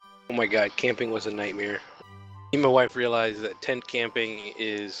Oh my god, camping was a nightmare. Me and my wife realized that tent camping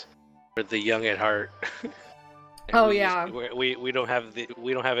is for the young at heart. Oh we yeah. we don't have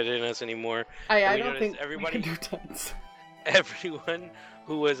it in us anymore. I we don't think everybody we can do tents. everyone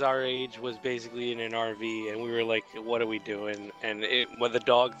who was our age was basically in an RV, and we were like, "What are we doing?" And when the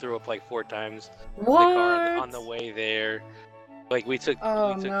dog threw up like 4 times in the car on the way there, like we took 2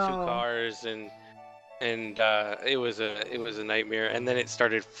 cars, and it was a nightmare. And then it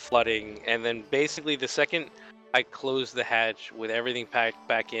started flooding, and then basically the second I closed the hatch with everything packed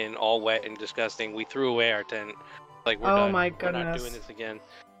back in, all wet and disgusting, we threw away our tent. Like we're done. My We're goodness. not doing this again.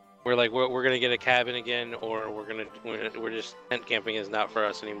 We're like, we're gonna get a cabin again, or we're just tent camping is not for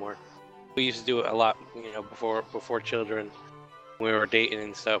us anymore. We used to do it a lot, before children. When we were dating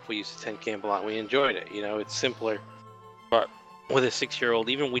and stuff, we used to tent camp a lot. We enjoyed it, it's simpler. But with a 6-year-old,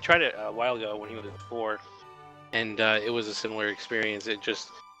 even we tried it a while ago when he was 4, and it was a similar experience. It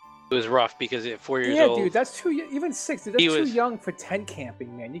was rough because at 4 years old. Yeah, dude, that's even 6. Dude, that's too young for tent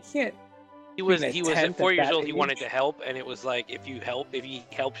camping, man. You can't. He was at 4 years old. He wanted to help, and it was like, if he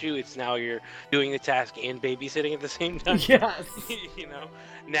helps you, it's now you're doing the task and babysitting at the same time. Yes.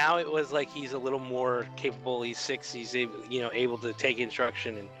 Now it was like he's a little more capable. He's 6. He's able to take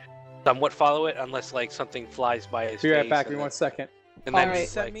instruction and somewhat follow it, unless like something flies by his face. Be right back. Give me 1 second. And then Alright.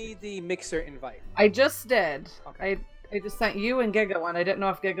 Send me the mixer invite. I just did. Okay. I just sent you and Giga one. I didn't know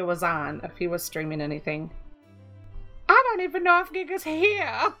if Giga was on, if he was streaming anything. I don't even know if Giga's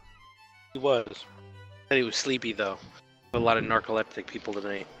here. He was. Said he was sleepy though. A lot of narcoleptic people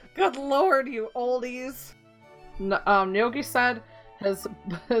tonight. Good lord, you oldies. Yogi said his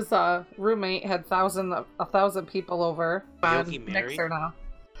roommate had 1,000 people over. Yogi on married? Mixer now.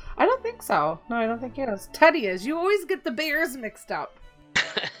 I don't think so. No, I don't think he is. Teddy is. You always get the bears mixed up.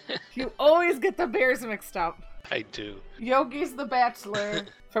 You always get the bears mixed up. I do. Yogi's the bachelor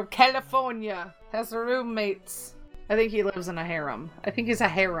from California. Has roommates. I think he lives in a harem. I think he's a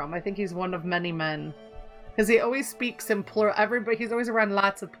harem. I think he's one of many men. Because he always speaks in plural. He's always around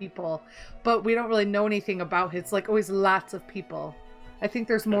lots of people. But we don't really know anything about it. It's like always lots of people. I think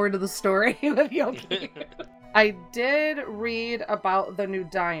there's more to the story with Yogi. I did read about the new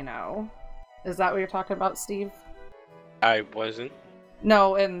dino. Is that what you're talking about, Steve? I wasn't.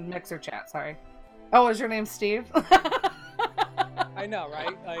 No, in Mixer chat, sorry. Oh, is your name Steve? I know,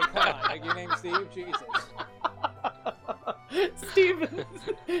 right? Like, come on. Like, your name's Steve? Jesus. Steven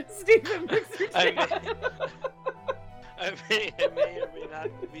Mixer chat. I may or may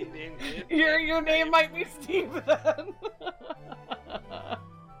not be named it. Your name might be Steve then.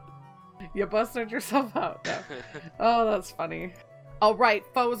 You busted yourself out. No. Oh, that's funny. All right,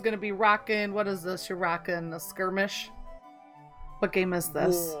 Foe's gonna be rocking. What is this? You're rocking a skirmish. What game is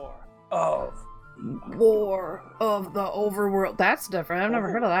this? War of the Overworld. That's different. I've never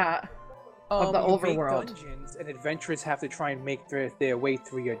heard of that. Of the Overworld. Dungeons and adventurers have to try and make their way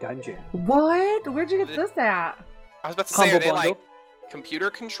through your dungeon. What? Where'd you get this at? I was about to say, Humble are they bundle. like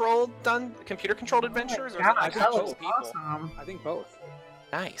computer-controlled adventures, or is God, it actually that actual looks people? awesome. I think both.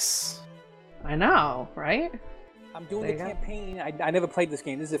 Nice. I know, right? I'm doing There the you go. campaign. I never played this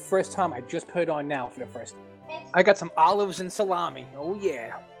game. This is the first time. I just put it on now for the first time. I got some olives and salami. Oh,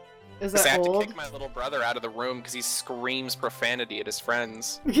 yeah. Is I that have to old? kick my little brother out of the room because he screams profanity at his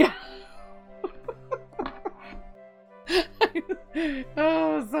friends. Yeah.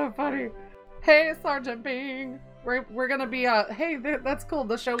 Oh, so funny. Hey, Sergeant Bing. We're gonna be hey, that's cool.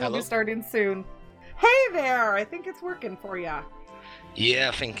 The show will Hello. be starting soon. Hey there. I think it's working for ya. Yeah,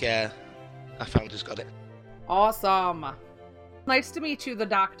 I think I found who's got it. Awesome. Nice to meet you, the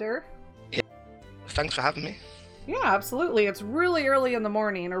doctor. Thanks for having me. Yeah, absolutely. It's really early in the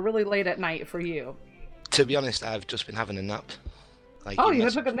morning or really late at night for you. To be honest, I've just been having a nap. Like, Oh, your you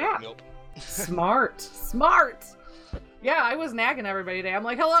message took a nap. woke me up. Smart. Yeah, I was nagging everybody today. I'm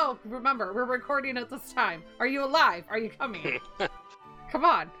like, hello, remember, we're recording at this time. Are you alive? Are you coming? Come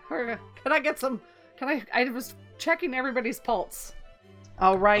on. Can I get some... I was checking everybody's pulse.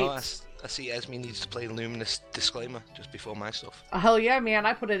 All right. Oh, I see Esme needs to play Luminous Disclaimer just before my stuff. Hell yeah, man.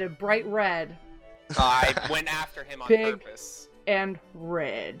 I put it in bright red I went after him on Big. purpose and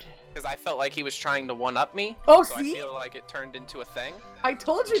red. because I felt like he was trying to one-up me. Oh, so see? I feel like it turned into a thing. I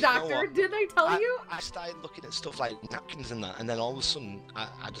told you, You know doctor. what? Didn't I tell you? I started looking at stuff like napkins and that, and then all of a sudden,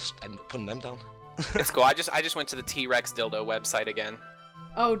 I just ended up putting them down. It's cool. I just went to the T-Rex dildo website again.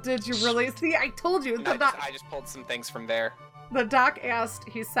 Oh, did you really? See, I told you. And The I just pulled some things from there. doc asked,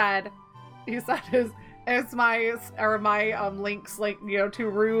 he said is my links like, too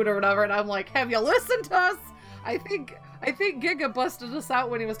rude or whatever? And I'm like, have you listened to us? I think I think Giga busted us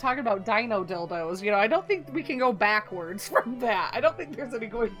out when he was talking about dino dildos. I don't think we can go backwards from that. I don't think there's any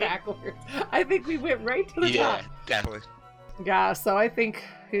going backwards. I think we went right to the top. Yeah, definitely. Yeah, so I think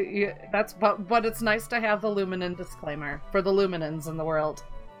that's... But it's nice to have the Luminen disclaimer for the Luminans in the world.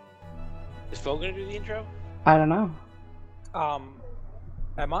 Is Fo gonna do the intro? I don't know. Am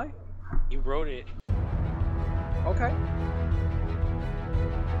I? You wrote it. Okay.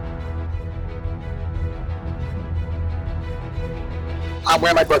 I'm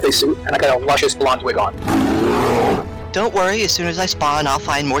wearing my birthday suit, and I got a luscious blonde wig on. Don't worry, as soon as I spawn, I'll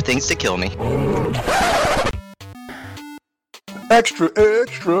find more things to kill me. Extra,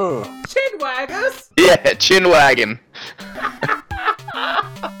 extra! Chinwaggers! Yeah, chin wagon.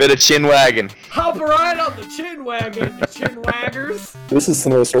 Bit of chin wagon. Hop right on the chin wagon, you chinwaggers! This is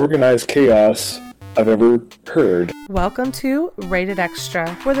the most organized chaos I've ever heard. Welcome to Rated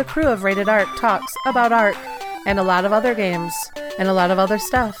Extra, where the crew of Rated Arc talks about Arc and a lot of other games and a lot of other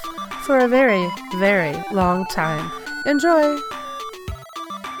stuff for a very, very long time. Enjoy!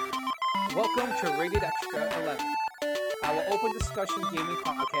 Welcome to Rated Extra 11, our open discussion gaming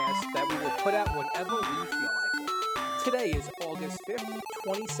podcast that we will put out whenever we feel like it. Today is August 5th,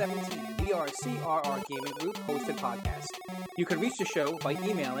 2017. We are a CRR Gaming Group hosted podcast. You can reach the show by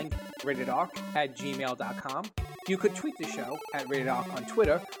emailing ratedarc@gmail.com. You could tweet the show at ratedarc on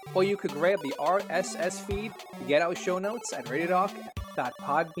Twitter, or you could grab the RSS feed to get our show notes at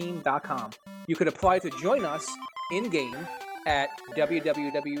ratedarc.podbean.com. You could apply to join us in-game at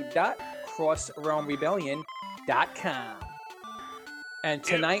www.crossrealmrebellion.com. And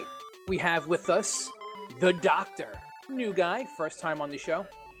tonight we have with us the Doctor. New guy, first time on the show.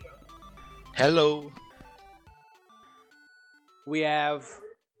 Hello. We have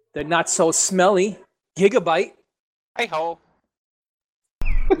the not so smelly Gigabyte. Hey ho.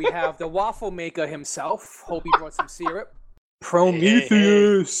 We have the waffle maker himself. Hope he brought some syrup.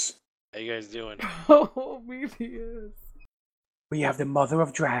 Prometheus. How you guys doing? Prometheus. We have the Mother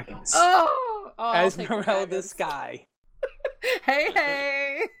of Dragons. Oh, Esmeralda Sky.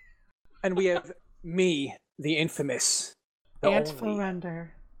 Hey. And we have me, the infamous. Ant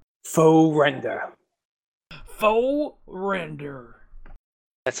Forrender. Faux Render. Faux Render.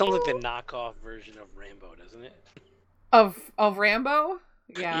 That sounds like the knockoff version of Rambo, doesn't it? Of Rambo?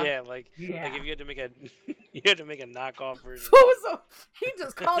 Yeah. Yeah, like if you had to make a knockoff version. He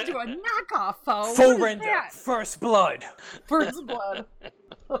just called you a knockoff, Faux. Faux Render. First Blood. First Blood.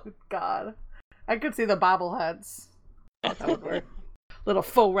 Oh God. I could see the bobbleheads. That would work. Little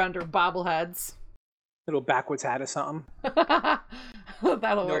Faux Render bobbleheads. Little backwards hat or something.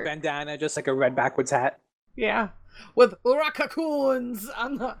 That'll work. No bandana, just like a red backwards hat. Yeah. With raccoons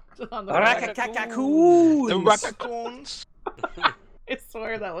on the Raccoons. The raccoons. I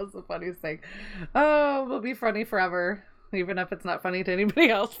swear that was the funniest thing. Oh, it'll be funny forever, even if it's not funny to anybody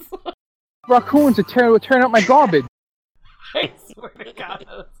else. Raccoons would turn out my garbage. I swear to God,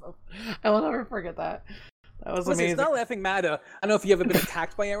 I will never forget that. That was amazing. It's not a laughing matter. I don't know if you've ever been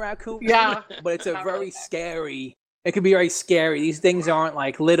attacked by a raccoon. Yeah. But it's a very scary. It can be very scary. These things aren't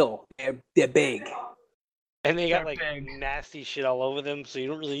like little. They're big. And they got like nasty shit all over them, so you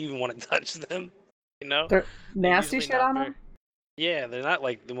don't really even want to touch them. You know? They're nasty shit on them? Yeah, they're not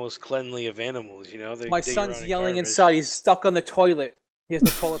like the most cleanly of animals, you know? My son's yelling inside. He's stuck on the toilet. He has no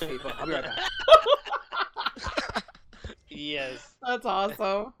toilet paper. I'll be right back. Yes. That's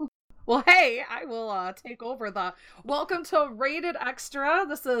awesome. Well, hey, I will take over the welcome to Rated Extra.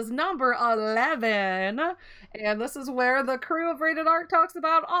 This is number 11, and this is where the crew of Rated Arc talks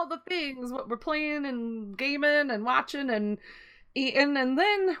about all the things, what we're playing and gaming and watching and eating, and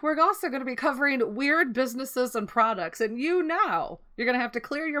then we're also going to be covering weird businesses and products, and you're going to have to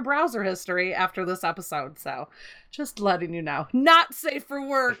clear your browser history after this episode, so just letting you know. Not safe for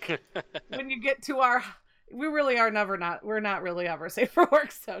work when you get to our... We really are we're not really ever safe for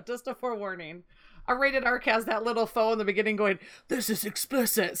work, so just a forewarning. Our Rated Arc has that little phone in the beginning going, "This is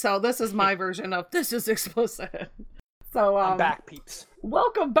explicit," so this is my version of "This is explicit." So, I'm back, peeps.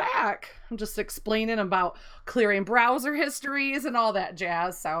 Welcome back. I'm just explaining about clearing browser histories and all that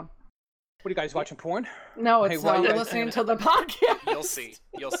jazz, so... What are you guys watching, porn? No, it's we're listening to the podcast. You'll see.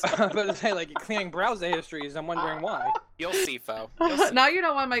 I'm about to say, like, you're clearing browser histories. I'm wondering why. You'll see, Fo. Now you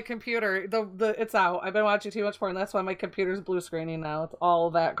know why my computer, it's out. I've been watching too much porn. That's why my computer's blue screening now. It's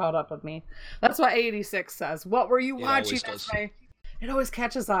all that caught up with me. That's what 86 says. What were you watching? It always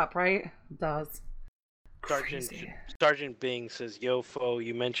catches up, right? It does. Sergeant Bing says, "Yo, Fo,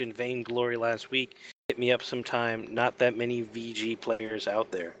 you mentioned Vainglory last week. Hit me up sometime. Not that many VG players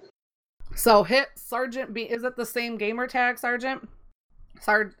out there." So hit Sergeant B. Is it the same gamer tag, Sergeant?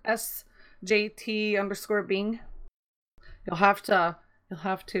 SJT_Bing. You'll have to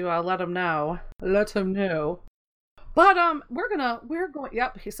let him know. Let him know. But we're going.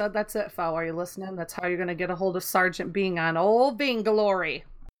 Yep, he said that's it. Foe, are you listening? That's how you're gonna get a hold of Sergeant Being on old Vainglory.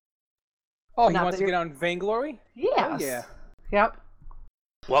 Oh, he wants to get on Vainglory? Yes. Oh, yeah. Yep.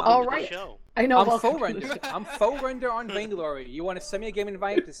 Welcome to the show. I know. I'm faux render. I'm faux render on Vainglory. You want to send me a game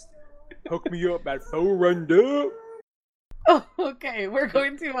invite? Just hook me up at faux render. Oh, okay, we're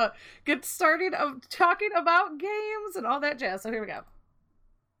going to get started of talking about games and all that jazz. So here we go.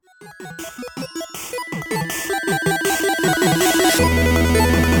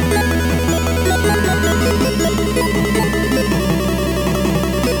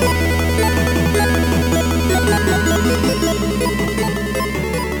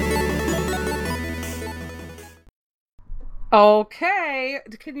 Okay,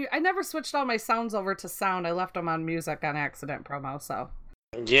 I never switched all my sounds over to sound. I left them on music on accident promo, so.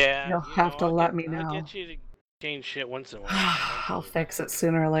 Yeah. You'll have to let me know. I'll get you to change shit once in a while. I'll fix it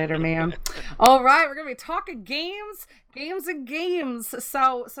sooner or later, man. All right, we're going to be talking games and games.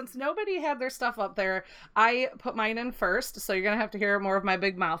 So, since nobody had their stuff up there, I put mine in first, so you're going to have to hear more of my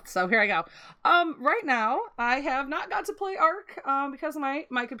big mouth. So, here I go. Right now, I have not got to play Ark because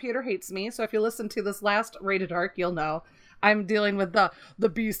my computer hates me. So, if you listen to this last Rated Ark, you'll know. I'm dealing with the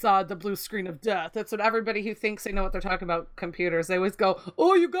B-side, the blue screen of death. That's what everybody who thinks they know what they're talking about computers. They always go,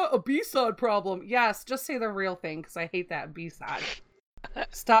 oh, you got a B-side problem. Yes, just say the real thing, because I hate that B-side.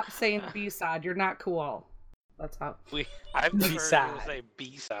 Stop saying B-side. You're not cool. That's how. I've never heard people say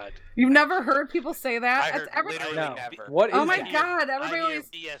B-side. You've never heard people say that? I heard literally never. What is oh my that? God, everybody always...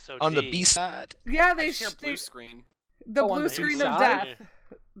 On the B-side? Yeah, they blue screen. The blue screen of death.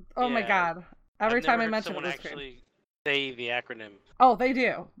 Oh my God. Every time I mention someone it, actually say the acronym. Oh, they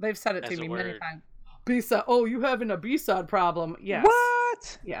do. They've said it to me many times. B-side. Oh, you having a B-side problem? Yes.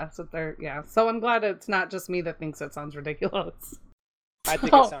 What? Yeah, so they're So I'm glad it's not just me that thinks it sounds ridiculous. I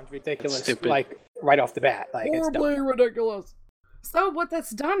think it sounds ridiculous, like right off the bat. Like horribly ridiculous. So what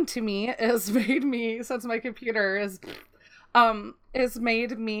that's done to me is made me, since my computer is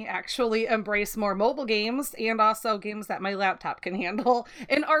made me actually embrace more mobile games and also games that my laptop can handle.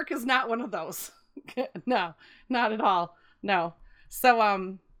 And Ark is not one of those. No, not at all. No.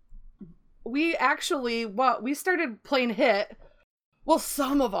 So we actually we started playing Hit. Well,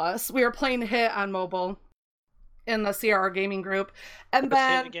 some of us, we were playing Hit on mobile in the CRR gaming group. And What's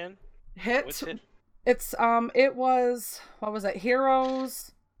then Hit again? Hit. What's Hit? It's it was, what was it?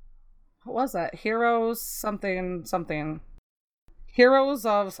 Heroes. What was it? Heroes something. Heroes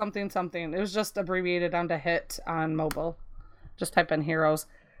of something. It was just abbreviated down to Hit on mobile. Just type in Heroes.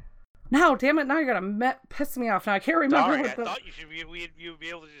 No, damn it! Now you're gonna piss me off. Now I can't remember. Sorry, I thought you'd be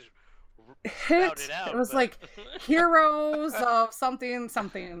able to just Hit. it out. It was like Heroes of something.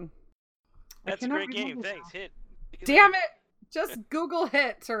 That's a great game. Thanks, Hit. Damn it! Just Google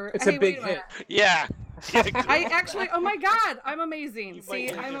Hit or it's a big hit. Yeah. I actually, oh my God, I'm amazing. See,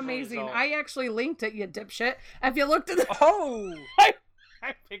 I'm amazing. Result. I actually linked it, you dipshit. If you looked at the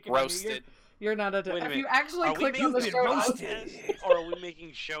I'm picking Roasted. You're not a If you actually click on the show notes, or are we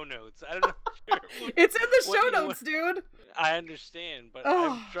making show notes? I don't know. It's in the show notes, dude. I understand, but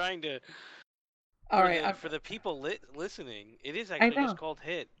I'm trying to. All right, for the people listening, it is actually just called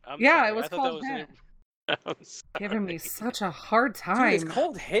Hit. It was called Hit. Giving me such a hard time. Dude, it's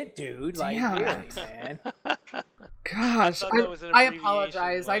called Hit, dude. Like, really, man. Gosh, I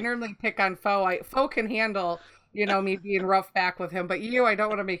apologize. I normally pick on Foe. Foe can handle, me being rough back with him, but I don't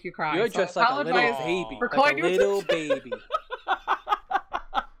want to make you cry. You're just like a little baby. For like a little baby.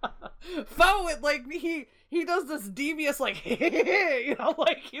 Foe, he does this devious, like he's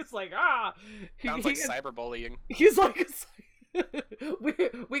like, Sounds like cyberbullying. He's like,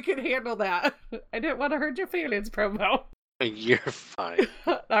 we can handle that. I didn't want to hurt your feelings, promo. You're fine.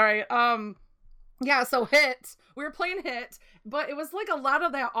 All right. Yeah, so Hit. We were playing Hit, but it was like a lot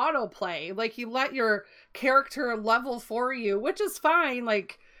of that autoplay. Like, you let your character level for you, which is fine,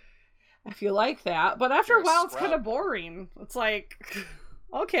 like, if you like that. But after a while, it's kind of boring. It's like,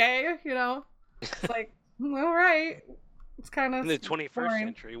 okay, It's like, all right. It's kind of in the 21st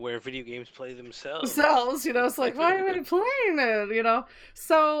century where video games play themselves. It's like, why am I playing it?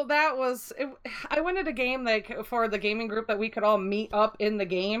 So that was it. I wanted a game for the gaming group that we could all meet up in the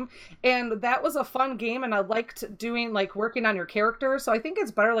game, and that was a fun game, and I liked doing working on your character. So I think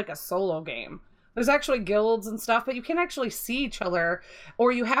it's better like a solo game. There's actually guilds and stuff, but you can actually see each other,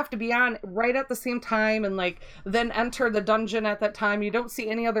 or you have to be on right at the same time and then enter the dungeon at that time. You don't see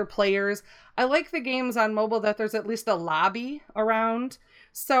any other players. I like the games on mobile that there's at least a lobby around.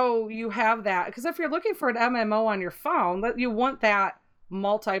 So you have that, because if you're looking for an MMO on your phone, you want that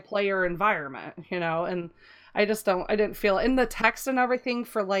multiplayer environment, and I didn't feel it. And the text and everything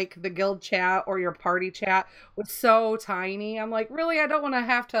for like the guild chat or your party chat was so tiny. I'm like, really? I don't want to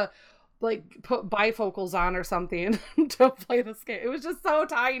have to like put bifocals on or something to play this game. It was just so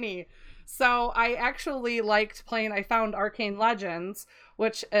tiny. So I actually liked playing, I found Arcane Legends,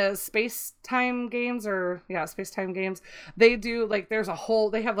 which is Space-Time Games. They do like,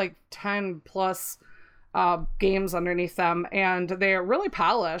 they have like 10 plus games underneath them, and they're really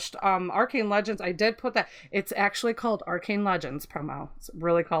polished. Arcane Legends, I did put that. It's actually called Arcane Legends promo. It's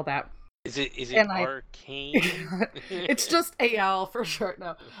really called that. Is it Arcane? It's just AL for short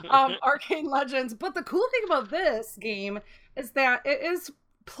now. Arcane Legends. But the cool thing about this game is that it is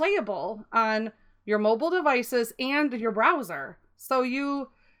playable on your mobile devices and your browser. So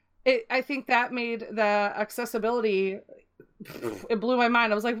I think that made the accessibility, it blew my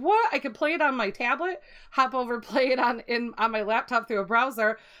mind. I was like, what? I could play it on my tablet, hop over, play it on my laptop through a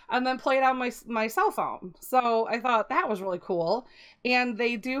browser, and then play it on my cell phone. So I thought that was really cool. And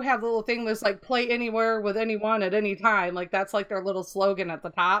they do have the little thing that's like play anywhere with anyone at any time. Like that's like their little slogan at the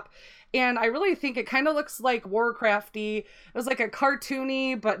top. And I really think it kind of looks like Warcrafty. It was like a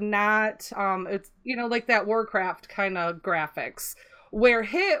cartoony, but not, it's, like that Warcraft kind of graphics. Where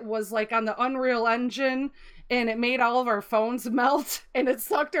Hit was like on the Unreal Engine, and it made all of our phones melt, and it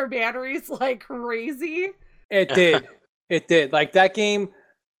sucked our batteries like crazy. It did. It did. Like that game,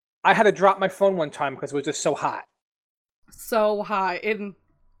 I had to drop my phone one time because it was just so hot. So hot. In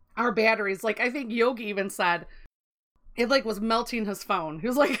our batteries, like I think Yogi even said, it like was melting his phone. He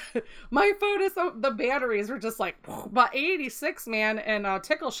was like, my phone is the batteries were just like, but 86 man and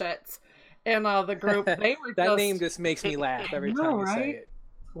Tickle Shits in the group, they were that name just makes me laugh every time you say it.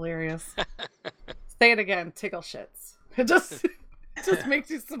 Hilarious. Say it again, Tickle Shits. It just makes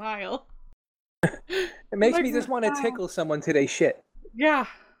you smile. It makes me just want to tickle someone today. Shit. Yeah,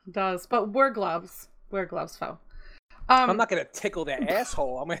 it does. But wear gloves. Wear gloves, Fo. I'm not gonna tickle their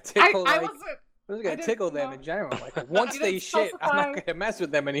asshole. I'm gonna tickle I'm just gonna tickle them in general. Like once they shit, I'm not gonna mess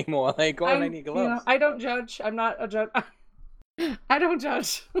with them anymore. Like, I need gloves. I don't judge. I'm not a judge. I don't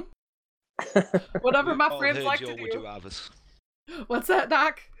judge. Whatever my friends like to do. Would you hathers. What's that,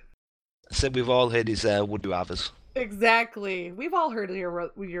 Doc? I said we've all heard his would you hathers. Exactly. We've all heard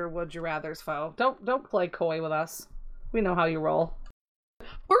your would you rathers, Fo. Don't play coy with us. We know how you roll.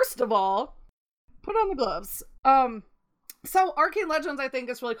 First of all, put on the gloves. So Arcane Legends, I think,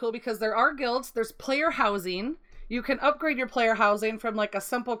 is really cool because there are guilds. There's player housing. You can upgrade your player housing from like a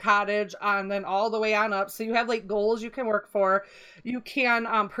simple cottage and then all the way on up. So you have like goals you can work for. You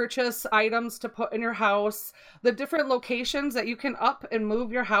can purchase items to put in your house. The different locations that you can up and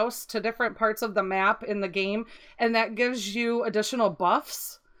move your house to different parts of the map in the game. And that gives you additional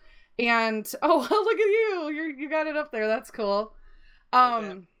buffs. And, oh, look at you. You got it up there. That's cool.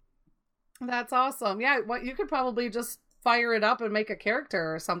 That's awesome. Yeah, you could probably just fire it up and make a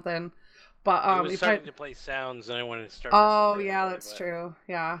character or something. But I was starting to play sounds, and I wanted to start. Oh yeah, that's true.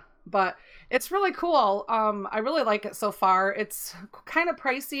 Yeah, but it's really cool. I really like it so far. It's kind of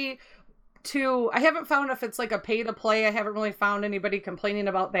pricey. I haven't found if it's like a pay to play. I haven't really found anybody complaining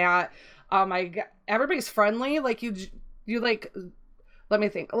about that. Everybody's friendly. Like you like. Let me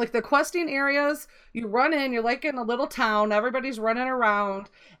think. Like the questing areas, you run in, you're like in a little town, everybody's running around.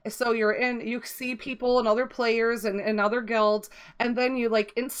 So you see people and other players and other guilds, and then you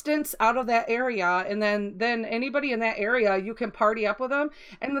like instance out of that area, and then anybody in that area, you can party up with them.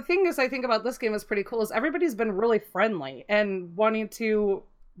 And the thing is, I think about this game is pretty cool, is everybody's been really friendly and wanting to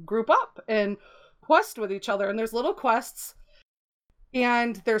group up and quest with each other. And there's little quests,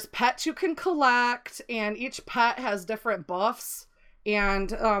 and there's pets you can collect, and each pet has different buffs. And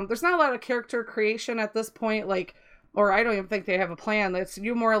there's not a lot of character creation at this point, or I don't even think they have a plan. It's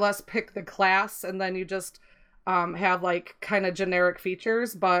you more or less pick the class, and then you just have like kind of generic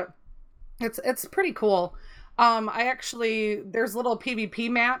features, but it's pretty cool. There's little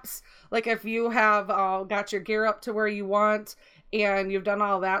PvP maps, like if you have got your gear up to where you want and you've done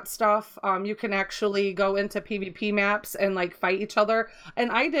all that stuff, you can actually go into PvP maps and like fight each other.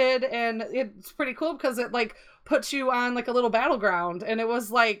 And I did, and it's pretty cool because it like puts you on like a little battleground, and it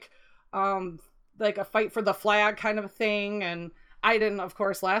was like a fight for the flag kind of thing. And I didn't, of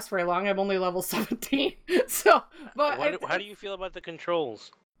course, last very long. I'm only level 17. So, but how do you feel about the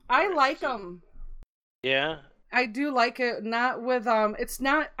controls? I like them. Yeah. I do like it, not with, it's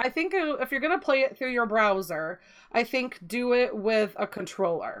not, I think if you're going to play it through your browser, I think do it with a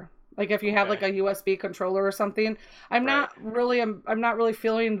controller. Like if you have like a USB controller or something. I'm not really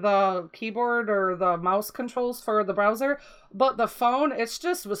feeling the keyboard or the mouse controls for the browser, but the phone,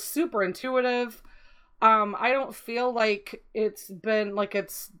 was super intuitive. I don't feel like it's been like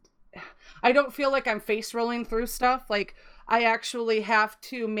it's I don't feel like I'm face rolling through stuff. Like, I actually have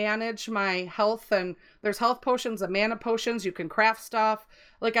to manage my health, and there's health potions and mana potions. You can craft stuff.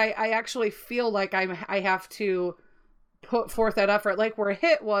 Like, I actually feel like I have to put forth that effort. Like, where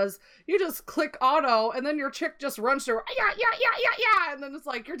hit was, you just click auto, and then your chick just runs through, yeah, and then it's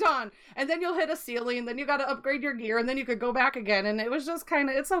like, you're done. And then you'll hit a ceiling, then you got to upgrade your gear, and then you could go back again. And it was just kind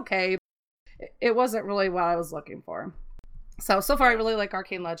of, it's okay. It wasn't really what I was looking for. So far, I really like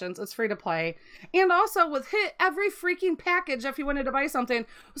Arcane Legends. It's free to play. And also, with Hit, every freaking package, if you wanted to buy something,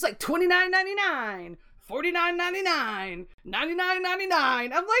 was like $29.99, $49.99, $99.99.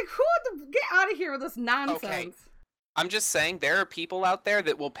 I'm like, get out of here with this nonsense. Okay. I'm just saying, there are people out there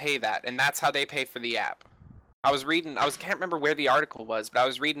that will pay that, and that's how they pay for the app. I can't remember where the article was, but I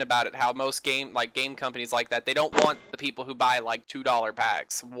was reading about it, how most game companies like that, they don't want the people who buy like $2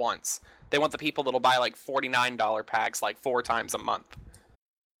 packs once. They want the people that'll buy like $49 packs like 4 times a month.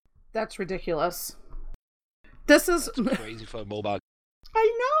 That's ridiculous. That's crazy for a mobile.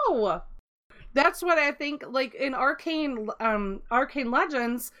 I know. That's what I think. Like in Arcane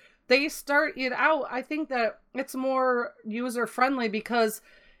Legends, they start it out. I think that it's more user friendly because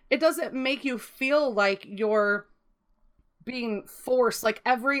it doesn't make you feel like you're being forced. Like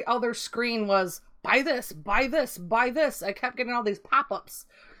every other screen was buy this, buy this, buy this. I kept getting all these pop-ups.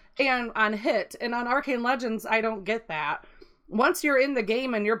 And on Hit and on Arcane Legends, I don't get that. Once you're in the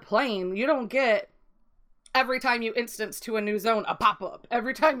game and you're playing, you don't get every time you instance to a new zone a pop-up.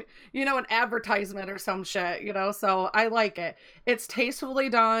 Every time, an advertisement or some shit, So I like it. It's tastefully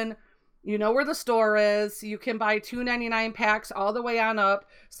done. You know where the store is. You can buy $2.99 packs all the way on up.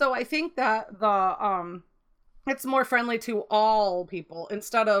 So I think that it's more friendly to all people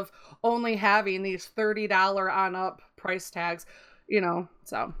instead of only having these $30 on up price tags.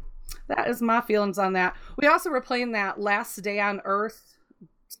 So that is my feelings on that. We also were playing that Last Day on Earth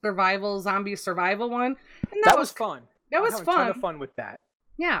zombie survival one. And that was fun. That was fun. A ton of fun with that.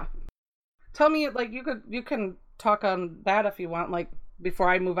 Yeah. Tell me, like, you can talk on that if you want, like, before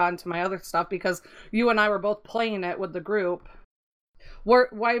I move on to my other stuff, because you and I were both playing it with the group.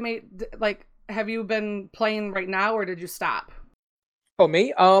 Have you been playing right now, or did you stop? Oh,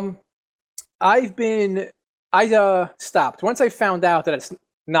 me? I stopped. Once I found out that it's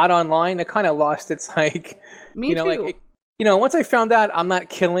not online, I kind of lost its, Me too. Once I found out I'm not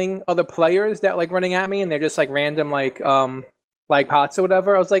killing other players that, running at me, and they're just, random, bots or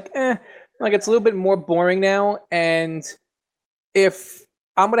whatever, I was like, it's a little bit more boring now, and if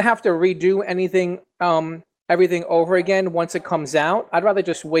I'm going to have to redo everything over again once it comes out, I'd rather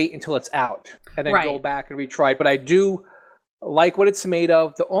just wait until it's out, and then go back and retry it. But I do like what it's made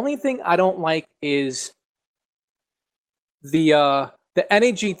of. The only thing I don't like is the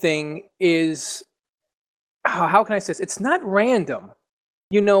energy thing is, how can I say this? It's not random.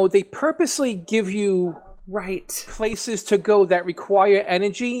 They purposely give you places to go that require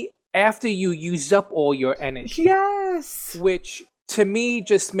energy after you use up all your energy. Yes. Which to me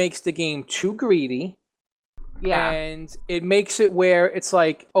just makes the game too greedy. Yeah. And it makes it where it's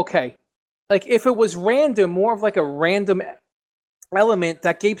like, okay, if it was random, more of a random element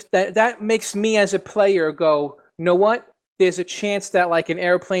that makes me as a player go, you know what? There's a chance that an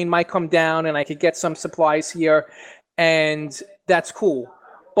airplane might come down and I could get some supplies here, and that's cool.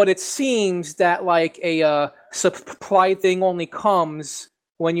 But it seems that a supply thing only comes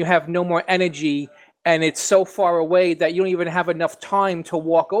when you have no more energy, and it's so far away that you don't even have enough time to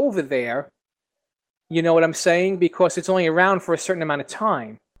walk over there. You know what I'm saying? Because it's only around for a certain amount of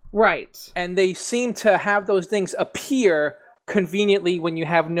time. Right. And they seem to have those things appear conveniently when you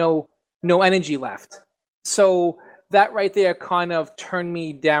have no energy left. So that right there kind of turned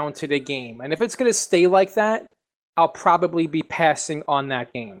me down to the game. And if it's going to stay like that, I'll probably be passing on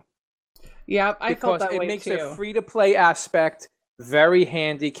that game. Yeah, I felt that way too. Because it makes a free-to-play aspect very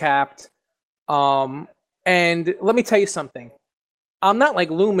handicapped. And let me tell you something. I'm not like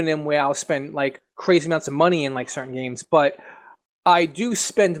Luminum where I'll spend crazy amounts of money in certain games, but I do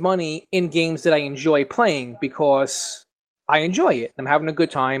spend money in games that I enjoy playing because I enjoy it. I'm having a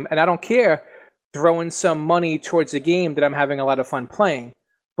good time, and I don't care throwing some money towards a game that I'm having a lot of fun playing.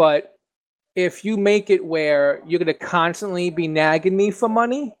 But if you make it where you're going to constantly be nagging me for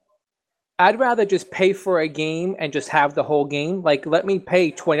money, I'd rather just pay for a game and just have the whole game. Let me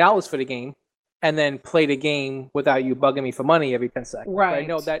pay $20 for the game and then play the game without you bugging me for money every 10 seconds. Right. I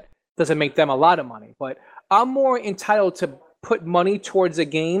know that doesn't make them a lot of money, but I'm more entitled to put money towards a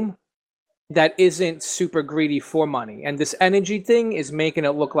game that isn't super greedy for money. And this energy thing is making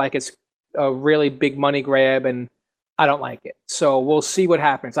it look like it's a really big money grab, and I don't like it. So we'll see what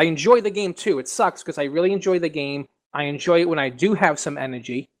happens. I enjoy the game too. It sucks because I really enjoy the game. I enjoy it when I do have some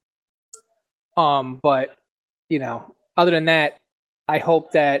energy. But other than that, I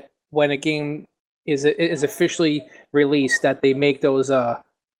hope that when a game is officially released, that they make those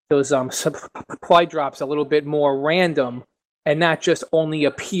supply drops a little bit more random and not just only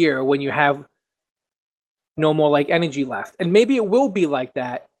appear when you have no more like energy left. And maybe it will be like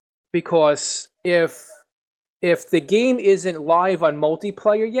that, because if the game isn't live on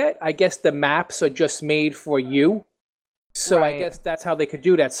multiplayer yet, I guess the maps are just made for you. So right. I guess that's how they could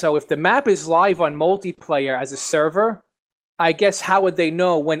do that. So if the map is live on multiplayer as a server, I guess how would they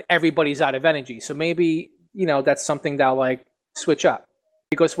know when everybody's out of energy? So maybe, that's something they'll like switch up.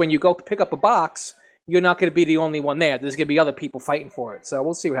 Because when you go pick up a box, you're not going to be the only one there. There's going to be other people fighting for it. So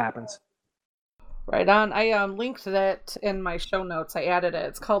we'll see what happens. Right on. I linked that in my show notes. I added it.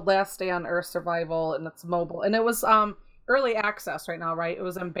 It's called Last Day on Earth Survival, and it's mobile. And it was early access right now, right? It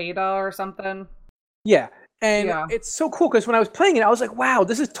was in beta or something. Yeah. And it's so cool because when I was playing it, I was like, wow,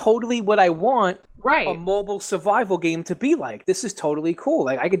 this is totally what I want a mobile survival game to be like. This is totally cool.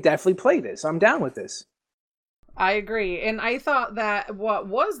 Like, I could definitely play this. I'm down with this. I agree. And I thought that what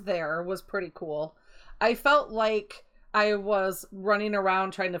was there was pretty cool. I felt like I was running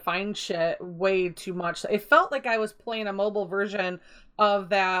around trying to find shit way too much. It felt like I was playing a mobile version of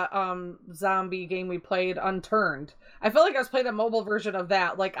that zombie game we played, Unturned. I felt like I was playing a mobile version of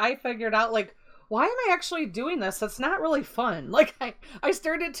that. Like, I figured out, like, why am I actually doing this? That's not really fun. Like, I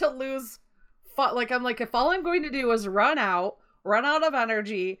started to lose fun. Like, I'm like, if all I'm going to do is run out of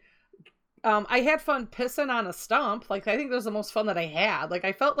energy. I had fun pissing on a stump. Like, I think that was the most fun that I had. Like,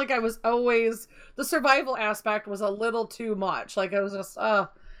 I felt like I was always, the survival aspect was a little too much. Like, it was just,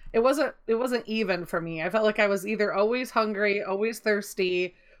 it wasn't even for me. I felt like I was either always hungry, always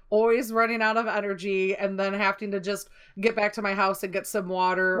thirsty, always running out of energy, and then having to just get back to my house and get some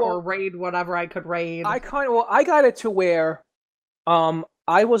water or raid whatever I could raid. I got it to where,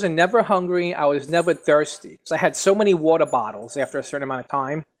 I was never hungry. I was never thirsty. So I had so many water bottles after a certain amount of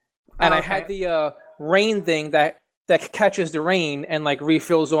time. And I had the rain thing that catches the rain and like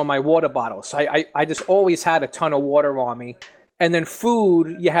refills all my water bottles. So I just always had a ton of water on me. And then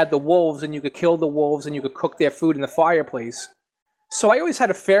food, you had the wolves, and you could kill the wolves and you could cook their food in the fireplace. So I always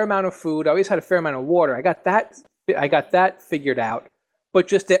had a fair amount of food. I always had a fair amount of water. I got that figured out. But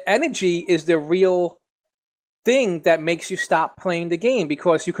just the energy is the real thing that makes you stop playing the game,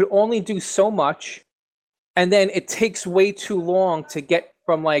 because you could only do so much, and then it takes way too long to get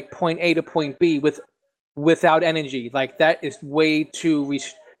from like point A to point B without energy. Like, that is way too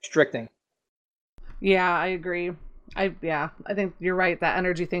restricting. Yeah, I agree. I think you're right. That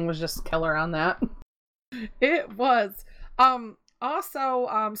energy thing was just killer on that. It was.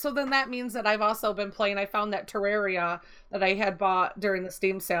 Also, so then that means that I've also been playing. I found that Terraria that I had bought during the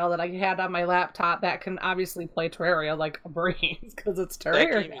Steam sale that I had on my laptop that can obviously play Terraria like a breeze, because it's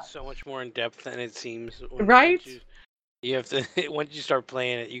Terraria. That game is so much more in depth than it seems. Right? You have to, once you start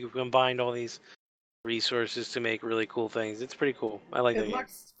playing it, you combine all these resources to make really cool things. It's pretty cool. I like that game. It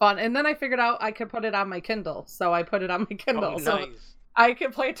looks fun. And then I figured out I could put it on my Kindle, so I put it on my Kindle. Oh, nice. So I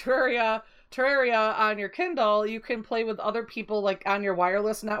can play Terraria on your Kindle. You can play with other people like on your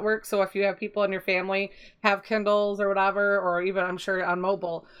wireless network. So if you have people in your family have Kindles or whatever, or even I'm sure on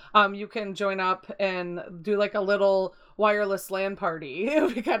mobile, you can join up and do like a little wireless LAN party. It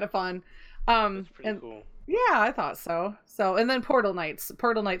would be kind of fun. That's pretty cool. Yeah, I thought so. And then Portal Knights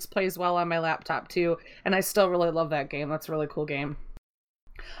plays well on my laptop too, and I still really love that game. That's a really cool game.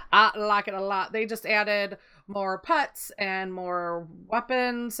 I like it a lot. They just added more pets and more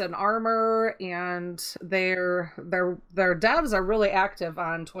weapons and armor, and their devs are really active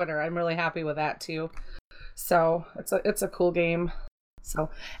on Twitter. I'm really happy with that too. So it's a cool game.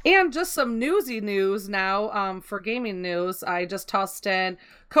 So, and just some newsy news now, for gaming news. I just tossed in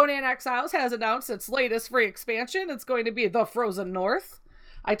Conan Exiles has announced its latest free expansion. It's going to be The Frozen North.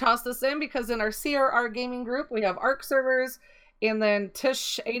 I tossed this in because in our CRR gaming group, we have ARC servers, and then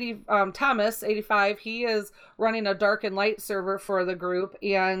Thomas 85, he is running a Dark and Light server for the group,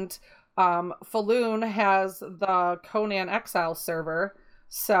 and Falloon has the Conan Exiles server.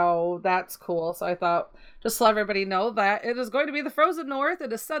 So that's cool. So I thought, just to let everybody know that it is going to be the Frozen North.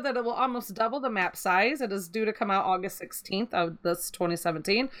 It is said that it will almost double the map size. It is due to come out August 16th of this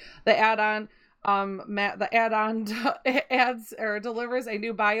 2017. The add-on adds or delivers a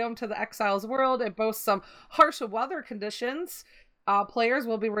new biome to the Exiles world. It boasts some harsh weather conditions. Players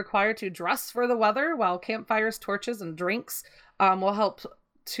will be required to dress for the weather, while campfires, torches, and drinks will help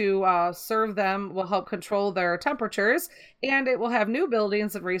to serve them will help control their temperatures, and it will have new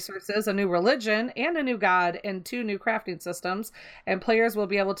buildings and resources, a new religion, and a new god, and 2 new crafting systems. And players will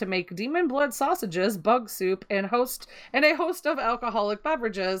be able to make demon blood sausages, bug soup, and a host of alcoholic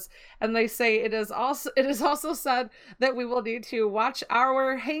beverages. And they say it is also said that we will need to watch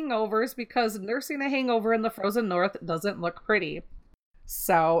our hangovers because nursing a hangover in the frozen north doesn't look pretty.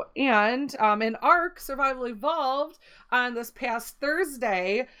 So, and in ARK Survival Evolved, on this past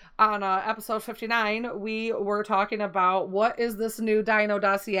Thursday, on episode 59, we were talking about what is this new Dino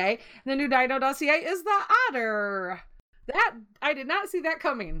Dossier. And the new Dino Dossier is the otter. That, I did not see that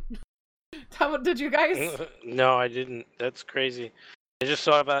coming. Did you guys? No, I didn't. That's crazy. I just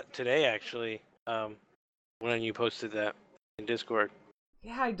saw about today, actually, when you posted that in Discord.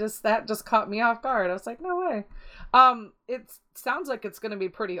 Yeah, that just caught me off guard. I was like, no way. It sounds like it's going to be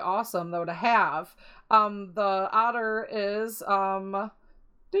pretty awesome though to have. The otter is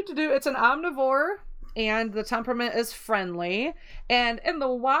it's an omnivore, and the temperament is friendly. And in the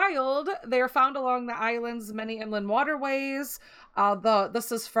wild, they are found along the island's many inland waterways.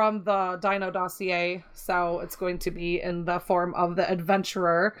 This is from the Dino Dossier, so it's going to be in the form of the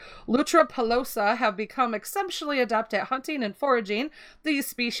adventurer. Lutra pelosa have become exceptionally adept at hunting and foraging. The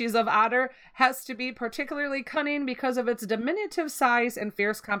species of otter has to be particularly cunning because of its diminutive size and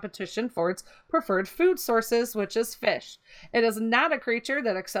fierce competition for its preferred food sources, which is fish. It is not a creature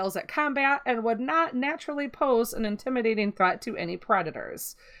that excels at combat and would not naturally pose an intimidating threat to any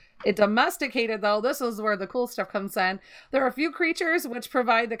predators. It domesticated, though, this is where the cool stuff comes in. There are a few creatures which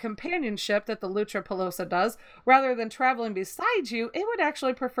provide the companionship that the Lutra pelosa does. Rather than traveling beside you, it would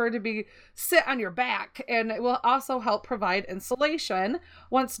actually prefer to sit on your back, and it will also help provide insulation.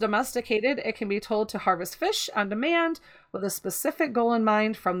 Once domesticated, it can be told to harvest fish on demand with a specific goal in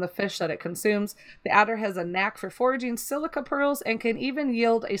mind from the fish that it consumes. The otter has a knack for foraging silica pearls and can even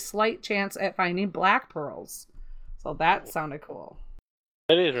yield a slight chance at finding black pearls. So that sounded cool.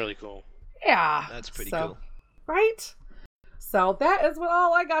 That is really cool. Yeah. That's pretty cool. Right? So that is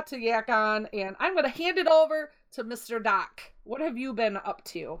all I got to yak on, and I'm going to hand it over to Mr. Doc. What have you been up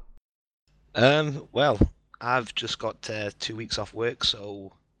to? Well, I've just got 2 weeks off work,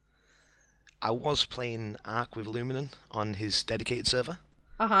 so I was playing Ark with Luminon on his dedicated server.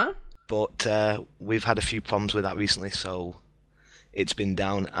 Uh-huh. But we've had a few problems with that recently, so it's been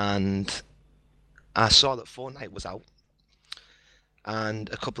down, and I saw that Fortnite was out. And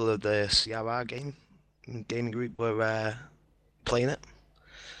a couple of the CRR gaming group were playing it.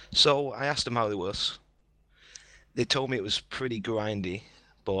 So I asked them how it was. They told me it was pretty grindy,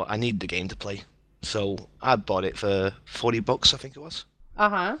 but I need the game to play. So I bought it for $40, I think it was.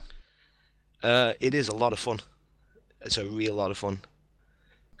 Uh-huh. It is a lot of fun. It's a real lot of fun.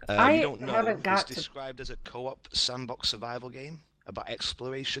 I don't know. haven't got It's described as a co-op sandbox survival game about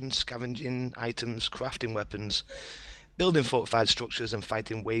exploration, scavenging items, crafting weapons, building fortified structures, and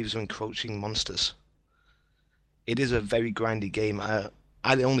fighting waves of encroaching monsters. It is a very grindy game. I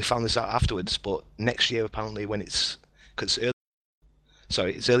only found this out afterwards, but next year apparently it's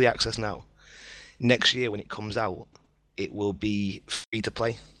early access now. Next year when it comes out, it will be free to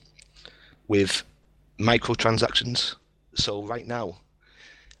play with microtransactions. So right now,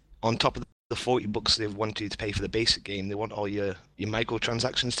 on top of the $40 they want you to pay for the basic game, they want all your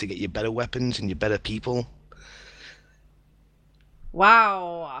microtransactions to get you better weapons and your better people.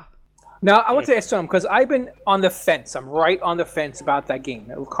 Wow. Now, I want to ask something, because I've been on the fence. I'm right on the fence about that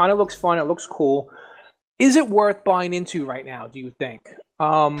game. It kind of looks fun. It looks cool. Is it worth buying into right now, do you think?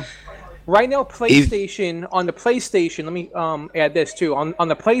 Right now, PlayStation, on the PlayStation, let me add this too. On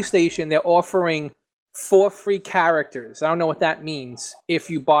the PlayStation, they're offering 4 free characters. I don't know what that means if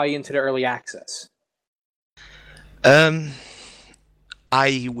you buy into the early access. I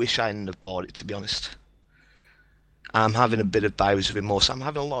wish I hadn't have bought it, to be honest. I'm having a bit of buyer's remorse. I'm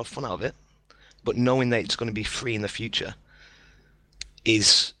having a lot of fun out of it, but knowing that it's going to be free in the future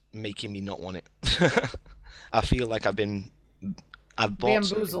is making me not want it. I feel like I've bought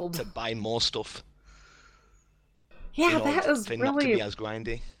something to buy more stuff. Yeah, that is really not to be as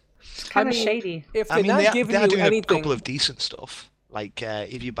grindy. Kind of shady. If they're not giving you doing anything, a couple of decent stuff. Like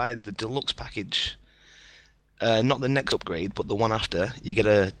if you buy the deluxe package, not the next upgrade, but the one after, you get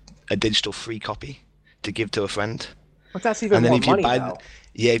a digital free copy to give to a friend. But that's even more money, though.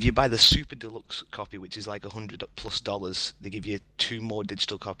 If you buy the super deluxe copy, which is like $100+, they give you 2 more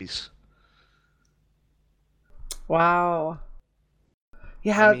digital copies. Wow.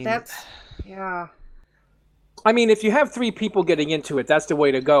 Yeah, yeah. I mean, if you have 3 people getting into it, that's the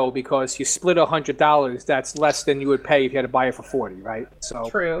way to go, because you split $100. That's less than you would pay if you had to buy it for $40, right? So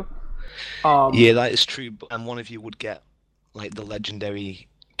true. Yeah, that is true. And one of you would get like the legendary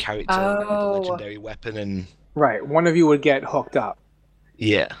character and the legendary weapon, and Right, one of you would get hooked up.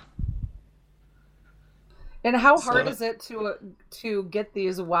 yeah. And how hard is it to get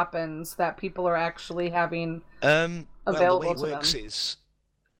these weapons that people are actually having available well, the way it to works them? is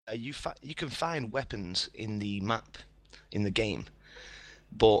you can find weapons in the map in the game,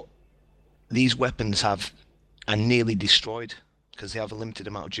 but these weapons are nearly destroyed because they have a limited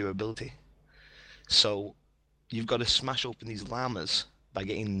amount of durability. So you've got to smash open these llamas by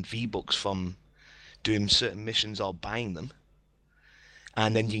getting V-Bucks from doing certain missions or buying them,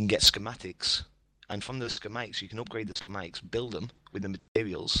 and then you can get schematics. And from the schematics, you can upgrade the schematics, build them with the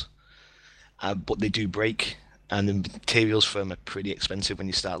materials, but they do break, and the materials for them are pretty expensive when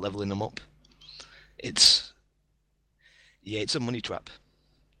you start leveling them up. It's a money trap.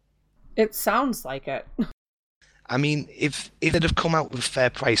 It sounds like it. I mean, if they'd have come out with a fair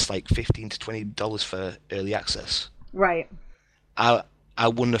price, like $15 to $20 for early access, Right. I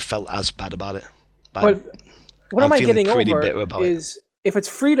wouldn't have felt as bad about it. But what am I getting pretty over bitter about is if it's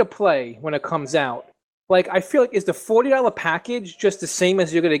free to play when it comes out, like I feel like is the $40 package just the same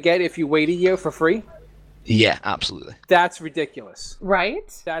as you're gonna get if you wait a year for free? Yeah, absolutely. That's ridiculous.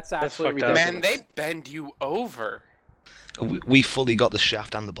 Right? That's absolutely ridiculous. Man, they bend you over. We fully got the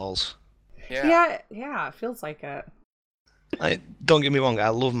shaft and the balls. Yeah, it feels like it. Don't get me wrong, I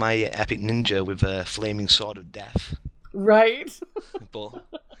love my epic ninja with a flaming sword of death. Right. But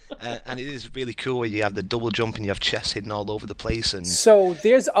and it is really cool where you have the double jump and you have chests hidden all over the place. And So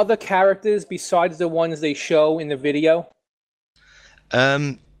there's other characters besides the ones they show in the video?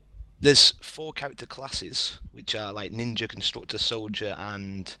 there's 4 character classes, which are like ninja, constructor, soldier,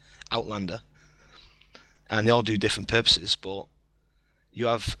 and outlander, and they all do different purposes. But you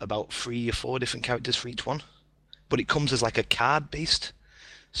have about 3 or 4 different characters for each one. But it comes as like a card based,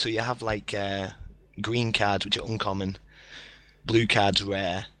 so you have like green cards, which are uncommon, blue cards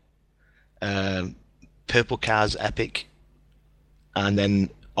rare, purple cards epic, and then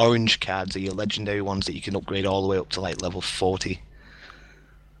orange cards are your legendary ones that you can upgrade all the way up to like level 40.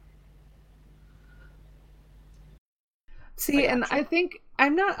 See, and I think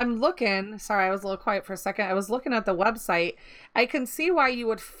I'm looking, sorry, I was a little quiet for a second. I was looking at the website. I can see why you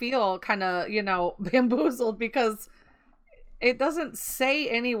would feel kind of, bamboozled, because it doesn't say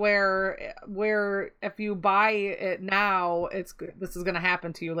anywhere where if you buy it now, this is going to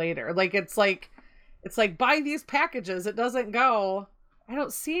happen to you later. It's like buy these packages. It doesn't go. I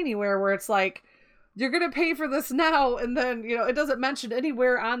don't see anywhere where it's like you're going to pay for this now, and then, it doesn't mention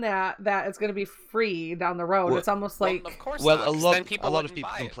anywhere on that it's going to be free down the road. It's almost like... Of course well, not, a lot of people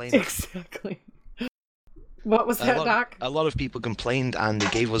complained. Exactly. What was that, Doc? A lot of people complained, and they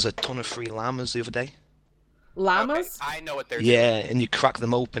gave us a ton of free llamas the other day. Llamas? Okay, I know what they're doing. Yeah, and you crack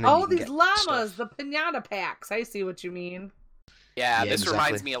them open. And these llamas, the pinata packs. I see what you mean. Yeah, this exactly.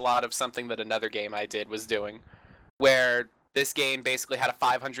 reminds me a lot of something that another game I did was doing, where this game basically had a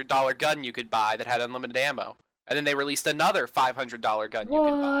 $500 gun you could buy that had unlimited ammo. And then they released another $500 gun you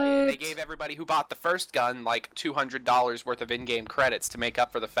could buy. And they gave everybody who bought the first gun like $200 worth of in-game credits to make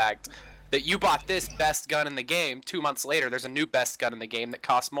up for the fact that you bought this best gun in the game. 2 months later, there's a new best gun in the game that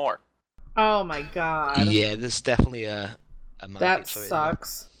costs more. Oh my god. Yeah, there's definitely a market that for it.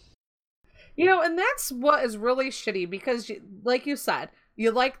 sucks. And that's what is really shitty, because like you said,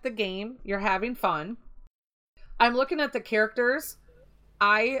 you like the game, you're having fun. I'm looking at the characters.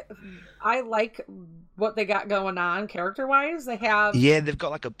 I like what they got going on character-wise. They have... Yeah, they've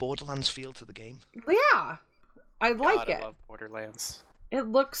got like a Borderlands feel to the game. Yeah. I like it. I love Borderlands. It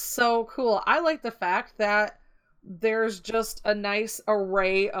looks so cool. I like the fact that there's just a nice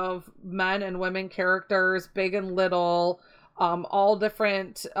array of men and women characters, big and little, all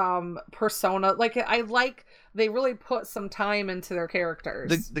different persona. I like they really put some time into their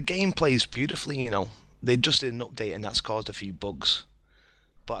characters. The game plays beautifully, They just did an update and that's caused a few bugs.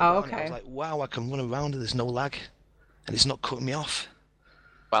 But I was like, wow, I can run around and there's no lag. And it's not cutting me off.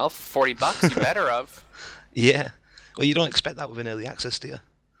 Well, $40 you better have. Yeah. Well, you don't expect that with an early access, do you?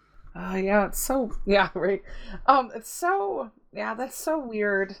 Yeah, it's so... Yeah, right. It's so... Yeah, that's so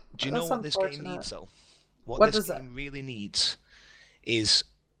weird. Do you know what this game needs, though? What this game really needs is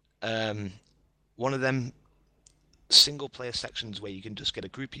one of them single-player sections where you can just get a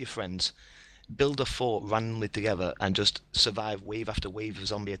group of your friends, build a fort randomly together, and just survive wave after wave of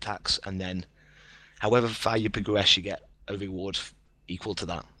zombie attacks, and then however far you progress, you get a reward equal to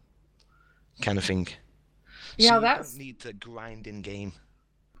that kind of thing. Yeah, so that's... You don't need to grind in-game.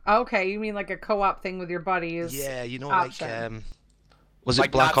 Okay, you mean like a co-op thing with your buddies? Yeah, option. like was it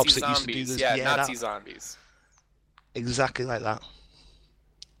like Black Nazi Ops that zombies. used to do this? Yeah, Nazi zombies. Exactly like that.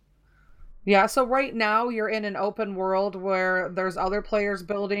 Yeah, so right now you're in an open world where there's other players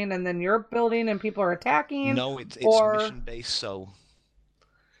building and then you're building and people are attacking. No, it's or... mission based. So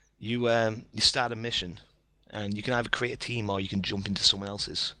you start a mission, and you can either create a team or you can jump into someone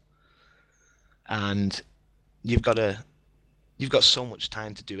else's. And you've got so much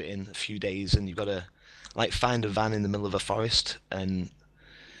time to do it in a few days, and you've got to like find a van in the middle of a forest and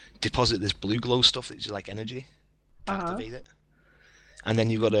deposit this blue glow stuff that's like energy to activate it. And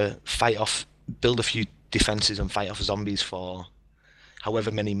then you've got to build a few defenses and fight off zombies for however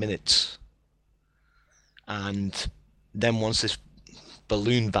many minutes. And then once this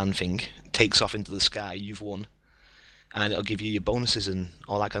balloon van thing takes off into the sky, you've won. And it'll give you your bonuses and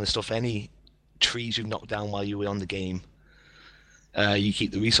all that kind of stuff. Any trees you've knocked down while you were on the game, you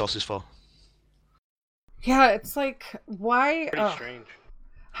keep the resources for. Yeah, it's like, why? Pretty strange.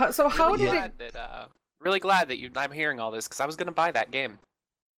 Really glad that I'm hearing all this, because I was going to buy that game.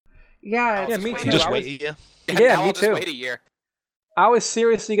 Yeah, me too. Just wait a year. Yeah, me I'll too. Just wait a year. I was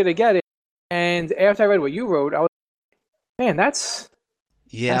seriously going to get it, and after I read what you wrote, I was, man, that's...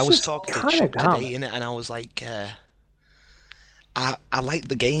 Yeah, that's I was talking to Chuck dumb. today in it, and I was like, I like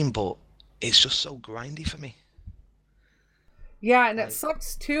the game, but it's just so grindy for me. Yeah, and it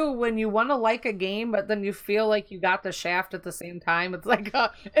sucks too when you want to like a game, but then you feel like you got the shaft at the same time. It's like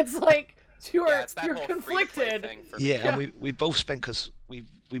you're conflicted. And we both spent, because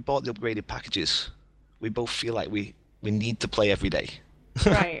we bought the upgraded packages. We both feel like we need to play every day,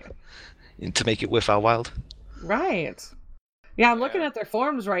 right? To make it worth our while. Right. Yeah, I'm looking at their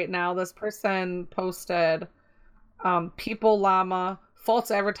forums right now. This person posted, "People Llama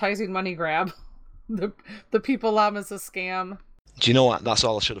false advertising money grab." The People Llama is a scam. Do you know what? That's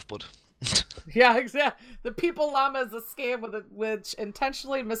all I should have put. Yeah, exactly. The People Llama is a scam which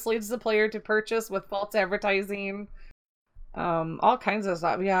intentionally misleads the player to purchase with false advertising. All kinds of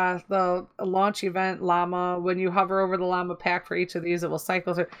stuff. Yeah, the launch event Llama. When you hover over the Llama pack for each of these, it will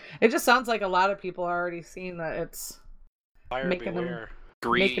cycle through. It just sounds like a lot of people are already seeing that it's making them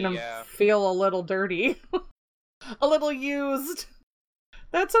feel a little dirty, a little used.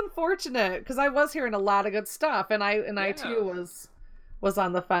 That's unfortunate, because I was hearing a lot of good stuff, and I too was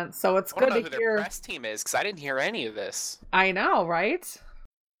on the fence. So it's good to hear. Their press team is, because I didn't hear any of this. I know, right?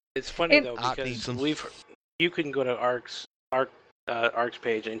 It's funny though, because you can go to Ark's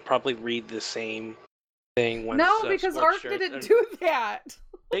page and probably read the same thing. Because Ark didn't do that.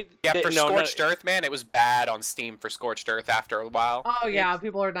 Scorched Earth, man, it was bad on Steam for Scorched Earth after a while. Oh yeah,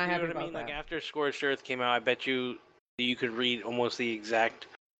 people are not happy about that. Like after Scorched Earth came out, I bet you could read almost the exact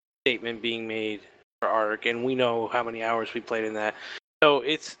statement being made for Ark, and we know how many hours we played in that. So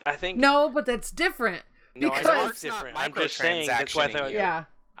it's, I think... No, but that's different. No, I know it's different. I'm just saying, that's why I thought... Yeah.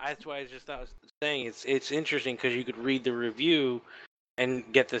 That's why I was saying it's interesting, because you could read the review and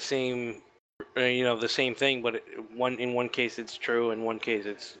get the same, the same thing, but in one case it's true, in one case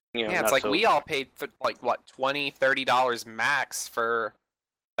it's, it's like we all paid $20, $30 max for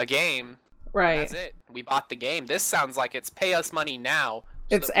a game. Right. That's it. We bought the game. This sounds like it's pay us money now.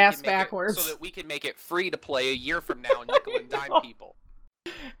 It's ass backwards. So that we can make it free to play a year from now, nickel and dime people.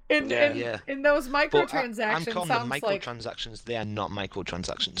 In those microtransactions, I'm calling them microtransactions. They are not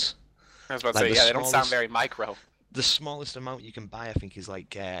microtransactions. I was about to say, they don't sound very micro. The smallest amount you can buy, I think, is like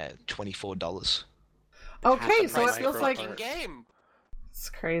 $24. Okay, so it feels like a game. It's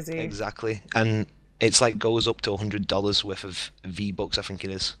crazy. Exactly, and it's like goes up to $100 worth of V-Bucks, I think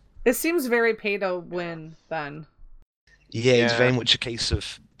it is. It seems very pay to win then. Yeah, it's very much a case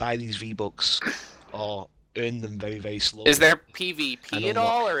of buy these V-Bucks or earn them very, very slowly. Is there PvP at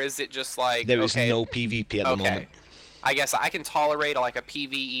all, or is it just like... There is no PvP at the moment. I guess I can tolerate like a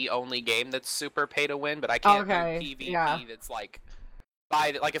PvE only game that's super pay to win, but I can't do PvP that's like...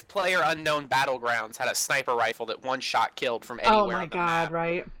 Like if Player Unknown Battlegrounds had a sniper rifle that one shot killed from anywhere on the map,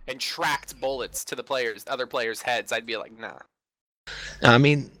 right? And tracked bullets to the other players' heads, I'd be like, nah. I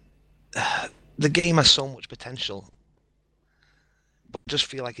mean... the game has so much potential, but I just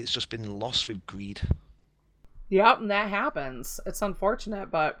feel like it's just been lost with greed. Yep, and that happens. It's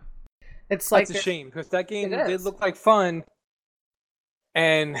unfortunate, but it's like... That's a shame, because that game did look like fun,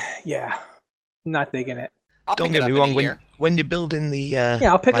 and not digging it. Don't get me wrong, when you're building the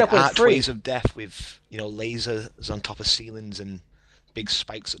I'll pick up with archways of death with lasers on top of ceilings and big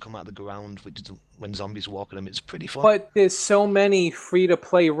spikes that come out of the ground when zombies walk on them, it's pretty fun. But there's so many free to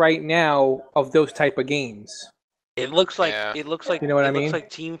play right now of those type of games. It looks like you know what I mean? Looks like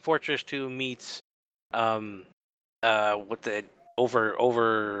Team Fortress 2 meets what the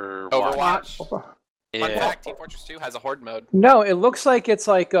Overwatch. Yeah. Fun fact, Team Fortress 2 has a horde mode. No, it looks like it's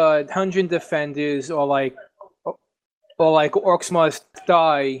like Dungeon Defenders or like Orcs Must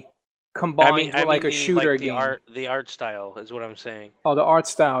Die combined with like a shooter the game. The art style is what I'm saying. Oh, the art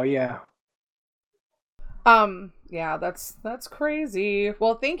style, yeah. Yeah, that's crazy.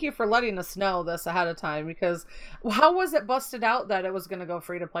 Well, thank you for letting us know this ahead of time, because how was it busted out that it was going to go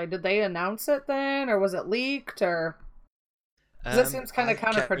free to play? Did they announce it then, or was it leaked, or? That seems kind of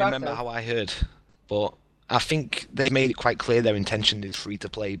counterproductive. I can't remember how I heard, but I think they made it quite clear their intention is free to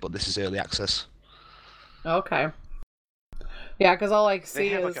play, but this is early access. Okay. Yeah, because all I see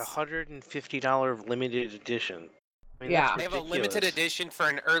they have is like $150 limited edition. I mean, yeah, they have a limited edition for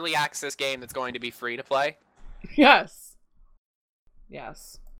an early access game that's going to be free to play. Yes.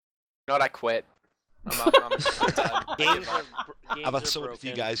 Yes. You know what? I quit. I'm done. Games I've had are so with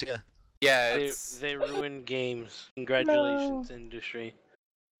you guys, yeah. Yeah, they ruin games. Congratulations, industry.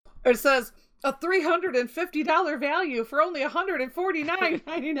 It says a $350 value for only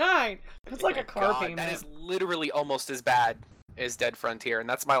 $149.99. It's like a car payment. That is literally almost as bad as Dead Frontier, and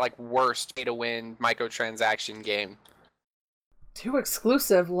that's my like worst pay to win microtransaction game. 2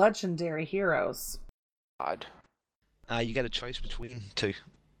 exclusive legendary heroes. God. You get a choice between 2.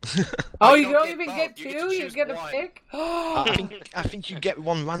 Oh, you don't even both. get You 2? You get a one. pick? I think you get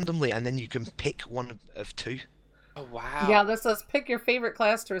one randomly, and then you can pick one of 2. Oh wow. Yeah, this says pick your favorite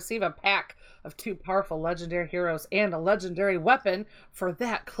class to receive a pack of 2 powerful legendary heroes and a legendary weapon for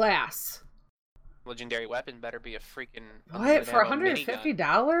that class. Legendary weapon better be a freaking What? For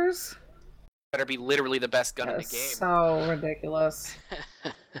 $150? Better be literally the best gun in the That's game. so ridiculous.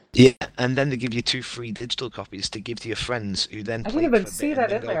 Yeah, and then they give you 2 free digital copies to give to your friends, who then I play didn't for even a bit see and that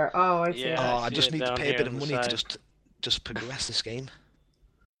then in go, there. Oh, I see. Yeah. it. Oh, I see just it need to down pay a here bit on of the money to side. just progress this game.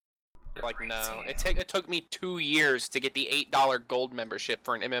 Like no, it took me 2 years to get the $8 gold membership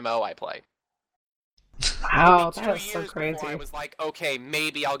for an MMO I play. Wow, It took me that is 2 so years crazy. before I was like, okay,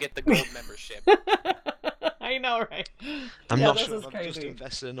 maybe I'll get the gold membership. I know, right? I'm Yeah, not this sure is if I've just crazy.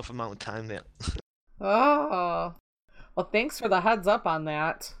 invested enough amount of time yet. Oh, well, thanks for the heads up on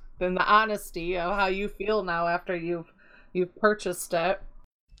that. And the honesty of how you feel now after you've purchased it.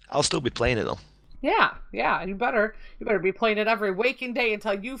 I'll still be playing it though. Yeah, you better be playing it every waking day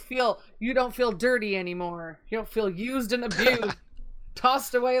until you don't feel dirty anymore. You don't feel used and abused,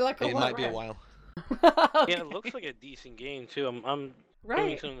 tossed away like a It might be a while. Yeah, it looks like a decent game too. I'm doing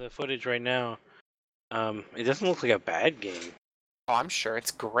Right. some of the footage right now. It doesn't look like a bad game. Oh, I'm sure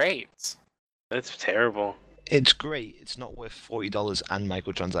it's great. That's terrible. It's great. It's not worth $40 and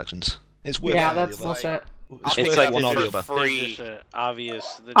microtransactions. It's worth Yeah, one or that's the other. bullshit. It's It's worth like one or the it's other. free.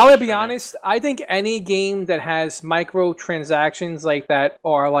 Obvious. I'm gonna be honest. I think any game that has microtransactions like that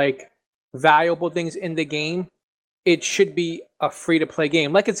or like valuable things in the game, it should be a free to play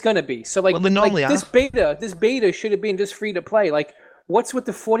game, like it's gonna be. So like, Well, they normally this beta should have been just free to play. Like, what's with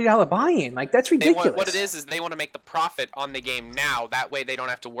the $40 buy-in? Like, that's ridiculous. What it is they want to make the profit on the game now. That way they don't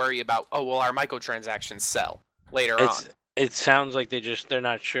have to worry about, oh, well, our microtransactions sell later on. It sounds like they're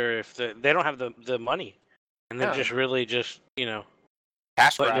not sure if they don't have the money, and they're Yeah. just really just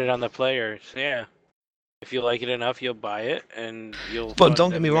Cash putting grab. it on the players. Yeah. If you like it enough, you'll buy it, and you'll. But fund don't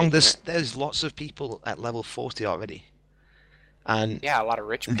get them me wrong, making it. there's lots of people at level 40 already. And Yeah, a lot of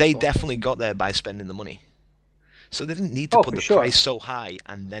rich people. they definitely got there by spending the money. So they didn't need to Oh, put for the sure. price so high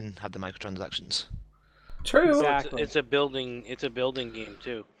and then have the microtransactions. True. Exactly. It's a building game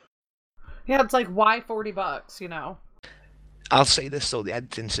too. Yeah, it's like why $40? You know. I'll say this though, the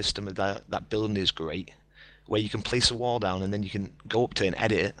editing system of that building is great, where you can place a wall down and then you can go up to it and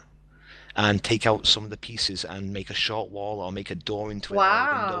edit it, and take out some of the pieces and make a short wall or make a door into it or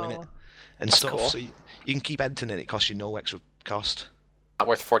a window in it, Wow. and That's stuff. cool. So you can keep editing it. It costs you no extra cost. Not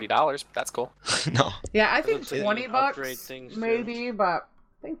worth $40, but that's cool. No. Yeah, I think Looks like $20 you can upgrade things, too. maybe, but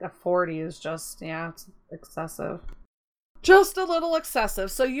I think the 40 is just it's excessive. Just a little excessive.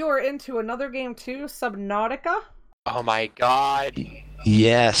 So you are into another game too, Subnautica? Oh my god.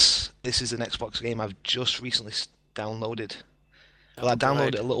 Yes, this is an Xbox game I've just recently downloaded. Well, I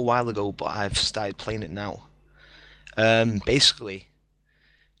downloaded it a little while ago, but I've started playing it now. Basically,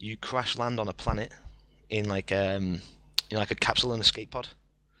 you crash land on a planet in like a capsule and escape pod,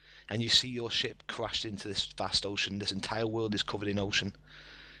 and you see your ship crashed into this vast ocean. This entire world is covered in ocean,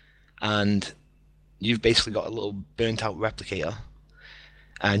 and you've basically got a little burnt-out replicator,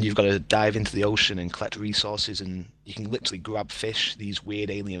 and you've got to dive into the ocean and collect resources, and you can literally grab fish, these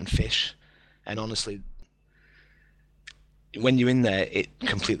weird alien fish, and honestly, when you're in there, it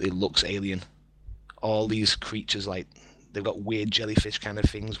completely looks alien. All these creatures, like, they've got weird jellyfish kind of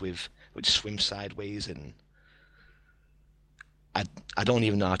things which swim sideways, and I don't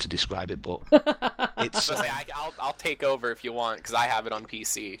even know how to describe it, but it's So I'll take over if you want, because I have it on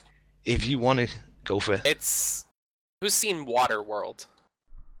PC. if you want to go for it. It's... Who's seen Waterworld?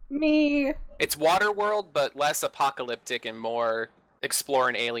 Me. It's Waterworld, but less apocalyptic and more explore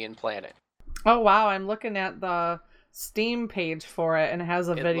an alien planet. Oh wow, I'm looking at the Steam page for it and it has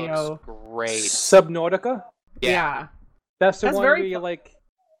a video. Looks great. Subnautica? Yeah. That's the That's one very where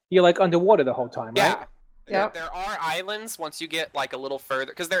you're like underwater the whole time, right? Yeah. Yep. There are islands once you get like a little further,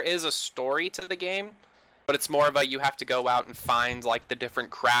 because there is a story to the game, but it's more of a you have to go out and find like the different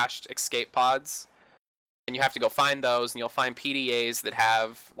crashed escape pods, and you have to go find those, and you'll find PDAs that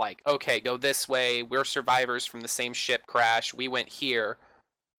have like, okay, go this way. We're survivors from the same ship crash. We went here.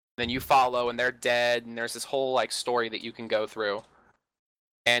 Then you follow, and they're dead, and there's this whole like story that you can go through.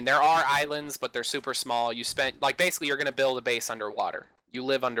 And there are islands, but they're super small. You spend like basically you're gonna build a base underwater. You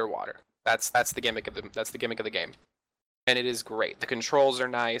live underwater. That's the gimmick of the game, and it is great. The controls are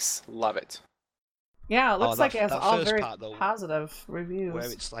nice. Love it. Yeah, it looks like it has all first very part, though, positive reviews. Where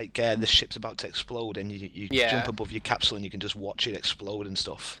it's like the ship's about to explode and you jump above your capsule and you can just watch it explode and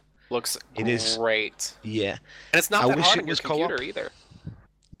stuff. Looks is great. Yeah. And it's not I that wish hard it on your was computer co-op. either.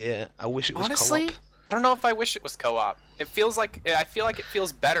 Yeah, I wish it was Honestly, co-op. I don't know if I wish it was co-op. I feel like it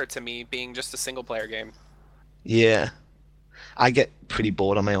feels better to me being just a single player game. Yeah. I get pretty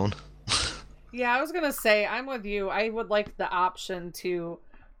bored on my own. Yeah, I was gonna say, I'm with you. I would like the option to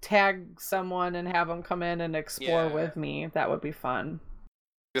tag someone and have them come in and explore with me. That would be fun.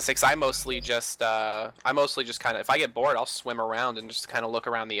 Because I mostly just kind of, if I get bored, I'll swim around and just kind of look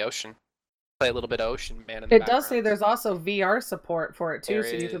around the ocean. Play a little bit of Ocean Man in the It does say background. there's also VR support for it too, There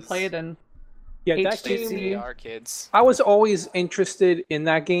so you can is. play it in That HTC. game, VR kids. I was always interested in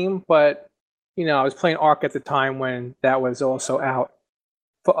that game, but I was playing Ark at the time when that was also out.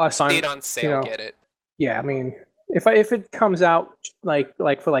 For us, See it on sale, get it. Yeah, I mean, if it comes out like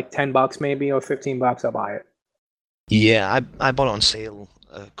for like $10 maybe or $15, I'll buy it. Yeah, I bought it on sale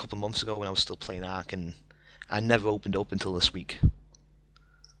a couple of months ago when I was still playing Ark, and I never opened up until this week.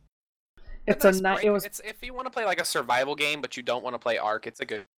 It's nice a break. it was It's if you want to play like a survival game, but you don't want to play Ark, it's a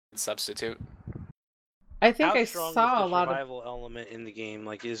good substitute. I think How I strong saw is a the lot of survival element in the game?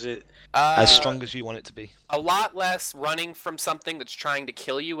 Like, is it As strong as you want it to be. A lot less running from something that's trying to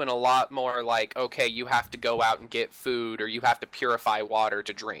kill you, and a lot more like, okay, you have to go out and get food, or you have to purify water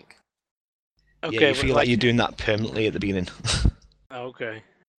to drink. okay? Yeah, you but feel like you're doing that permanently at the beginning. Okay,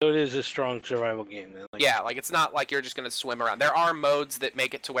 so it is a strong survival game then. Like, Yeah, like it's not like you're just gonna swim around. There are modes that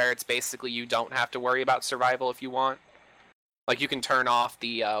make it to where it's basically you don't have to worry about survival if you want. Like you can turn off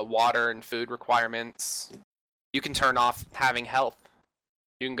the water and food requirements. You can turn off having health.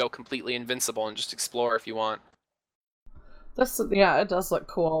 You can go completely invincible and just explore if you want. it does look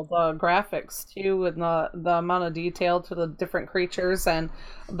cool. The graphics too, and the amount of detail to the different creatures and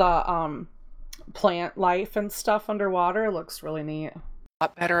the plant life and stuff underwater looks really neat. A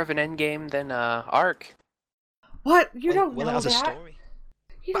lot better of an end game than Ark. What? You don't Well, know it has a that? story.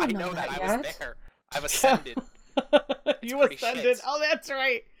 You I don't know that. yet. I was there. I've ascended. You pretty ascended. shit. Oh, that's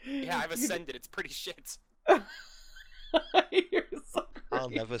right. Yeah, I've ascended. It's pretty shit. You're so I'll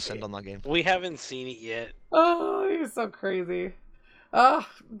crazy. never send on that game. we haven't seen it yet. Oh, you're so crazy. Oh,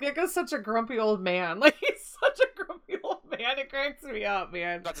 Giga's such a grumpy old man. Like, he's such a grumpy old man. It cracks me up, I'm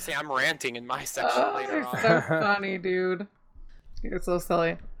man. about to say I'm ranting in my section Oh, later you're on. so funny, dude. You're so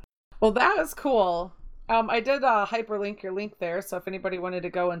silly. Well, that is cool. I did hyperlink your link there, so if anybody wanted to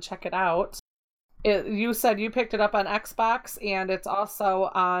go and check it out. You said you picked it up on Xbox, and it's also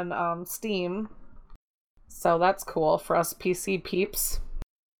on Steam. So that's cool for us PC peeps.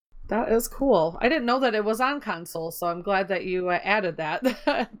 That is cool. I didn't know that it was on console, so I'm glad that you added that.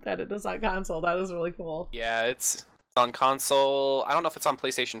 That it is on console. That is really cool. Yeah, it's on console. I don't know if it's on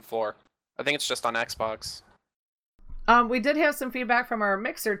PlayStation 4. I think it's just on Xbox. We did have some feedback from our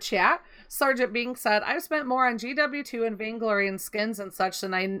Mixer chat. Sergeant Bing said, "I've spent more on GW2 and Vainglory and skins and such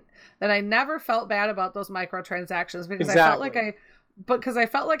than I never felt bad about those microtransactions because I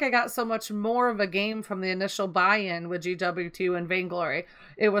felt like I got so much more of a game from the initial buy-in with GW2 and Vainglory.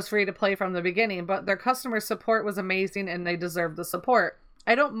 It was free to play from the beginning, but their customer support was amazing and they deserve the support.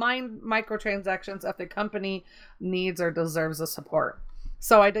 I don't mind microtransactions if the company needs or deserves the support."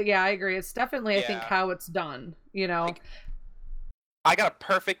 So I agree. It's definitely, I think, how it's done, I got a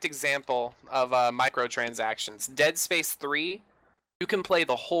perfect example of microtransactions. Dead Space 3, you can play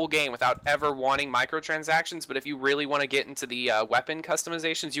the whole game without ever wanting microtransactions, but if you really want to get into the weapon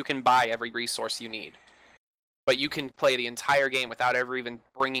customizations, you can buy every resource you need. But you can play the entire game without ever even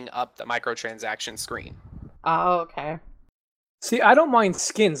bringing up the microtransaction screen. Oh, okay. See, I don't mind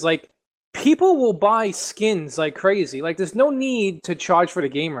skins. Like, people will buy skins like crazy. Like, there's no need to charge for the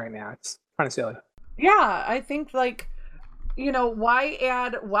game right now. It's kind of silly. Yeah, I think, why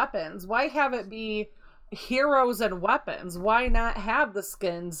add weapons? Why have it be heroes and weapons. Why not have the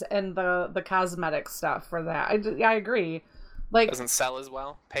skins and the cosmetic stuff for that? I agree. Like, doesn't sell as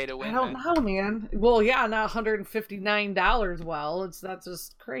well. Pay to win. I don't know, man. Well, yeah, not $159. Well, that's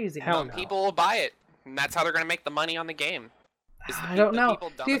just crazy. Hell no. People will buy it, and that's how they're gonna make the money on the game. I don't know.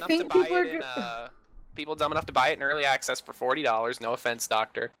 Do you think people dumb enough to buy it in early access for $40? No offense,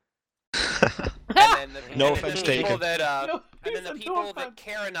 Doctor. And then No offense taken. the people that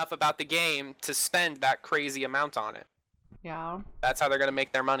care enough about the game to spend that crazy amount on it. Yeah. That's how they're gonna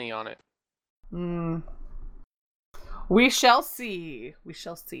make their money on it. We shall see. We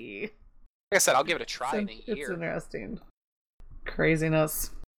shall see. Like I said, I'll give it a try in a year. It's interesting.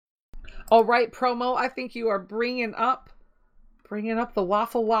 Craziness. All right, promo. I think you are bringing up the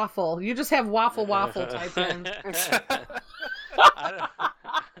waffle. You just have waffle type in.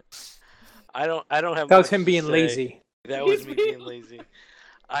 I don't have. That was him being lazy. That was me being lazy.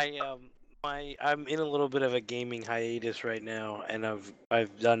 I'm in a little bit of a gaming hiatus right now, and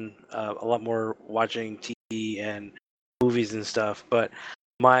I've done a lot more watching TV and movies and stuff. But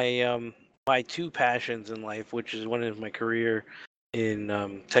my two passions in life, which is one is my career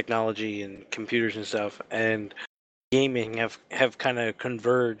in technology and computers and stuff, and gaming have kind of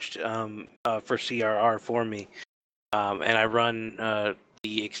converged for CRR for me. And I run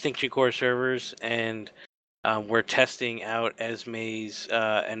the Extinction Core servers, and we're testing out Esme's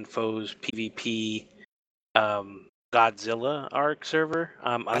and Foe's PvP Godzilla Arc server.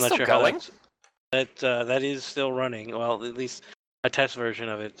 I'm not sure how that is still running. Well, at least a test version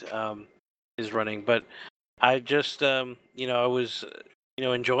of it is running. But I just I was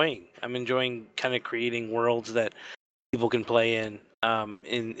enjoying. I'm enjoying kind of creating worlds that people can play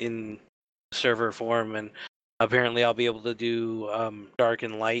in server form, and apparently I'll be able to do dark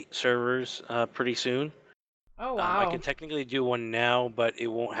and light servers pretty soon. Oh wow! I can technically do one now, but it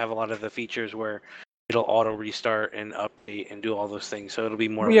won't have a lot of the features where it'll auto restart and update and do all those things. So it'll be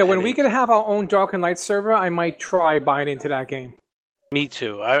more. Yeah, when we can have our own dark and light server, I might try buying into that game. Me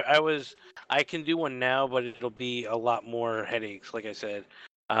too. I can do one now, but it'll be a lot more headaches, like I said.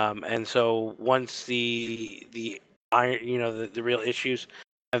 And so once the iron, the real issues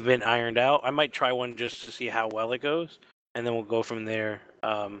have been ironed out, I might try one just to see how well it goes, and then we'll go from there.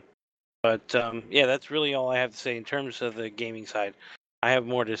 But yeah, that's really all I have to say in terms of the gaming side. I have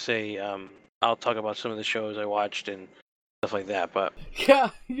more to say. I'll talk about some of the shows I watched and stuff like that. But yeah,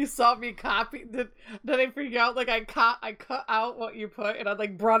 you saw me copy. Did I freak out? Like I cut out what you put, and I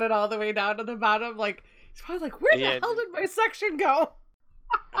like brought it all the way down to the bottom. Like it's probably like, where the hell did my section go?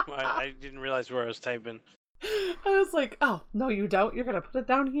 I didn't realize where I was typing. I was like, oh no, you don't. You're gonna put it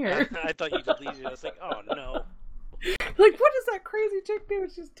down here. I thought you deleted it. I was like, oh no. Like, what does that crazy chick do?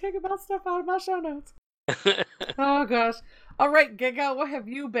 She's taking about stuff out of my show notes. Oh gosh. All right, Giga, what have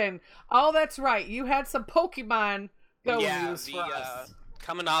you been? Oh, that's right. You had some Pokemon Go news for us.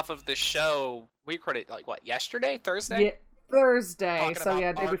 Coming off of the show, we recorded yesterday, Thursday. Yeah, Thursday. Talking so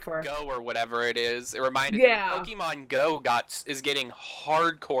yeah, day Arc before. Go or whatever it is. It reminded me Pokemon Go is getting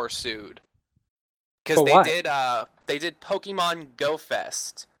hardcore sued because they did Pokemon Go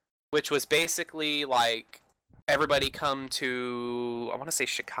Fest, which was basically like. Everybody come to, I want to say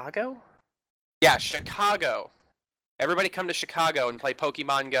Chicago? Yeah, Chicago. Everybody come to Chicago and play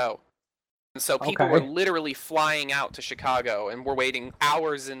Pokemon Go. And so people were literally flying out to Chicago and were waiting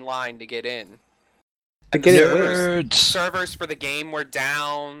hours in line to get in. Servers for the game were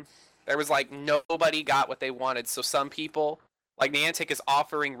down. There was nobody got what they wanted. So some people, like Niantic is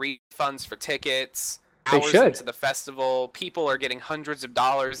offering refunds for tickets. Hours into the festival. People are getting hundreds of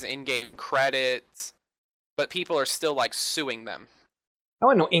dollars in-game credits. But people are still suing them. I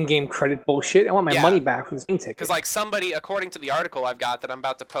want no in-game credit bullshit. I want my money back from the game ticket. Because somebody, according to the article I've got that I'm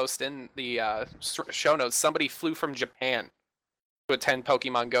about to post in the show notes, somebody flew from Japan to attend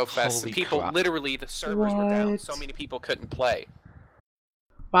Pokemon Go Fest. And people literally, the servers were down. So many people couldn't play.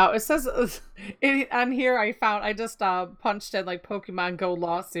 Wow, it says on here I just punched in Pokemon Go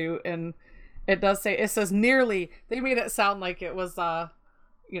lawsuit, and it says nearly. They made it sound like it was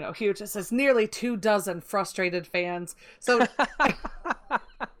huge. It says nearly 24 frustrated fans. So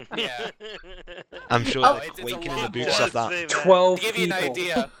yeah, I'm sure they're quaking in the boots of that. 12 to give you an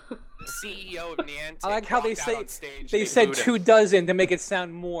idea, the CEO of Niantic. I like how they say they said 24 to make it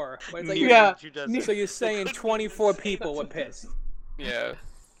sound more. Yeah. So you're saying 24 people were pissed. Yeah.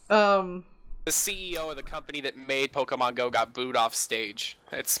 The CEO of the company that made Pokemon Go got booed off stage.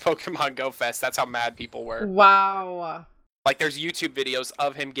 It's Pokemon Go Fest. That's how mad people were. Wow. There's YouTube videos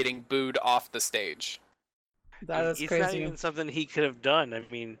of him getting booed off the stage. That is crazy. It's not even something he could have done. I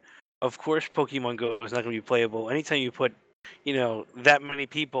mean, of course Pokemon Go is not going to be playable. Anytime you put, that many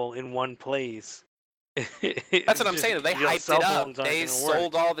people in one place, That's what I'm saying. They hyped cell it up. phones aren't They gonna work.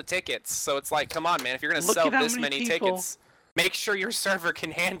 sold all the tickets. So it's like, come on, man. If you're gonna Look sell at how this many many people. tickets, make sure your server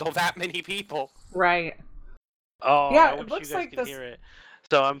can handle that many people. Right. Oh, Yeah, I it wish looks you guys like could this- hear it.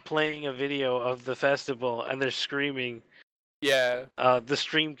 So I'm playing a video of the festival, and they're screaming. Yeah, The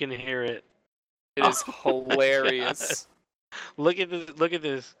stream can hear it. it is Oh my hilarious. Look at this! Look at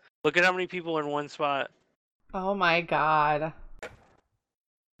this! Look at how many people in one spot. Oh my god.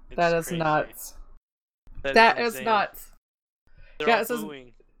 It's That is crazy. nuts. That That is insane. nuts. They're Yeah, all it says-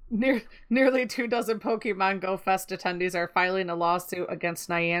 booing. Nearly 24 Pokemon Go Fest attendees are filing a lawsuit against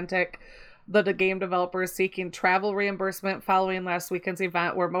Niantic, the game developer is seeking travel reimbursement following last weekend's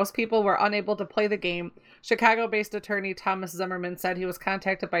event where most people were unable to play the game. Chicago-based attorney Thomas Zimmerman said he was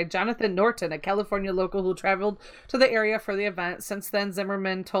contacted by Jonathan Norton, a California local who traveled to the area for the event. Since then,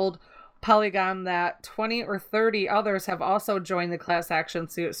 Zimmerman told Polygon that 20 or 30 others have also joined the class action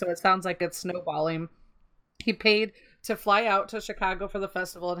suit, so it sounds like it's snowballing. He paid to fly out to Chicago for the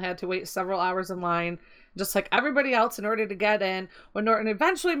festival and had to wait several hours in line, just like everybody else, in order to get in. When Norton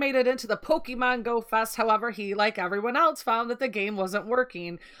eventually made it into the Pokemon Go Fest, however, he, like everyone else, found that the game wasn't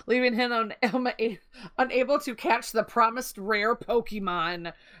working, leaving him unable to catch the promised rare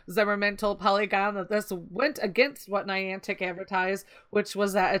Pokemon. Zimmerman told Polygon that this went against what Niantic advertised, which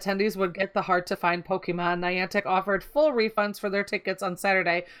was that attendees would get the hard-to-find Pokemon. Niantic offered full refunds for their tickets on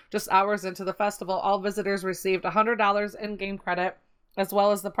Saturday, just hours into the festival. All visitors received $100 in-game credit, as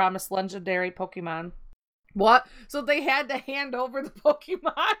well as the promised legendary Pokemon. What? So they had to hand over the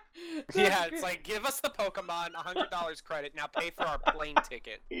Pokemon? Yeah, it's like, give us the Pokemon, $100 credit, now pay for our plane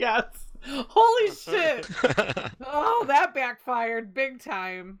ticket. Yes. Holy shit. Oh, that backfired big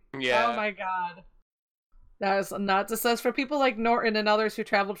time. Yeah. Oh my god. That is nuts. It says for people like Norton and others who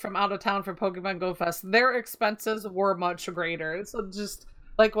traveled from out of town for Pokemon Go Fest, their expenses were much greater. So just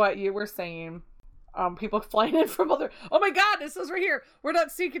like what you were saying. People flying in from other... Oh my god, this is right here. We're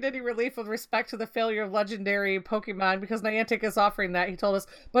not seeking any relief with respect to the failure of legendary Pokemon because Niantic is offering that, he told us.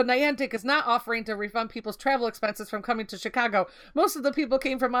 But Niantic is not offering to refund people's travel expenses from coming to Chicago. Most of the people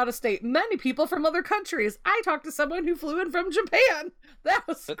came from out of state. Many people from other countries. I talked to someone who flew in from Japan. That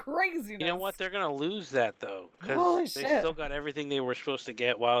was crazy. You know what? They're gonna lose that though, Holy because they shit. still got everything they were supposed to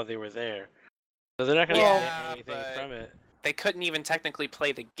get while they were there. So they're not gonna Yeah, get anything but- from it. They couldn't even technically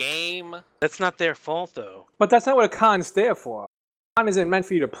play the game. That's not their fault though. But that's not what a con's there for. A con isn't meant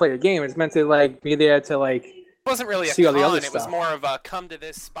for you to play a game. It's meant to like be there to like. It wasn't really a See all the con, other it was stuff. more of a come to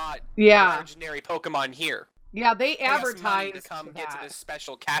this spot, Yeah. legendary Pokemon here. Yeah, they Pay us money advertised to come that. get to this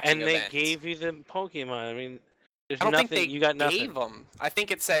special catching And they event. gave you the Pokemon. I mean, there's I don't nothing. think they You got nothing. gave them. I think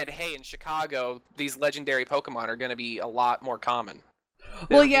it said, hey, in Chicago, these legendary Pokemon are going to be a lot more common. Well,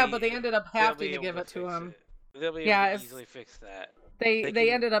 They'll yeah, be- but they ended up they'll having be to able give it to fix him. it. They'll be Yeah, able if- to easily fix that. They They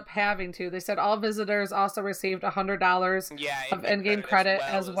can- ended up having to. They said all visitors also received $100 Yeah, of in-game credit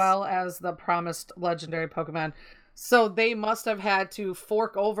as well as the promised legendary Pokemon. So they must have had to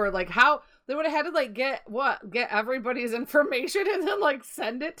fork over like how they would have had to like get everybody's information and then like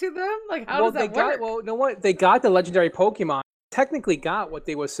send it to them. Like how does that work? Well, you know what? They got the legendary Pokemon. Technically, got what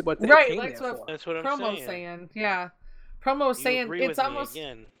they came That's there what for. That's what I'm Promo's saying. saying. Yeah, Promo's You saying agree it's with me almost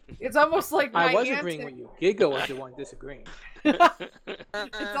again. it's almost like I was Niantic- agreeing with you. Giga was the one disagreeing.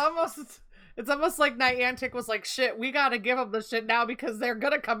 It's almost like Niantic was like, shit, we gotta give them the shit now because they're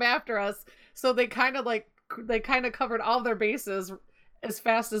gonna come after us. So they kind of covered all their bases as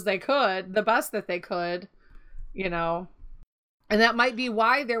fast as they could, the best that they could, you know. And that might be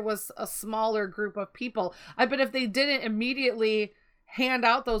why there was a smaller group of people. I bet if they didn't immediately hand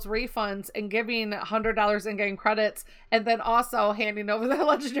out those refunds and giving $100 in-game credits and then also handing over the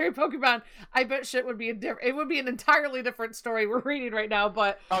legendary Pokemon, I bet shit would be it would be an entirely different story we're reading right now.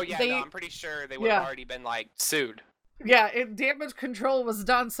 But Oh, yeah, they, no, I'm pretty sure they would have already been, like, sued. yeah, damage control was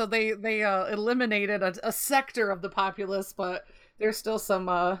done, so they eliminated a sector of the populace, but there's still some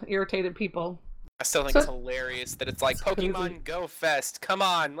irritated people. I still think it's hilarious that it's like, Pokemon Go Fest, come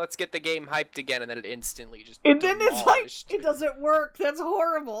on, let's get the game hyped again, and then it instantly just And then it's like, demolished. it doesn't work. That's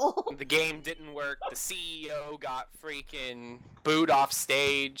horrible. The game didn't work, the CEO got freaking booed off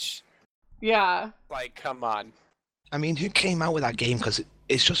stage. Yeah. Like, come on. I mean, who came out with that game? Because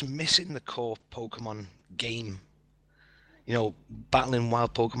it's just missing the core Pokemon game. You know, battling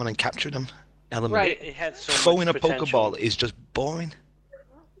wild Pokemon and capturing them element. Right. It had so Throwing much a potential. Pokeball is just boring.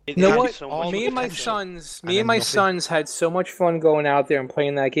 It You know had what? so much Me and my potential. sons, And then nothing. had so much fun going out there and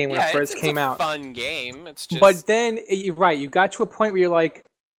playing that game when Yeah, it first it's came a out. fun game. It's just... But then you're right. You got to a point where you're like,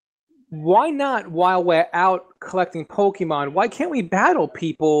 why not? While we're out collecting Pokemon, why can't we battle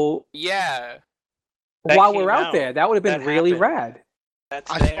people Yeah. That while came we're out out. there? That would have been That really happened. rad. That's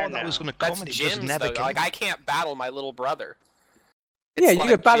I there thought now. that was going to That's come, and it just gyms, never though. came. Like, I can't battle my little brother. Yeah, It's you like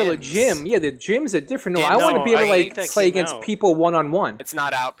could battle a gyms. gym. Yeah, the gyms are different. No, Yeah, I want to no, be able I to hate like that play came against out. people one-on-one. It's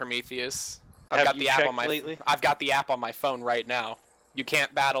not out, Prometheus. I've Have got you the app checked on my lately? I've got the app on my phone right now. You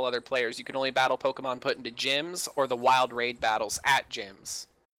can't battle other players. You can only battle Pokemon put into gyms or the wild raid battles at gyms.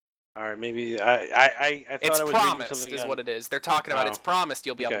 All right, maybe I thought It's I was reading promised, something is on- what it is. They're talking about Oh. it's promised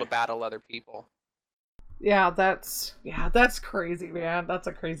you'll be able Okay. to battle other people. Yeah, that's crazy, man. That's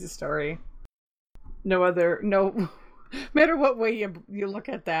a crazy story. No matter what way you look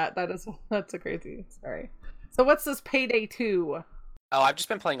at that's a crazy story. So what's this Payday 2? Oh, I've just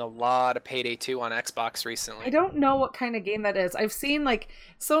been playing a lot of Payday 2 on Xbox recently. I don't know what kind of game that is. I've seen like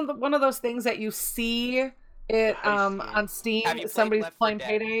one of those things that you see it heist game. on Steam. Have you played Somebody's Left 4 playing Dead?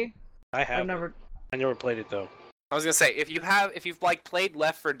 Payday. I have. I never played it though. I was gonna say if you've like played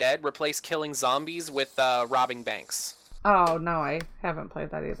Left 4 Dead, replace killing zombies with robbing banks. Oh no, I haven't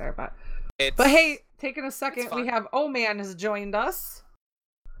played that either. But It's, hey, taking a second, fun. we have O-Man has joined us.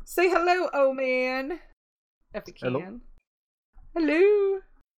 Say hello, O-Man, if you can. Hello. Hello.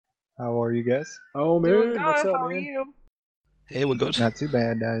 How are you guys? Oh Doing man, good. what's up, How are man? you? Hey, we're good. Not too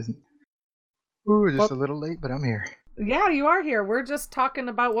bad, guys. Ooh, just Well- a little late, but I'm here. Yeah, you are here. We're just talking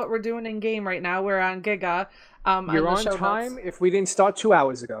about what we're doing in game right now. We're on Giga. You're the on show time. notes. If we didn't start 2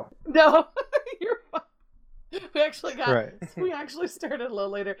 hours ago. No, you're fine. We actually Right. we actually started a little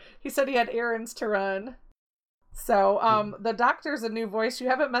later. He said he had errands to run. So, the doctor's a new voice. You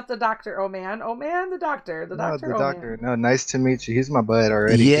haven't met the doctor, oh man, the doctor, No, doctor, the oh doctor. man. No, nice to meet you. He's my bud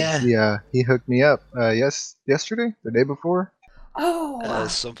already. 'Cause Yeah. He hooked me up. Yesterday, the day before. Oh,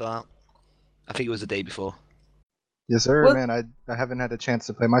 Something like that. I think it was the day before. Yes, sir. Well- Man, I haven't had a chance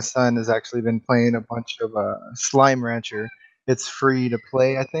to play. My son has actually been playing a bunch of Slime Rancher. It's free to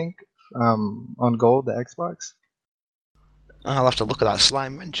play, I think, on Gold, the Xbox. I'll have to look at that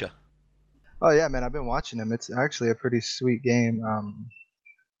Slime Rancher. Oh yeah, man, I've been watching him. It's actually a pretty sweet game.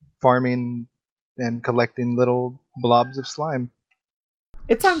 Farming and collecting little blobs of slime.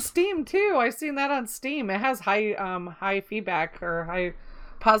 it's on Steam too. I've seen that on Steam. It has high feedback or high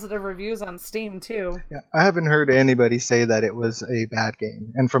positive reviews on Steam too. Yeah, I haven't heard anybody say that it was a bad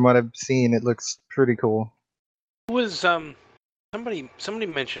game, and from what I've seen, it looks pretty cool. Who was somebody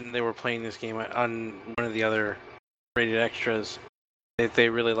mentioned they were playing this game on one of the other rated extras. They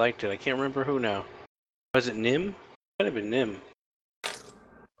really liked it. I can't remember who now. Was it Nim? Might have been Nim.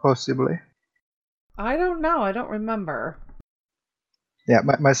 Possibly. I don't know. I don't remember. Yeah,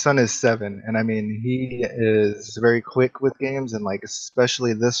 my son is 7, and I mean he is very quick with games, and like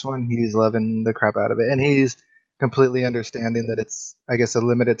especially this one, he's loving the crap out of it, and he's completely understanding that it's, I guess, a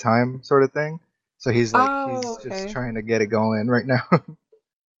limited time sort of thing. So he's okay. just trying to get it going right now.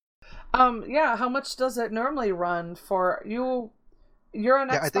 Yeah. How much does it normally run for you? You're on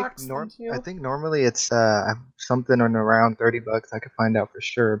Yeah, Xbox. I think normally it's something on around $30. I could find out for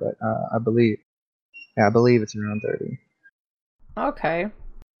sure, but I believe it's around 30. Okay.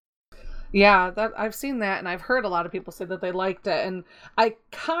 Yeah, that I've seen that, and I've heard a lot of people say that they liked it, and I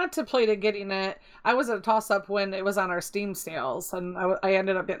contemplated getting it. I was at a toss-up when it was on our Steam sales, and I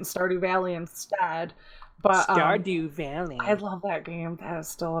ended up getting Stardew Valley instead. But Stardew Valley. I love that game. That is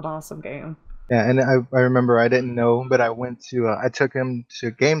still an awesome game. Yeah, and I remember I didn't know, but I took him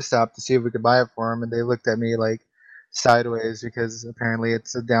to GameStop to see if we could buy it for him, and they looked at me like sideways because apparently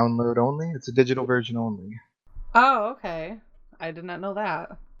it's a download only. It's a digital version only. Oh, okay. I did not know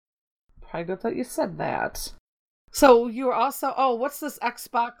that. Probably good that you said that. So you were also what's this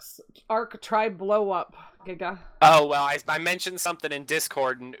Xbox Arc Tribe blow up, Giga? Oh, well, I mentioned something in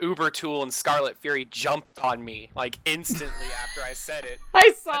Discord, and Ubertool and Scarlet Fury jumped on me, like, instantly after I said it.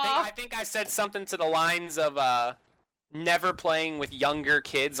 I saw! I think I said something to the lines of, never playing with younger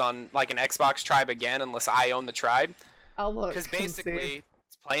kids on, like, an Xbox Tribe again unless I own the tribe. I'll look. Because and basically, see.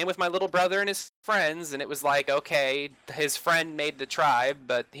 it's playing with my little brother and his friends, and it was like, okay, his friend made the tribe,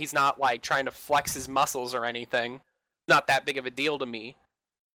 but he's not, like, trying to flex his muscles or anything. Not that big of a deal to me.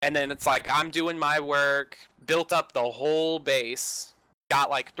 And then it's like, I'm doing my work, built up the whole base,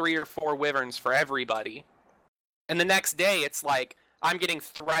 got like 3 or 4 wyverns for everybody. And the next day, it's like, I'm getting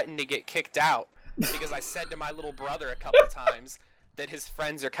threatened to get kicked out because I said to my little brother a couple times that his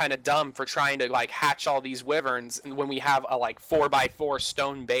friends are kind of dumb for trying to like hatch all these wyverns when we have a like 4x4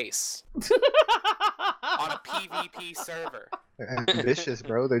 stone base on a PvP server. They're ambitious,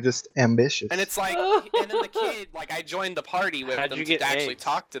 bro. They're just ambitious. And it's like, and then the kid, like, I joined the party with How'd them you to get actually eggs?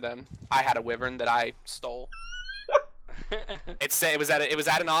 talk to them. I had a wyvern that I stole. It was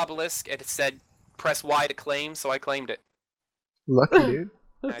at an obelisk. It said, "Press Y to claim," so I claimed it. Lucky dude.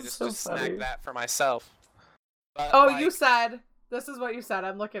 And I That's just so funny. snagged that for myself. But, Oh, like, you said This is what you said.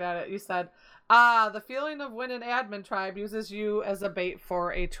 I'm looking at it. You said, the feeling of when an admin tribe uses you as a bait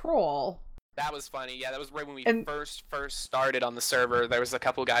for a troll. That was funny. Yeah, that was right when we first started on the server. There was a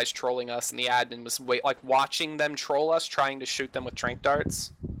couple guys trolling us, and the admin was watching them troll us, trying to shoot them with tranq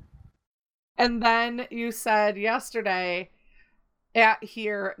darts. And then you said yesterday at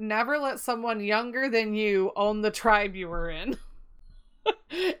here, never let someone younger than you own the tribe you were in.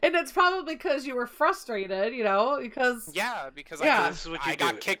 And it's probably because you were frustrated, because I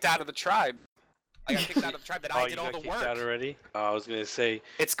got kicked out of the tribe. I got kicked out of the tribe that I did all the work. Out already? I was gonna say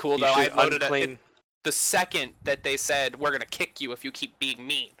it's cool though. I loaded it the second that they said we're gonna kick you if you keep being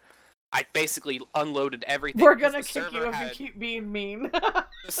mean. I basically unloaded everything. We're gonna kick you if you keep being mean.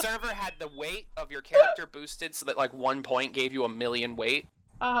 The server had the weight of your character boosted so that 1 point gave you 1,000,000 weight.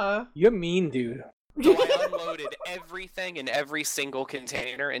 You're mean, dude. So I unloaded everything in every single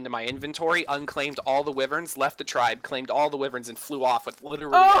container into my inventory, unclaimed all the wyverns, left the tribe, claimed all the wyverns, and flew off with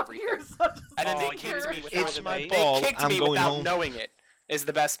literally everything. And then they kicked me without knowing it. Is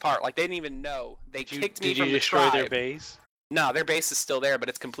the best part. They didn't even know. They kicked me from the tribe. Did you destroy their base? No, their base is still there, but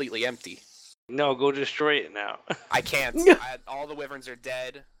it's completely empty. No, go destroy it now. I can't. All the wyverns are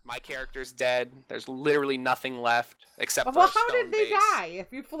dead. My character's dead. There's literally nothing left except for a stone how did they base. die if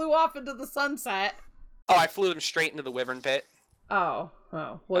you flew off into the sunset? Oh, I flew them straight into the wyvern pit. Oh.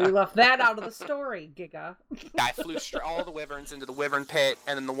 Well, you left that out of the story, Giga. Yeah, I flew all the wyverns into the wyvern pit,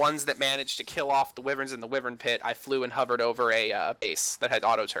 and then the ones that managed to kill off the wyverns in the wyvern pit, I flew and hovered over a base that had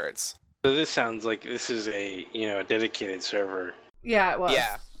auto turrets. So this sounds like this is a dedicated server. Yeah, it was.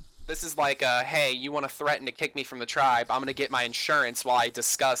 Yeah. This is hey, you want to threaten to kick me from the tribe, I'm going to get my insurance while I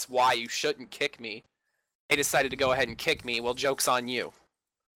discuss why you shouldn't kick me. They decided to go ahead and kick me, well, joke's on you.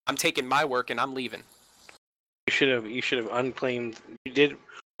 I'm taking my work and I'm leaving. You should have unclaimed. You did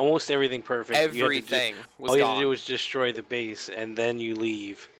almost everything perfect. Everything was gone. All you gone. had to do was destroy the base and then you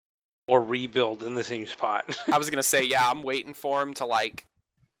leave. Or rebuild in the same spot. I was going to say, yeah, I'm waiting for him to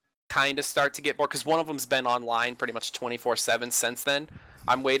kind of start to get more, because one of them's been online pretty much 24/7 since then.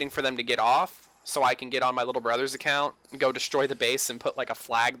 I'm waiting for them to get off so I can get on my little brother's account and go destroy the base and put a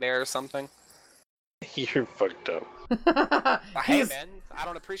flag there or something. You're fucked up. Hey man, I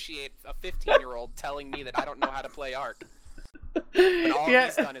don't appreciate a 15-year-old telling me that I don't know how to play Ark. But all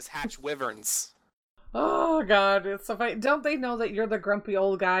he's done is hatch wyverns. Oh god, it's so funny. Don't they know that you're the grumpy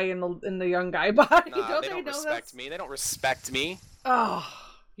old guy in the young guy body? Nah, they don't respect me. They don't respect me. Oh,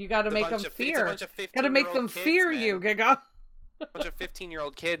 you got to make them fear. Got to make them fear you, Giga. A bunch of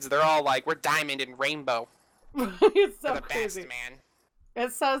 15-year-old kids. They're all we're diamond and rainbow. It's so the crazy, best, man.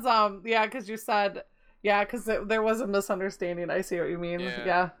 It says because you said because there was a misunderstanding. I see what you mean.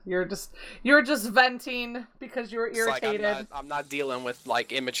 Yeah, you're just venting because you were irritated. I'm not dealing with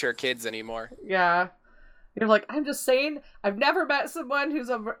immature kids anymore. Yeah. You're I'm just saying, I've never met someone who's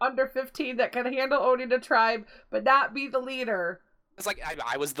under 15 that can handle owning a tribe, but not be the leader. It's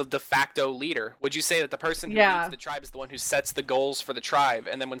I was the de facto leader. Would you say that the person who leads the tribe is the one who sets the goals for the tribe,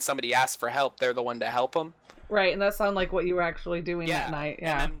 and then when somebody asks for help, they're the one to help them? Right, and that sounded like what you were actually doing that night.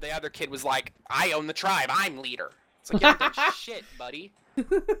 Yeah. And then the other kid was I own the tribe. I'm leader. It's you haven't done shit, buddy.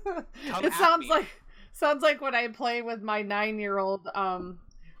 It sounds like when I play with my 9-year-old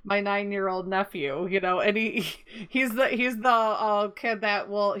my 9-year-old nephew, and he's the kid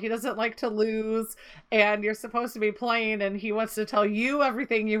that he doesn't like to lose, and you're supposed to be playing, and he wants to tell you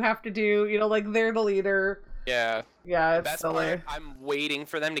everything you have to do, they're the leader. Yeah. Yeah, it's best part, I'm waiting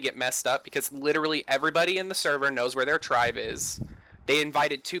for them to get messed up because literally everybody in the server knows where their tribe is. They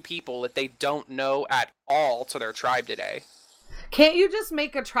invited 2 people that they don't know at all to their tribe today. Can't you just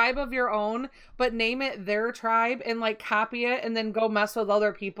make a tribe of your own, but name it their tribe and copy it and then go mess with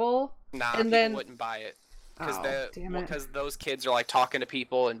other people? Nah, people wouldn't buy it. Because those kids are talking to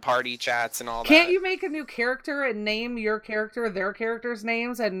people in party chats and all that. Can't you make a new character and name your character their characters'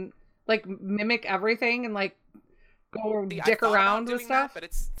 names and mimic everything and go dick around with stuff? But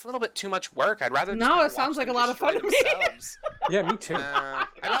it's a little bit too much work. I'd rather it sounds like a lot of fun to me. Yeah, me too. I'd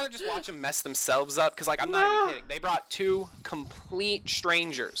rather just watch them mess themselves up because I'm not even kidding. They brought 2 complete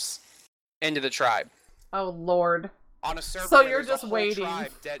strangers into the tribe. Oh lord. On a server. So you're just waiting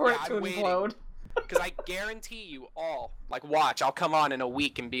for it to implode. Because I guarantee you all, watch, I'll come on in a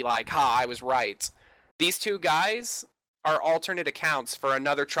week and be I was right. These 2 guys are alternate accounts for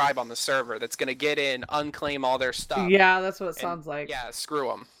another tribe on the server that's going to get in, unclaim all their stuff. Yeah, that's what it sounds like. Yeah, screw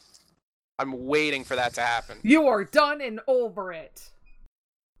them. I'm waiting for that to happen. You are done and over it.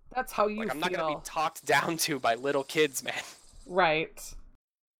 That's how you feel. I'm not going to be talked down to by little kids, man. Right.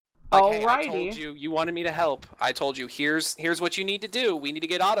 Hey, I told you wanted me to help. I told you, here's what you need to do. We need to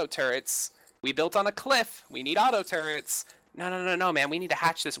get auto turrets. We built on a cliff. We need auto turrets. No, man, we need to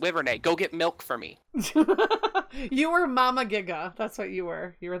hatch this wyvern egg. Go get milk for me. You were Mama Giga. That's what you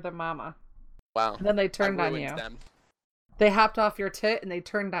were. You were the mama. Wow. And then they turned on you. Them. They hopped off your tit and they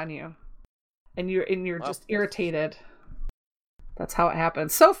turned on you. And you're just irritated. That's how it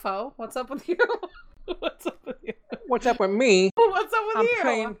happens. Sofo, what's up with you? What's up with you? What's up with me? What's up with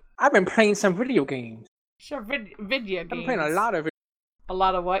you? I've been playing some video games. Sure, video games. I've been playing a lot of A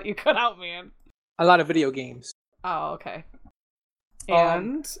lot of what? You cut out, man. A lot of video games. Oh, okay.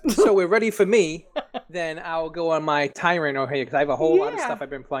 And so we're ready for me. Then I'll go on my tyrant over here because I have a whole lot of stuff I've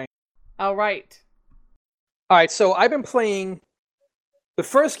been playing. All right. All right, so I've been playing. The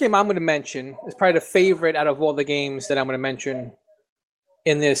first game I'm going to mention is probably the favorite out of all the games that I'm going to mention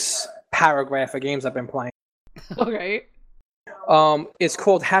in this paragraph of games I've been playing. Okay. It's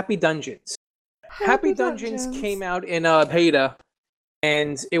called Happy Dungeons. Happy Dungeons came out in beta,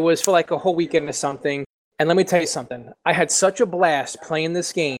 and it was for like a whole weekend or something. And let me tell you something. I had such a blast playing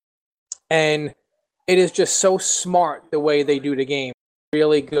this game, and it is just so smart the way they do the game.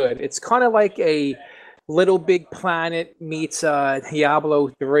 Really good. It's kind of like a Little Big Planet meets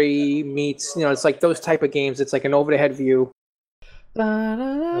Diablo 3 meets, it's like those type of games. It's like an over-the-head view.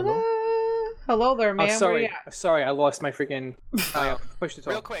 Hello there, man. Sorry, I lost my freaking push to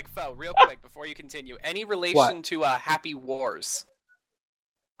talk. Real quick, before you continue. Any relation to Happy Wars?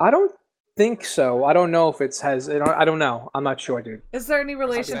 I don't think so. I don't know if it has. I don't know. I'm not sure, dude. Is there any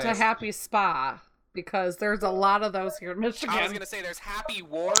relation to Happy Spa? Because there's a lot of those here in Michigan. I was gonna say there's Happy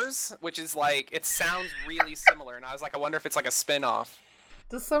Wars, which is like it sounds really similar, and I was like, I wonder if it's like a spin-off.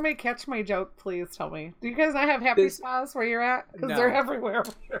 Does somebody catch my joke? Please tell me. Do you guys not have Happy Spas where you're at? Because they're everywhere.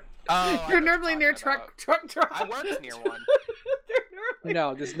 Oh, you're normally near truck. I worked near one.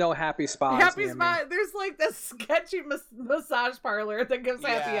 No, there's no Happy Spas. Happy Spa. There's like this sketchy massage parlor that gives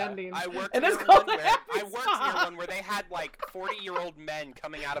happy endings. I worked near one where they had like 40-year-old men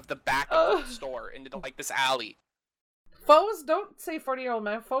coming out of the back of the store into like this alley. Foes, don't say 40-year-old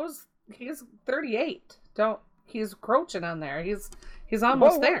man. Foes, he's 38. He's crouching on there. He's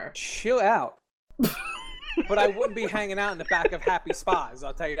almost there. Chill out. But I wouldn't be hanging out in the back of Happy Spas.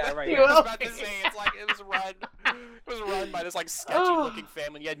 I'll tell you that right now. I was about to say it's like it was run by this like sketchy looking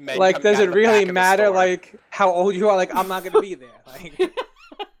family. You had men like, does it really matter like how old you are? Like, I'm not gonna be there. Like,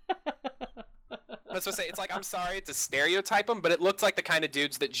 let's just say it's like I'm sorry to stereotype them, but it looked like the kind of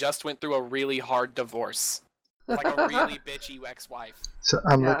dudes that just went through a really hard divorce. Like a really bitchy ex-wife. So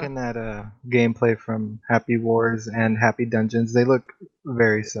I'm looking at gameplay from Happy Wars and Happy Dungeons. They look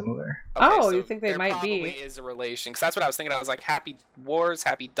very similar. Okay, so you think they might be? Probably is a relation, because that's what I was thinking. I was like Happy Wars,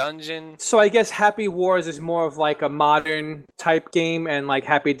 Happy Dungeon. So I guess Happy Wars is more of like a modern type game, and like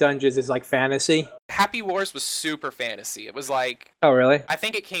Happy Dungeons is like fantasy. Happy Wars was super fantasy. It was like, oh really? I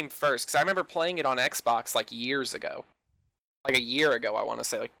think it came first because I remember playing it on Xbox like years ago, like a year ago. I want to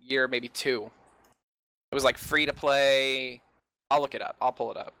say like year, maybe two. It was like free to play. I'll look it up. I'll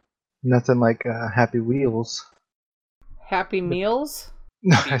pull it up. Nothing like Happy Wheels. Happy Meals?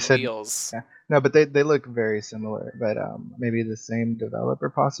 No, Happy I said Wheels. Yeah. No, but they look very similar. But maybe the same developer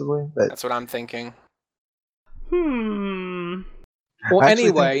possibly. But that's what I'm thinking. Well,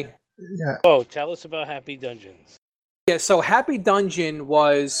 anyway. Yeah. Oh, tell us about Happy Dungeons. Yeah, so Happy Dungeon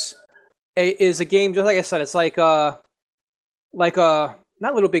is a game, just like I said, it's like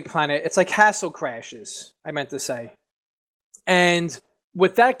not Little Big Planet, it's like Castle Crashes, I meant to say. And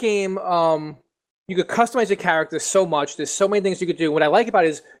with that game, you could customize your character so much. There's so many things you could do. What I like about it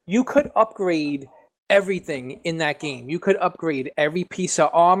is you could upgrade everything in that game. You could upgrade every piece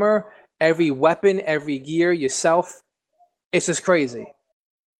of armor, every weapon, every gear yourself. It's just crazy.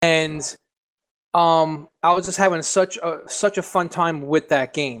 And I was just having such a fun time with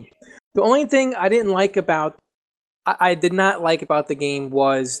that game. The only thing I did not like about the game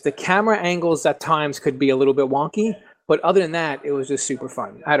was the camera angles at times could be a little bit wonky, but other than that, it was just super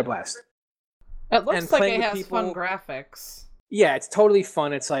fun. I had a blast. It looks like it has fun graphics. Yeah, it's totally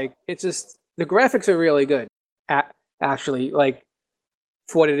fun. It's just the graphics are really good. Actually, like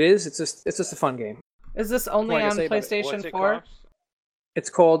for what it is, it's just a fun game. Is this only on PlayStation 4?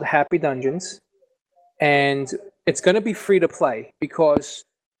 It's called Happy Dungeons, and it's going to be free to play because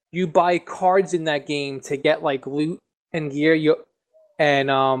you buy cards in that game to get like loot and gear,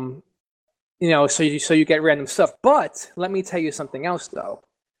 so you get random stuff. But let me tell you something else though.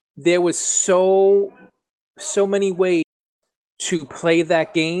 There was so many ways to play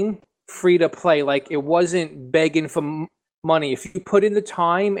that game free to play. Like it wasn't begging for money. If you put in the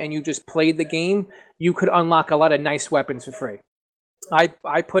time and you just played the game, you could unlock a lot of nice weapons for free.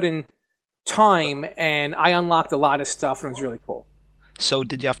 I put in time and I unlocked a lot of stuff and it was really cool. So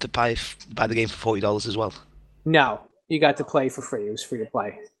did you have to buy the game for $40 as well? No, you got to play for free. It was free to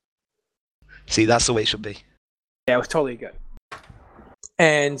play. See, that's the way it should be. Yeah, it was totally good.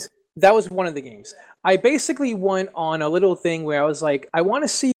 And that was one of the games. I basically went on a little thing where I was like, I want to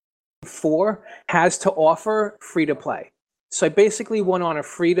see what 4 has to offer free to play. So I basically went on a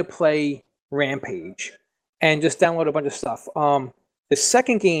free to play rampage and just downloaded a bunch of stuff. The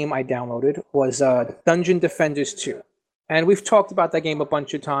second game I downloaded was Dungeon Defenders 2. And we've talked about that game a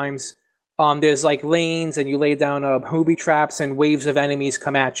bunch of times. There's like lanes, and you lay down booby traps, and waves of enemies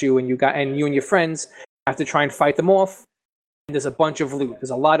come at you, and you and your friends have to try and fight them off. And there's a bunch of loot. There's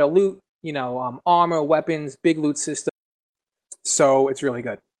a lot of loot, armor, weapons, big loot system. So it's really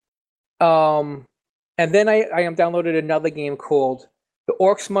good. And then I downloaded another game called The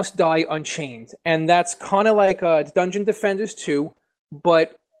Orcs Must Die Unchained, and that's kind of like Dungeon Defenders 2,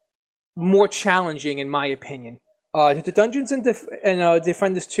 but more challenging in my opinion. The Dungeons and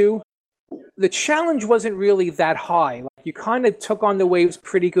Defenders 2, the challenge wasn't really that high. Like, you kind of took on the waves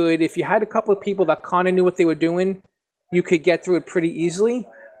pretty good. If you had a couple of people that kind of knew what they were doing, you could get through it pretty easily.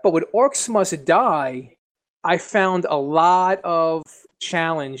 But with Orcs Must Die, I found a lot of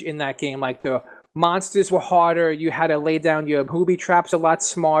challenge in that game. Like, the monsters were harder. You had to lay down your booby traps a lot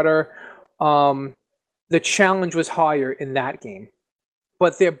smarter. The challenge was higher in that game.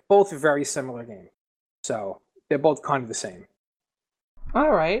 But they're both very similar games. So they're both kind of the same.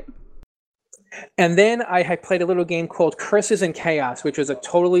 All right. And then I had played a little game called Curses and Chaos, which was a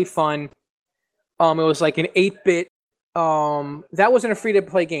totally fun. It was like an 8-bit. That wasn't a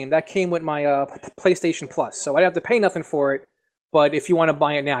free-to-play game. That came with my PlayStation Plus, so I'd have to pay nothing for it. But if you want to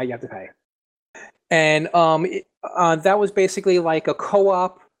buy it now, you have to pay. And that was basically like a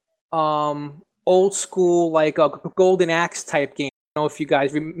co-op, old school, like a Golden Axe type game. I don't know if you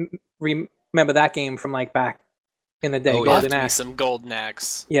guys remember that game from like back in the day. Oh, Golden yeah. Axe. Some Golden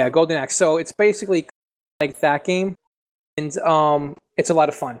Axe. Yeah, Golden Axe. So it's basically like that game, and it's a lot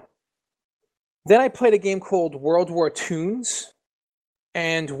of fun. Then I played a game called World War Toons,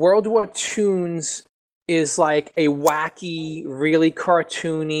 and World War Toons is like a wacky, really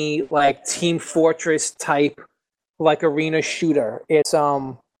cartoony, like Team Fortress type, like arena shooter. It's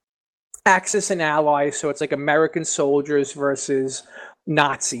Axis and Allies, so it's like American soldiers versus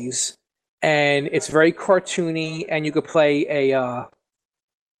Nazis, and it's very cartoony. And you could play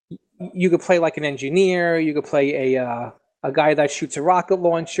like an engineer. You could play a guy that shoots a rocket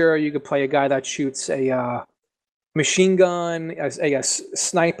launcher. You could play a guy that shoots a machine gun, a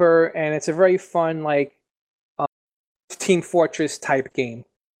sniper, and it's a very fun like Team Fortress type game.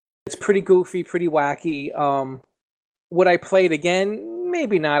 It's pretty goofy, pretty wacky. Would I play it again?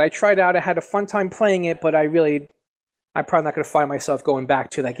 Maybe not. I tried out. I had a fun time playing it, but I'm probably not going to find myself going back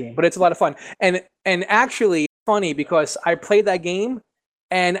to that game. But it's a lot of fun. And actually, it's funny because I played that game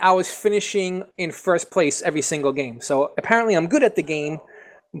and I was finishing in first place every single game. So apparently I'm good at the game,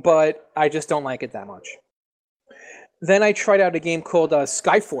 but I just don't like it that much. Then I tried out a game called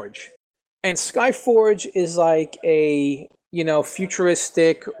Skyforge. And Skyforge is like a,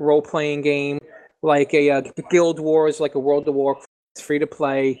 futuristic role-playing game, like a Guild Wars, like a World of Warcraft. It's free to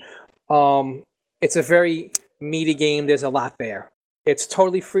play. It's a very meaty game. There's a lot there. It's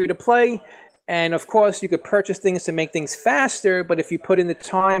totally free to play. And of course, you could purchase things to make things faster, but if you put in the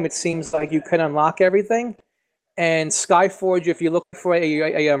time, it seems like you can unlock everything. And Skyforge, if you're looking for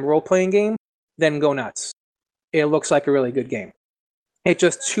a role-playing game, then go nuts. It looks like a really good game. It's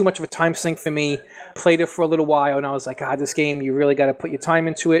just too much of a time sink for me. Played it for a little while, and I was like, this game, you really got to put your time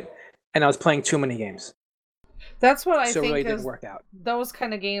into it. And I was playing too many games. That's what I so think really is didn't work out. Those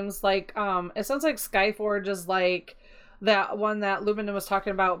kind of games, like, it sounds like Skyforge is like that one that Lumina was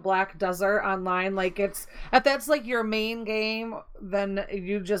talking about, Black Desert Online. Like, if that's like your main game, then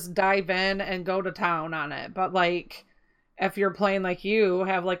you just dive in and go to town on it. But like, if you're playing like you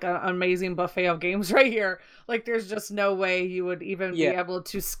have like an amazing buffet of games right here, like there's just no way you would even be able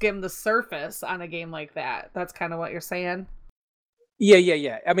to skim the surface on a game like that. That's kind of what you're saying.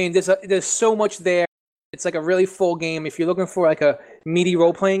 Yeah. I mean, there's so much there. It's like a really full game. If you're looking for like a meaty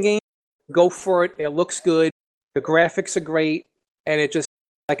role-playing game, go for it. It looks good. The graphics are great, and it just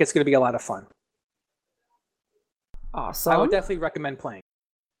like it's going to be a lot of fun. Awesome. I would definitely recommend playing.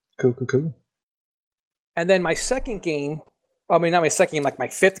 Cool. And then my second game, not my second game, like my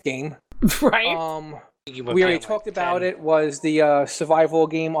fifth game. Right. We already talked about it. Was the survival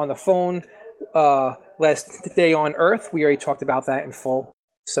game on the phone, Last Day on Earth. We already talked about that in full,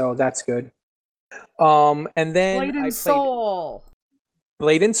 so that's good. And then Blade and Soul.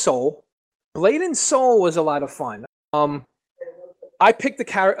 Blade and Soul. Blade and Soul was a lot of fun. I picked the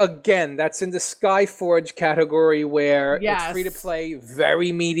character again. That's in the Skyforge category where it's free to play,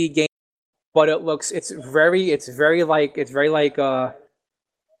 very meaty game. but it's very like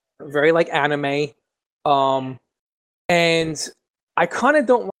anime. And I kind of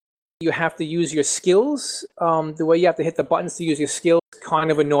don't like you have to use your skills. The way you have to hit the buttons to use your skills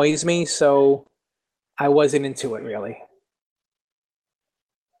kind of annoys me, so I wasn't into it really.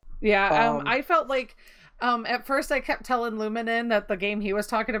 Yeah, I felt like at first I kept telling Luminen that the game he was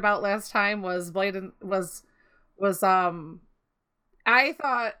talking about last time was I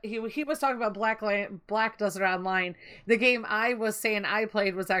thought he was talking about Black Desert Online. The game I was saying I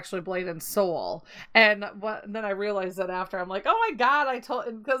played was actually Blade and Soul, and then I realized that after I'm like, oh my god, I told,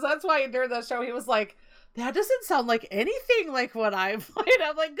 because that's why during that show he was like, that doesn't sound like anything like what I played.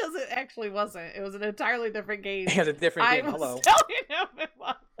 I'm like, because it actually wasn't. It was an entirely different game. It was a different game. Hello. Telling him it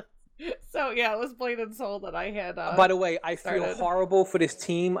was. So yeah, it was Blade and Soul that I had. By the way, I feel horrible for this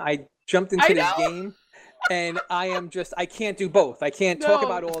team. I jumped into this game. And I can't do both. I can't talk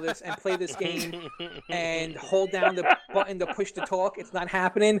about all this and play this game and hold down the button to push to talk. It's not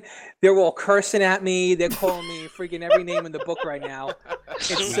happening. They're all cursing at me. They're calling me freaking every name in the book right now.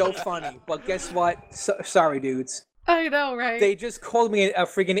 It's so funny. But guess what? Sorry, dudes. I know, right? They just called me a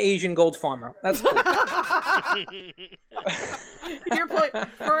freaking Asian gold farmer. That's cool. You're playing,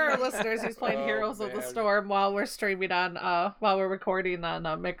 for our listeners, he's playing Heroes of the Storm while we're streaming on, while we're recording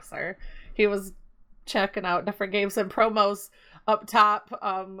on Mixer. He was checking out different games and promos up top,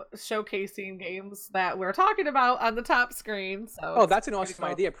 showcasing games that we're talking about on the top screen. So that's an awesome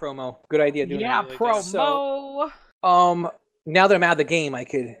idea, promo. Good idea doing that. Yeah, promo. So, now that I'm out of the game, I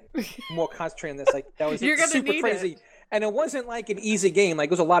could more concentrate on this. Like that was super crazy. And it wasn't like an easy game. Like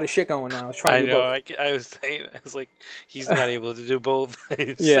there was a lot of shit going on. I was trying to do both. I was saying, I was like, he's not able to do both.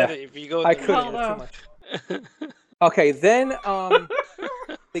 Yeah, if you go, I couldn't. Too much. Okay, then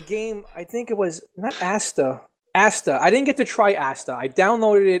the game. I think it was not Asta. Asta. I didn't get to try Asta. I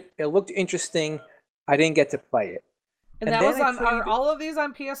downloaded it. It looked interesting. I didn't get to play it. And that was on. Are all of these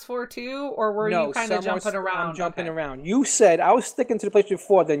on PS4 too, or were you kind of jumping around? I'm jumping around. You said I was sticking to the PlayStation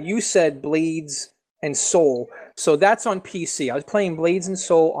 4. Then you said Blades and Soul. So that's on PC. I was playing Blades and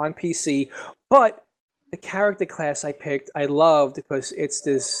Soul on PC, but the character class I picked, I loved because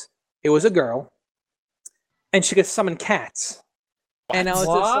it was a girl, and she could summon cats. And I was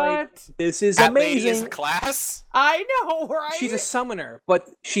just like, this is amazing. Class? I know, right? She's a summoner, but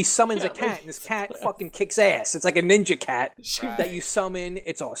she summons a cat, and this cat fucking kicks ass. It's like a ninja cat that you summon.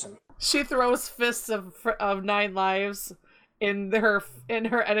 It's awesome. She throws fists of 9 lives in her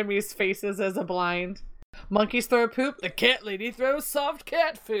enemies' faces as a blind. Monkeys throw poop. The cat lady throws soft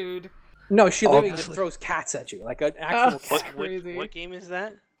cat food. No, she literally just throws cats at you, like an actual cat. What game is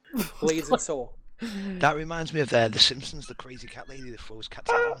that? Blades and Soul. That reminds me of The Simpsons, the crazy cat lady that throws cats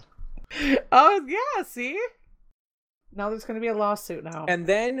around. Oh, yeah, see? Now there's going to be a lawsuit now. And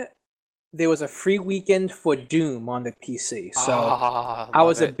then there was a free weekend for Doom on the PC. So I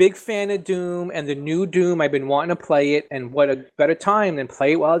was a big fan of Doom, and the new Doom, I've been wanting to play it, and what a better time than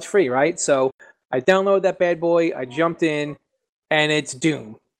play it while it's free, right? So I downloaded that bad boy, I jumped in, and it's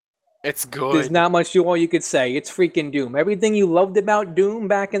Doom. It's good. There's not much more you could say. It's freaking Doom. Everything you loved about Doom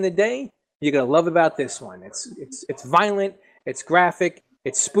back in the day, you're gonna love about this one. It's violent, it's graphic,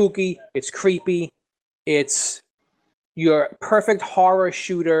 it's spooky, it's creepy, it's your perfect horror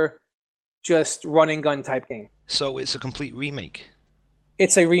shooter, just run and gun type game. So it's a complete remake?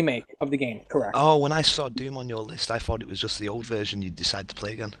 It's a remake of the game, correct. Oh, when I saw Doom on your list, I thought it was just the old version you'd decide to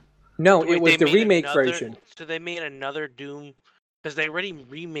play again. No, it was the remake version. So they made another Doom, because they already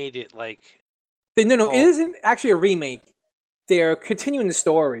remade it like... No, it isn't actually a remake. They're continuing the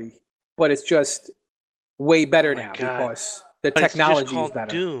story, but it's just way better now because the technology is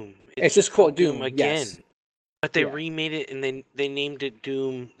better. Doom. It's just called Doom again. Yes. But they remade it and they named it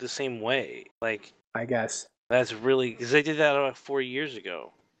Doom the same way. Like, I guess. That's really... Because they did that about 4 years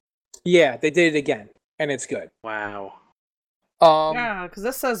ago. Yeah, they did it again, and it's good. Wow. Yeah, because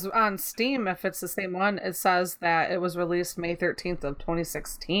this says on Steam, if it's the same one, it says that it was released May 13th of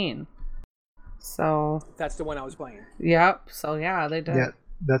 2016. So... That's the one I was playing. Yep, so yeah, they did. Yeah,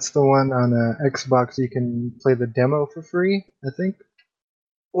 that's the one on Xbox. You can play the demo for free, I think.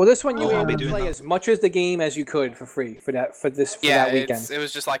 Well, this one you were able to play as much as the game as you could for free for that weekend. It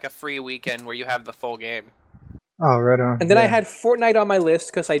was just like a free weekend where you have the full game. Oh, right on. And then I had Fortnite on my list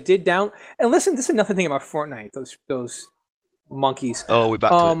because I did down. And listen, this is another thing about Fortnite. Those monkeys. Oh, we're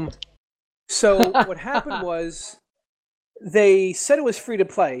back to it. So what happened was they said it was free to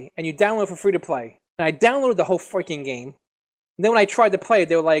play, and you download for free to play. And I downloaded the whole freaking game. And then when I tried to play it,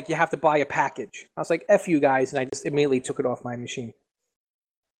 they were like, "You have to buy a package." I was like, "F you guys," and I just immediately took it off my machine.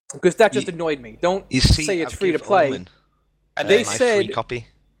 Because that just annoyed me. Don't say it's free to play. And they said free copy.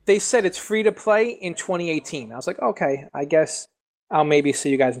 they said it's free to play in 2018. I was like, okay, I guess I'll maybe see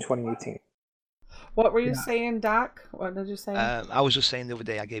you guys in 2018. What were you saying, Doc? What did you say? I was just saying the other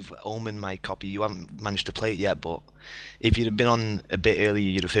day I gave Omen my copy. You haven't managed to play it yet, but if you'd have been on a bit earlier,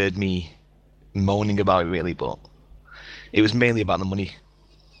 you'd have heard me moaning about it, really, but it was mainly about the money.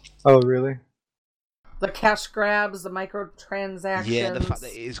 Oh, really? The cash grabs, the microtransactions. Yeah, the fact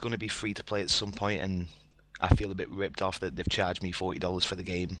that it is going to be free to play at some point, and I feel a bit ripped off that they've charged me $40 for the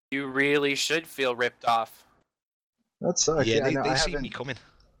game. You really should feel ripped off. That sucks. Yeah, I they see me coming.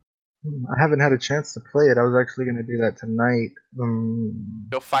 I haven't had a chance to play it. I was actually going to do that tonight.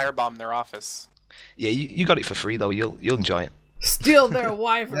 Go firebomb their office. Yeah, you got it for free though. You'll enjoy it. Steal their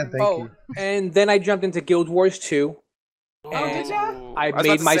wife. And then I jumped into Guild Wars 2. Oh, did ya? I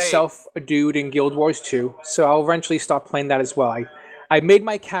made myself a dude in Guild Wars 2, so I'll eventually start playing that as well. I made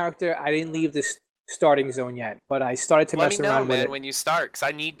my character. I didn't leave this starting zone yet, but I started to mess around with it. When you start, because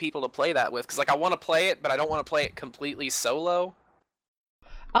I need people to play that with. Because I want to play it, but I don't want to play it completely solo.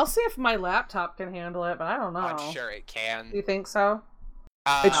 I'll see if my laptop can handle it, but I don't know. I'm sure it can. You think so?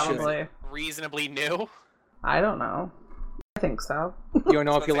 Probably. Reasonably new? I don't know. I think so. You don't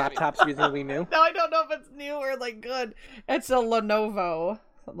know if your laptop's reasonably new? No, I don't know if it's new or like good. It's a Lenovo.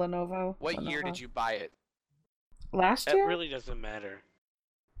 What year did you buy it? Last year? That really doesn't matter.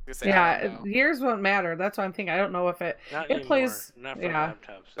 Yeah, years won't matter. That's what I'm thinking. I don't know if it anymore. plays. Not for yeah.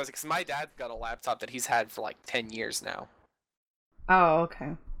 laptops. Because my dad's got a laptop that he's had for like 10 years now. Oh,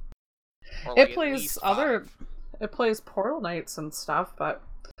 okay. Or It plays It plays Portal Knights and stuff, but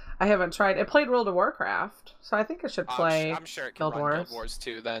I haven't tried. It played World of Warcraft, so I think it should play. I'm sure it can run Guild Wars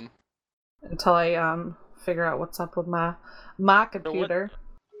 2 then. Until I figure out what's up with my computer.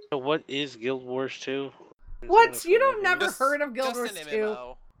 So what is Guild Wars 2? What? You don't never heard of Guild Wars 2?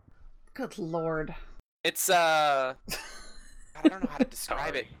 Good lord. It's I don't know how to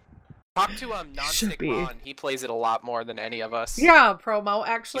describe it. Talk to Non-Stick Ron. He plays it a lot more than any of us. Yeah, promo.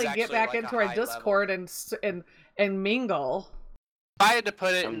 Actually, get back like into our Discord and mingle. If I had to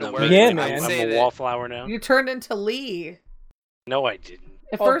put it into words, man. I'm a wallflower now. You turned into Lee. No, I didn't.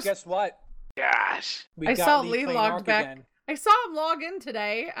 Guess what? Gosh. I saw Lee logged back. Again. I saw him log in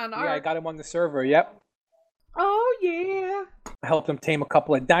today on I got him on the server. Yep. Oh yeah. I helped him tame a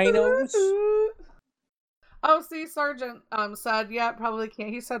couple of dinos. Oh, see, Sergeant said, yeah, probably can't.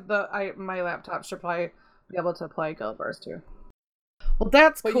 He said my laptop should probably be able to play Guild Wars 2. Well,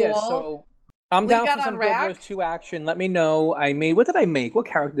 that's cool. Yeah, so I'm down for some Guild Wars 2 action. Let me know. What did I make? What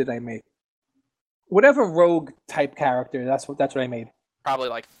character did I make? Whatever rogue type character. That's what I made. Probably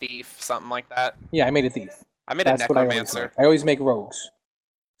like thief, something like that. Yeah, I made a thief. I made a necromancer. I always make rogues.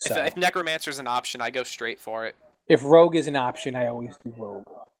 So. If necromancer's an option, I go straight for it. If rogue is an option, I always do rogue.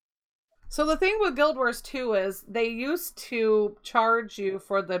 So the thing with Guild Wars 2 is they used to charge you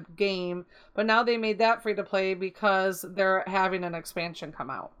for the game, but now they made that free to play because they're having an expansion come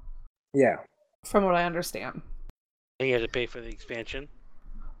out. Yeah. From what I understand. And you had to pay for the expansion?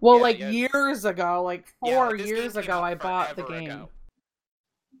 Well, years ago, like 4 years ago, I bought the game.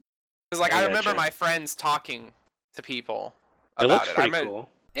 Because I remember my friends talking to people about it. Looks pretty cool.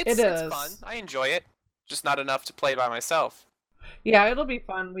 It's fun. I enjoy it. Just not enough to play by myself. Yeah, it'll be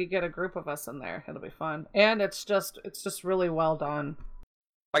fun. We get a group of us in there. It'll be fun, and it's just really well done.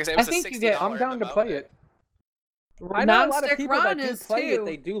 Like I said, it was a $60 I'm down to play it. I know a lot of people that do play it.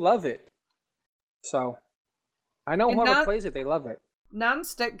 They do love it. So, I know whoever plays it, they love it.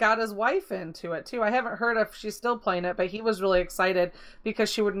 Nonstick got his wife into it too. I haven't heard if she's still playing it, but he was really excited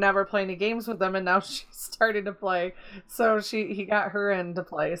because she would never play any games with them, and now she's starting to play. So he got her into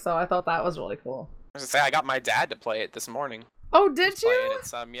play. So I thought that was really cool. I was gonna say I got my dad to play it this morning. Oh, did you? Playing it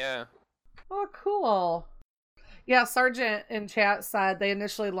some, yeah. Oh, cool. Yeah, Sergeant in chat said they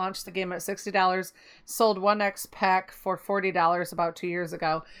initially launched the game at $60, sold 1X pack for $40 about 2 years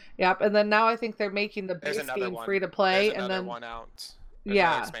ago. Yep, and then now I think they're making the base game free to play. There's another one out. There's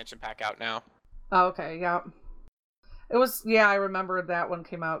another expansion pack out now. Oh, okay, yeah. It was, I remember that one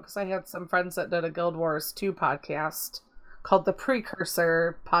came out because I had some friends that did a Guild Wars 2 podcast called the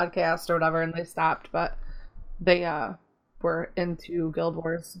Precursor podcast or whatever, and they stopped, but they were into Guild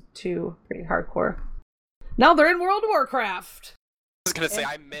Wars 2 pretty hardcore. Now they're in World of Warcraft. I was gonna say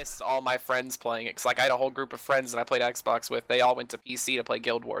I miss all my friends playing it because I had a whole group of friends that I played Xbox with. They all went to PC to play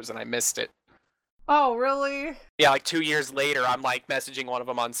Guild Wars, and I missed it. Oh, really? Yeah, 2 years later, I'm messaging one of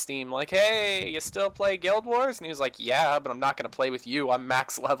them on Steam, like, "Hey, you still play Guild Wars?" And he was like, "Yeah, but I'm not gonna play with you. I'm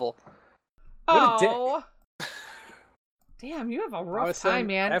max level." What a dick. Damn, you have a rough time,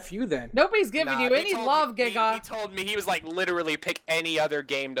 man. F you then. Nobody's giving you any love, Giga. He told me, he was like, literally pick any other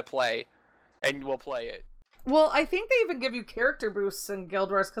game to play, and we'll play it. Well, I think they even give you character boosts in Guild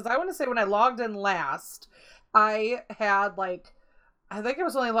Wars, because I want to say when I logged in last, I had like, I think it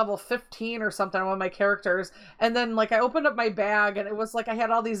was only level 15 or something on one of my characters, and then like I opened up my bag and it was like I had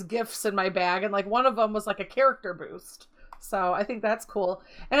all these gifts in my bag, and like one of them was like a character boost. So I think that's cool.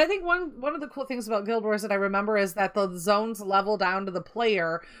 And I think one of the cool things about Guild Wars that I remember is that the zones level down to the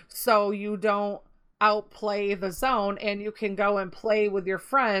player, so you don't outplay the zone, and you can go and play with your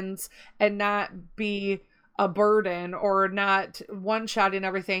friends and not be a burden or not one-shotting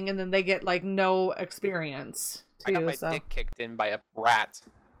everything, and then they get like no experience. I got my dick kicked in by a rat. I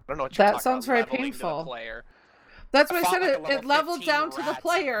don't know what you're talking about. That sounds very leveling painful. To the player. That's why I said like it leveled down rat. to the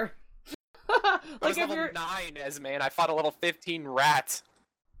player. Like if you're 9, Esme, and I fought a level 15 rat.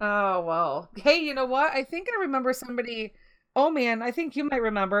 Oh well. Hey, you know what? I think I remember somebody. Oh man, I think you might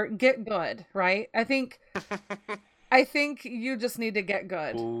remember. Get good, right? I think you just need to get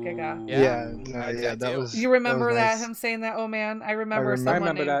good, Giga. Yeah, that was. You remember that nice. him saying that? Oh man, I remember. I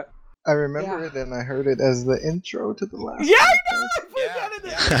remember that. I remember it, and I heard it as the intro to the last. Yeah, I know. I put that in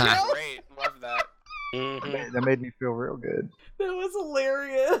the intro. Great, love that. That made me feel real good. That was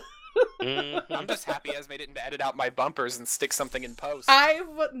hilarious. I'm just happy Esme didn't edit out my bumpers and stick something in post.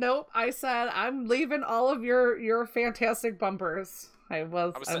 Nope. I said I'm leaving all of your fantastic bumpers. I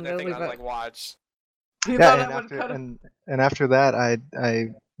was sitting there thinking, I was like, watch. Yeah, and after that, I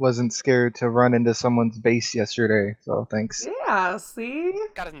wasn't scared to run into someone's base yesterday. So thanks. Yeah. See.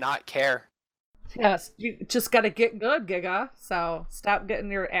 Gotta not care. Yes, you just gotta get good, Giga. So stop getting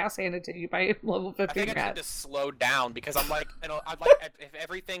your ass handed to you by level 15. I think I need to slow down because I'm like, if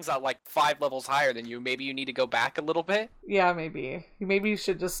everything's at like 5 levels higher than you, maybe you need to go back a little bit. Yeah, maybe you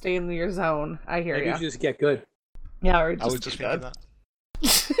should just stay in your zone. I hear you. Maybe you just get good. Yeah, or just I was just thinking that.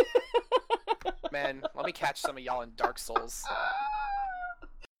 Man, let me catch some of y'all in Dark Souls.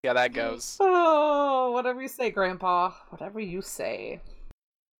 Yeah, that goes. Oh, whatever you say, Grandpa. Whatever you say.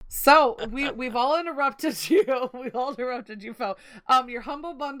 So we've all interrupted you. We all interrupted you, Fo. Your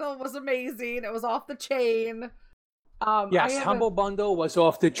Humble Bundle was amazing. It was off the chain. Yes, Humble Bundle was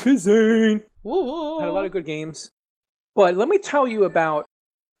off the chain. Had a lot of good games. But let me tell you about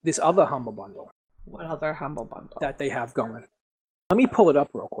this other Humble Bundle. What other Humble Bundle that they have going? Let me pull it up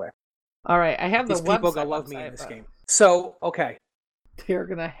real quick. All right, I have These the people website. gonna love me in this game. So okay, they're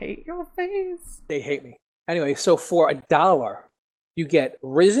gonna hate your face. They hate me anyway. So for $1. You get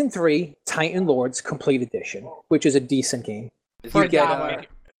Risen 3 Titan Lords Complete Edition, which is a decent game. You get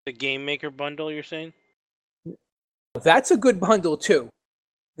the Game Maker bundle, you're saying? That's a good bundle too.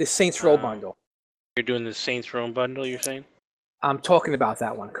 The Saints Row bundle. You're doing the Saints Row bundle, you're saying? I'm talking about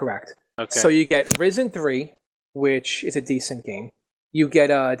that one, correct. Okay. So you get Risen 3, which is a decent game. You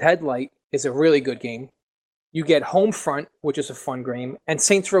get Headlight, is a really good game. You get Homefront, which is a fun game, and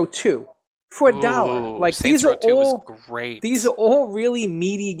Saints Row 2. For $1. Like Saints Row 2 was great. These are all really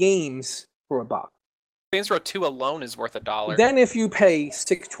meaty games for $1. Saints Row 2 alone is worth $1. Then if you pay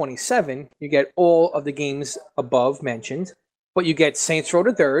 $6.27, you get all of the games above mentioned, but you get Saints Row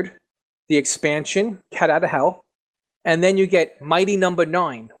the Third, the expansion, Cat Out of Hell, and then you get Mighty Number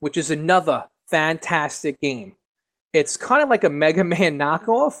 9, which is another fantastic game. It's kind of like a Mega Man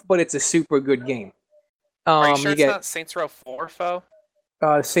knockoff, but it's a super good game. Are you sure it's not Saints Row 4, Fo?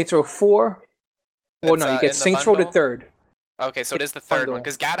 Saints Row 4. Well, no, you get Saints Row the Third. Okay, so it is the third one,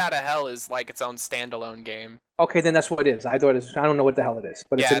 because Gat Out of Hell is like its own standalone game. Okay, then that's what it is. I thought I don't know what the hell it is,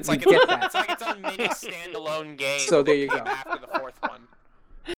 but yeah, it's like its own mini standalone game. So there you go. After the fourth one,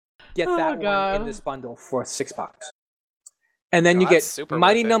 get that one in this bundle for $6, and then you get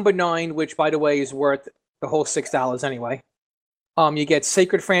Mighty Number 9, which by the way is worth the whole $6 anyway. You get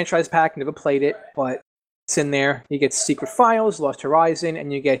Sacred Franchise Pack. Never played it, but it's in there. You get Secret Files, Lost Horizon,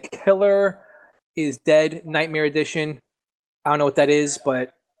 and you get Killer is Dead Nightmare Edition. I don't know what that is,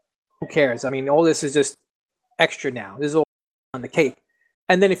 but who cares? I mean, all this is just extra now. This is all on the cake.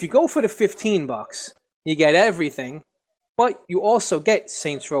 And then if you go for the $15, you get everything, but you also get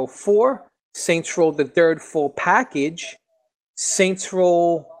Saints Row 4, Saints Row the Third full package, Saints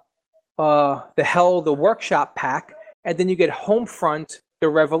Row the Workshop pack, and then you get Homefront the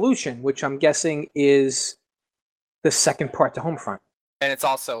Revolution, which I'm guessing is the second part to Homefront. And it's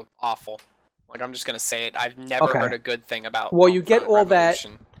also awful. Like, I'm just gonna say it. I've never heard a good thing about. Well, you get all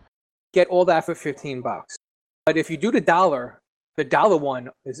Revolution. Get all that for $15. But if you do the dollar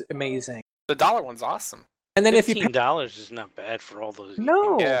one is amazing. The dollar one's awesome. And then if you $15 is not bad for all those.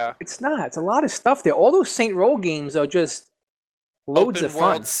 No, it's not. It's a lot of stuff there. All those Saint Row games are just loads Open of fun.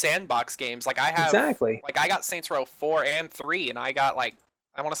 world sandbox games. Like I have exactly. Like I got Saints Row 4 and 3, and I got like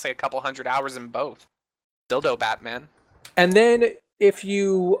I want to say a couple hundred hours in both. Dildo Batman. And then if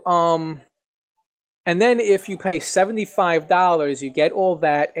you And then if you pay $75, you get all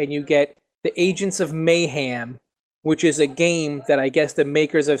that, and you get the Agents of Mayhem, which is a game that I guess the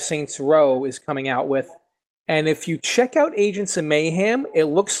makers of Saints Row is coming out with. And if you check out Agents of Mayhem, it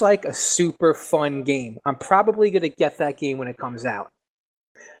looks like a super fun game. I'm probably going to get that game when it comes out.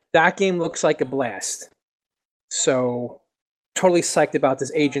 That game looks like a blast. So, totally psyched about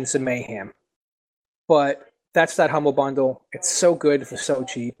this Agents of Mayhem. But that's that Humble Bundle. It's so good for so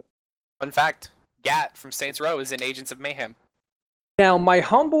cheap. Fun fact, Gat from Saints Row is in Agents of Mayhem. Now, my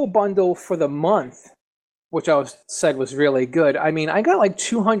Humble Bundle for the month, which said was really good. I mean, I got like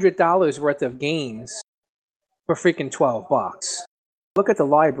 $200 worth of games for freaking $12. Look at the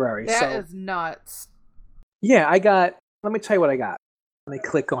library. That is nuts. Yeah, let me tell you what I got. Let me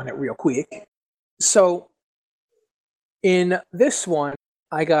click on it real quick. So, in this one,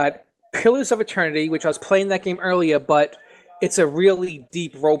 I got Pillars of Eternity, which I was playing that game earlier, but it's a really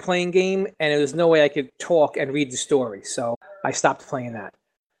deep role-playing game, and there's no way I could talk and read the story, so I stopped playing that.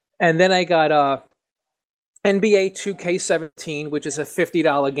 And then I got NBA 2K17, which is a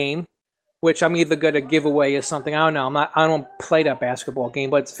 $50 game, which I'm either going to give away or something. I don't know. I don't play that basketball game,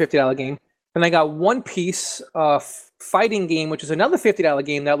 but it's a $50 game. And I got One Piece fighting game, which is another $50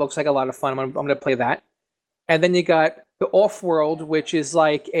 game that looks like a lot of fun. I'm going to play that. And then you got the Off-World, which is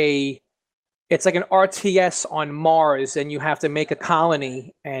like it's like an RTS on Mars, and you have to make a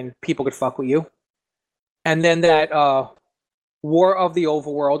colony, and people could fuck with you. And then that War of the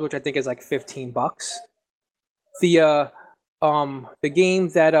Overworld, which I think is like $15. The game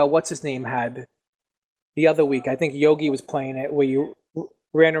that what's his name had the other week, I think Yogi was playing it, where you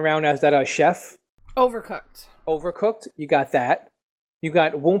ran around as that chef. Overcooked. You got that. You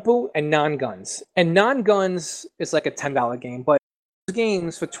got Wumpu and Non-Guns. And Non-Guns is like a $10 game, but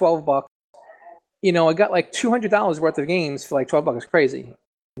games for $12. You know, I got like $200 worth of games for like $12. It's crazy.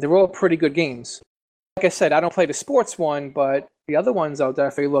 They're all pretty good games. Like I said, I don't play the sports one, but the other ones I'll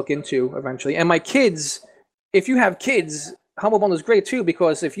definitely look into eventually. And my kids, if you have kids, Humble Bundle is great too,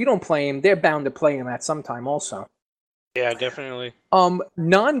 because if you don't play them, they're bound to play them at some time also. Yeah, definitely.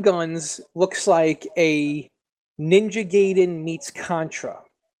 Non-Guns looks like a Ninja Gaiden meets Contra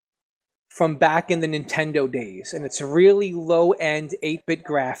from back in the Nintendo days. And it's really low-end 8-bit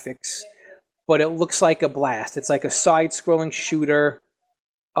graphics, but it looks like a blast. It's like a side-scrolling shooter.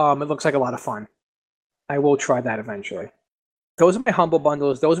 It looks like a lot of fun. I will try that eventually. Those are my Humble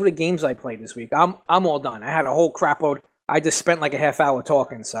Bundles. Those were the games I played this week. I'm all done. I had a whole crap load. I just spent like a half hour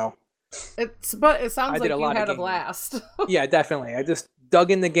talking, so. But it sounds like you had a blast. Yeah, definitely. I just dug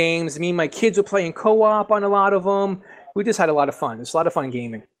in the games. Me and my kids were playing co-op on a lot of them. We just had a lot of fun. It's a lot of fun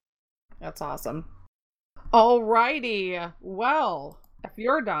gaming. That's awesome. Alrighty. Well, if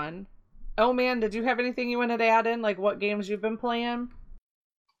you're done. Oh man, did you have anything you wanted to add in? Like what games you've been playing?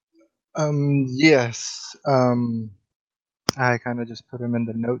 Yes. I kind of just put them in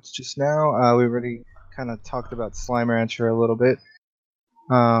the notes just now. We already kind of talked about Slime Rancher a little bit.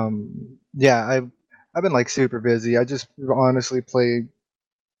 Yeah, I've been like super busy. I just honestly play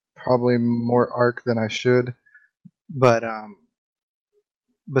probably more Ark than I should. But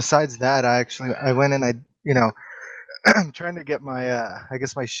besides that, I went and I'm trying to get my I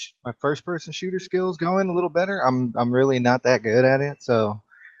guess my first person shooter skills going a little better. I'm really not that good at it, so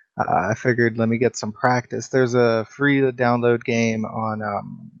I figured let me get some practice. There's a free to download game on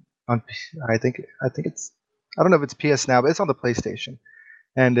I think it's, I don't know if it's PS Now, but it's on the PlayStation,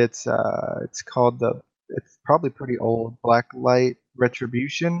 and it's called it's probably pretty old, Blacklight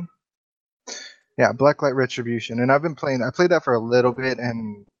Retribution. Yeah, Blacklight Retribution, and I've been playing. I played that for a little bit,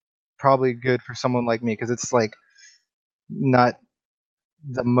 and probably good for someone like me because it's like not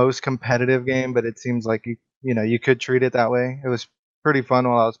the most competitive game, but it seems like you could treat it that way. It was pretty fun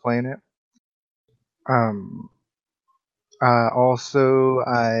while I was playing it. Also,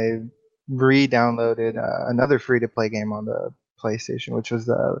 I re-downloaded another free-to-play game on the PlayStation, which was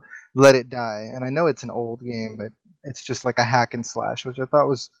Let It Die. And I know it's an old game, but it's just like a hack and slash, which I thought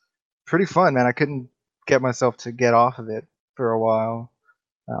was pretty fun, man. I couldn't get myself to get off of it for a while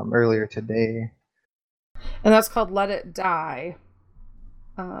earlier today. And that's called Let It Die.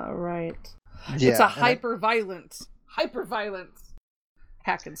 Right. Yeah, it's a hyper-violent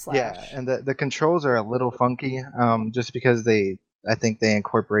hack and slash. Yeah, and the controls are a little funky, just because I think they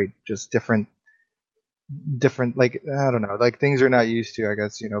incorporate just different, like, I don't know, like things you're not used to. I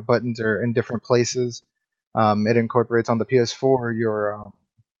guess buttons are in different places. It incorporates on the PS4 your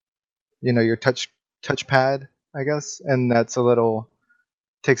touchpad, I guess, and that's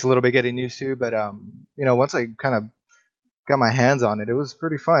takes a little bit getting used to. But once I kind of got my hands on it, it was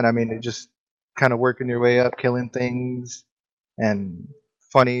pretty fun. I mean, it just kind of working your way up, killing things, and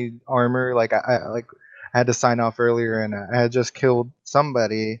funny armor. Like I had to sign off earlier, and I had just killed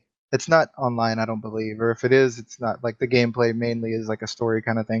somebody. It's not online, I don't believe, or if it is, it's not like the gameplay mainly is like a story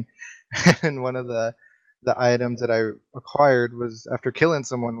kind of thing. And one of the items that I acquired was after killing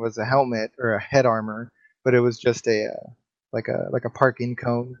someone was a helmet or a head armor, but it was just a like a parking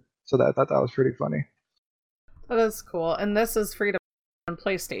cone. So I thought that was pretty funny. That is cool. And this is free to on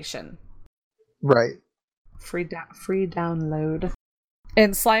PlayStation. Right. Free download.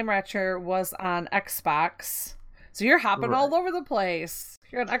 And Slime Rancher was on Xbox. So you're hopping all over the place.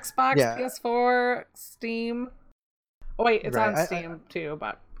 You're on Xbox, PS4, Steam. Oh wait, it's on Steam too,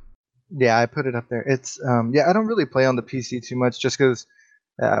 but yeah, I put it up there. It's I don't really play on the PC too much just because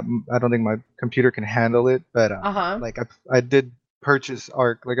I don't think my computer can handle it. But like I did purchase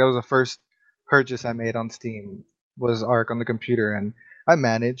Ark. Like that was the first purchase I made on Steam was Ark on the computer, and I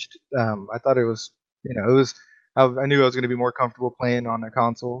managed. I thought it was, it was. I knew I was going to be more comfortable playing on a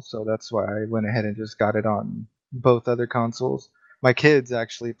console, so that's why I went ahead and just got it on both other consoles. My kids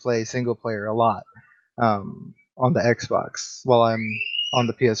actually play single player a lot on the Xbox, while I'm on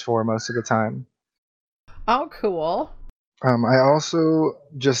the PS4 most of the time. Oh, cool. I also,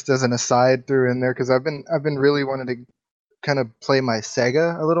 just as an aside, threw in there because I've been really wanting to kind of play my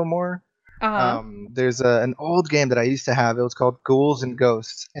Sega a little more. There's an old game that I used to have. It was called Ghouls and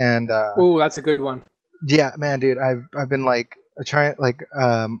Ghosts, and ooh, that's a good one. Yeah, man, dude, I've been like trying, like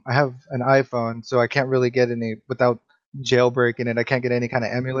I have an iPhone, so I can't really get any without jailbreaking it. I can't get any kind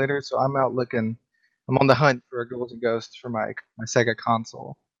of emulator, so I'm on the hunt for a Ghouls and Ghosts for my Sega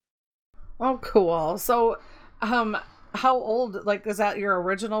console. Oh, cool. So, how old? Like, is that your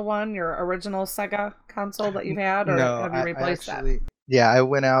original one? Your original Sega console that you've had, or no, have you replaced that? Yeah, I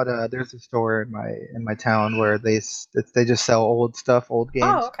went out. There's a store in my town where they just sell old stuff, old games.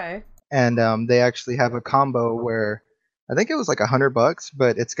 Oh, okay. And they actually have a combo where I think it was like $100,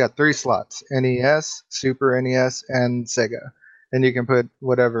 but it's got 3 slots: NES, Super NES, and Sega, and you can put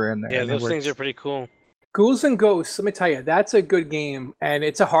whatever in there. Yeah, those things are pretty cool. Ghouls and Ghosts, let me tell you, that's a good game, and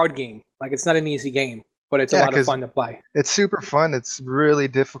it's a hard game. Like, it's not an easy game, but it's a lot of fun to play. It's super fun. It's really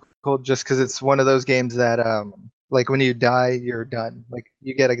difficult just because it's one of those games that, like, when you die, you're done. Like,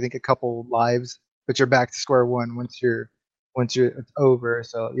 you get, I think, a couple lives, but you're back to square one once it's over.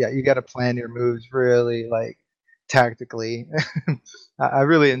 So yeah, you got to plan your moves really like tactically. I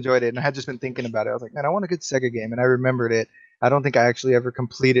really enjoyed it, and I had just been thinking about it. I was like, man, I want a good Sega game, and I remembered it. I don't think I actually ever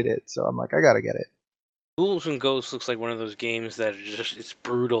completed it, so I'm like, I gotta get it. Ghouls and Ghosts looks like one of those games that it's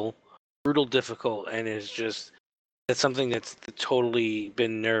brutal difficult, and that's something that's totally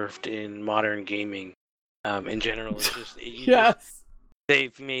been nerfed in modern gaming. In general, it's just yes.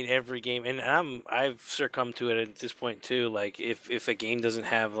 They've made every game, and I've succumbed to it at this point too. Like if a game doesn't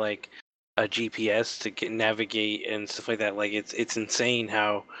have like a GPS to navigate and stuff like that, like it's insane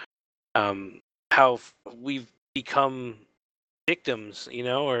how we've become victims,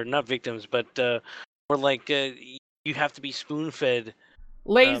 or not victims, but we're like you have to be spoon fed.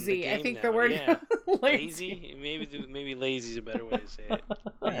 Lazy, I think the word. Yeah. Lazy. Maybe lazy is a better way to say it.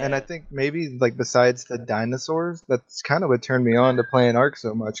 And I think maybe like besides the dinosaurs, that's kind of what turned me on to playing Ark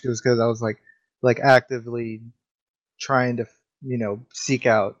so much, because I was like actively trying to seek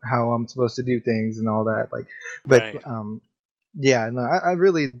out how I'm supposed to do things and all that. Like, but yeah, no, I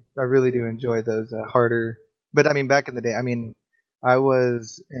really do enjoy those harder. But I mean, back in the day, I mean, I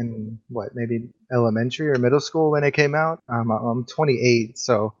was in maybe elementary or middle school when it came out. I'm 28,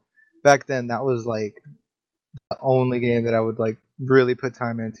 so back then that was like the only game that I would like really put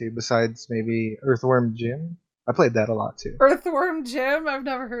time into, besides maybe Earthworm Jim. I played that a lot too. Earthworm Jim? I've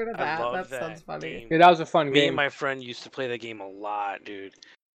never heard of that. That sounds funny. Game. Yeah, that was a fun game. Me and my friend used to play that game a lot, dude.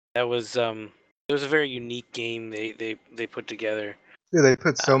 That was it was a very unique game they put together. Dude, they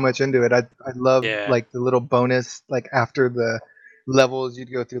put so much into it. I love like the little bonus, like after the levels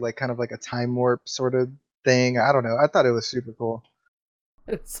you'd go through like kind of like a time warp sort of thing. I don't know. I thought it was super cool.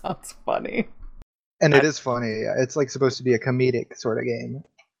 It sounds funny. And it is funny. It's like supposed to be a comedic sort of game.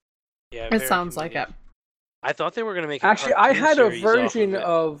 Yeah, it sounds like it. I thought they were going to make Actually, I had a version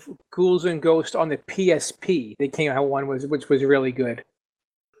of Ghouls and Ghosts on the PSP. They came out one which was really good.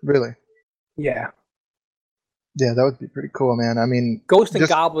 Really? Yeah. Yeah, that would be pretty cool, man. I mean, Ghosts and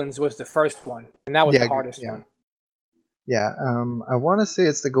Goblins was the first one, and that was the hardest one. Yeah, I want to say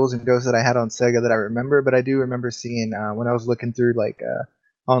it's the Ghouls and Ghosts that I had on Sega that I remember, but I do remember seeing when I was looking through like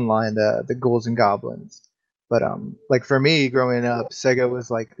online the Ghouls and Goblins. But like for me growing up, Sega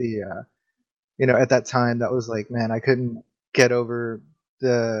was like the at that time that was like, man, I couldn't get over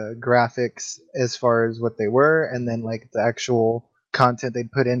the graphics as far as what they were, and then like the actual content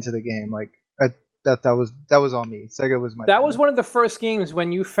they'd put into the game. Like that was all me. Sega was my. That was one of the first games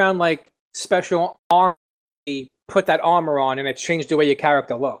when you found like special armor, put that armor on, and it changed the way your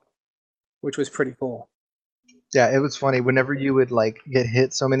character looked, which was pretty cool. Yeah, it was funny. Whenever you would like get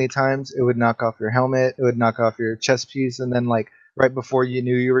hit so many times, it would knock off your helmet, it would knock off your chest piece, and then like right before you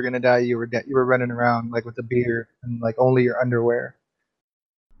knew you were gonna die, you were running around like with a beer and like only your underwear.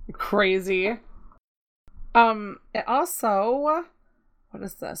 Crazy. Also, what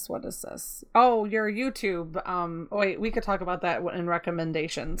is this? Oh, your YouTube. Wait, we could talk about that in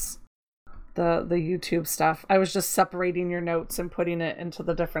recommendations. The YouTube stuff. I was just separating your notes and putting it into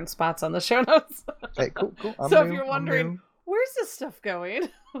the different spots on the show notes. Hey, cool. So if you're wondering, where's this stuff going?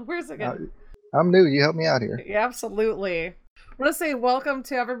 Where's it going? I'm new. You help me out here. Yeah, absolutely. I want to say welcome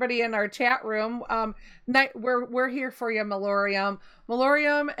to everybody in our chat room. We're here for you, Malorium.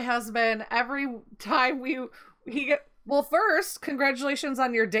 Malorium has been every time well, first, congratulations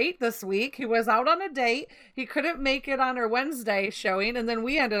on your date this week. He was out on a date. He couldn't make it on our Wednesday showing, and then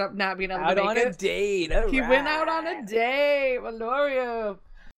we ended up not being able to make it. Out on a date. All he right. went out on a date, Malorium.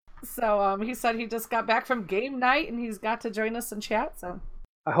 So he said he just got back from game night, and he's got to join us in chat. So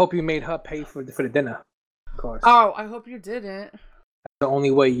I hope you made her pay for the dinner. Of course. Oh, I hope you didn't. The only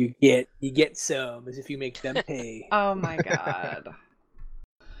way you get some is if you make them pay. Oh my god.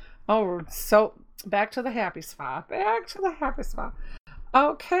 Oh, so back to the happy spot.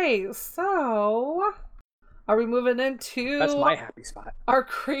 Okay, so are we moving into That's my happy spot. Our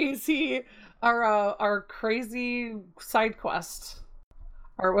crazy side quest.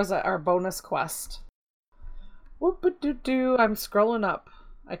 Or was it our bonus quest? Whoop-a-doo-doo. I'm scrolling up.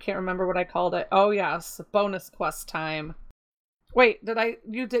 I can't remember what I called it. Oh yes, bonus quest time. Wait,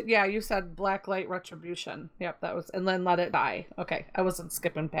 you said Blacklight Retribution. Yep, that was, and then Let It Die. Okay, I wasn't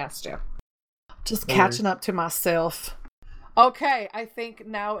skipping past you. Just catching up to myself. Okay, I think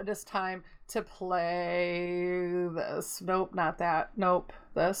now it is time to play this. Nope, not that. Nope,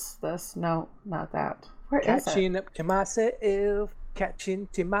 this, nope, not that. Where is it? Catching up to myself. Catching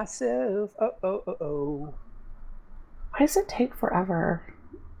to myself. Oh. Why does it take forever?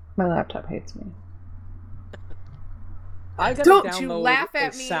 My laptop hates me. I gotta Don't download you laugh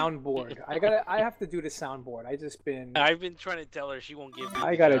at a me. soundboard. I have to do the soundboard. I've been trying to tell her she won't give me.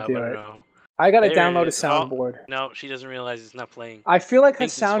 I gotta do it. I gotta download a soundboard. Oh, no, she doesn't realize it's not playing. I feel like her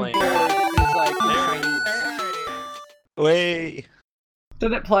soundboard is like Chinese. Wait.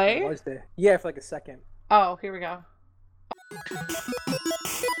 Did it play? Was there? Yeah, for like a second. Oh, here we go.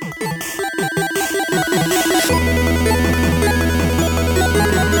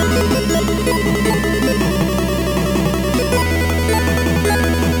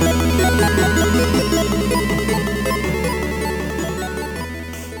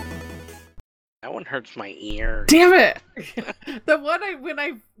 That one hurts my ear. Damn it! The one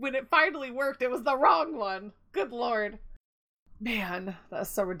when it finally worked, it was the wrong one. Good lord. Man, that's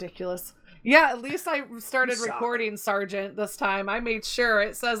so ridiculous. Yeah, at least I started recording, Sergeant, this time. I made sure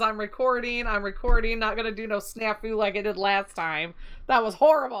it says I'm recording, not gonna do no snafu like I did last time. That was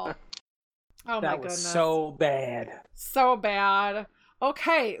horrible. Oh my goodness. That was so bad. So bad.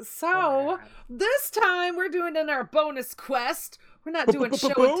 Okay, so this time we're doing in our bonus quest. We're not doing show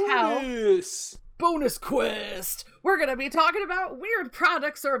and tell. Bonus quest. We're going to be talking about weird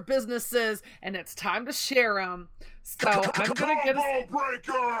products or businesses, and it's time to share them. So I'm going to get a...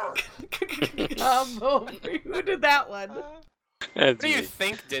 Combo breaker. Who did that one? Who do you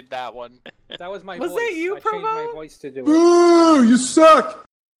think did that one? That was my voice. Was it you, I changed Promo? my voice to do it. Ooh, you suck!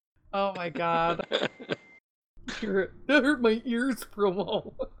 Oh my god. That hurt my ears,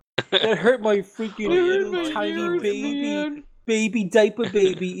 Promo. That hurt my freaking little tiny baby diaper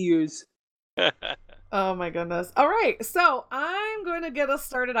baby ears. Oh my goodness. All right, so I'm going to get us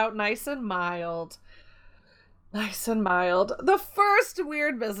started out nice and mild. Nice and mild. The first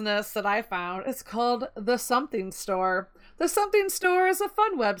weird business that I found is called The Something Store. The Something Store is a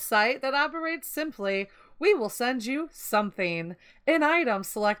fun website that operates simply. We will send you something, an item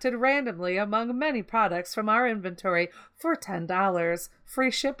selected randomly among many products from our inventory for $10, free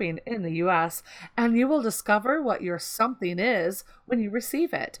shipping in the US, and you will discover what your something is when you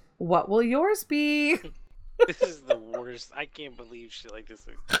receive it. What will yours be? This is the worst. I can't believe shit like this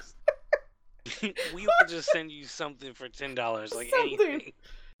exists. We will just send you something for $10, like Something. anything.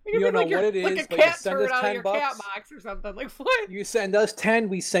 You don't know what it is, like a but you cat send turd us out of your $10. cat box or something. Like what? You send us 10,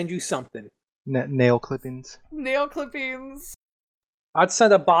 we send you something. Nail clippings. Nail clippings. I'd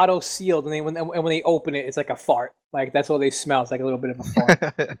send a bottle sealed, and when they open it, it's like a fart. Like that's what they smell. It's like a little bit of a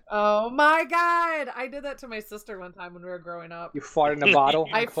fart. Oh my god! I did that to my sister one time when we were growing up. You fart in a bottle.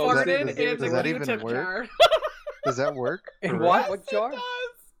 I farted in does the that even Q-tip work? jar. Does that work? In For what? real? What jar? It does.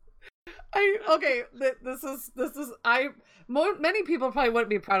 Many people probably wouldn't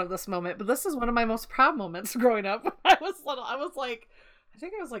be proud of this moment, but this is one of my most proud moments growing up. When I was little, I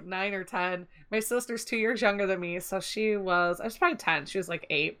think I was like 9 or 10. My sister's 2 years younger than me, so I was probably 10. She was like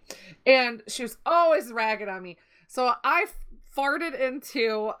 8, and she was always ragging on me. So I farted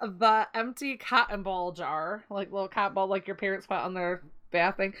into the empty cotton ball jar, like little cotton ball, like your parents put on their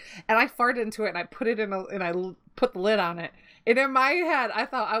bath thing, and I farted into it, and I put it in and I put the lid on it. And in my head, I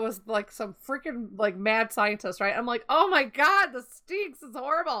thought I was like some freaking like mad scientist, right? I'm like, oh my god, this stinks. It's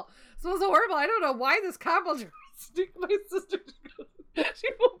horrible. It smells horrible. I don't know why this cotton ball jar stinks. My sister she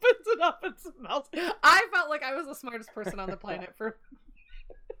opens it up and smells. I felt like I was the smartest person on the planet for.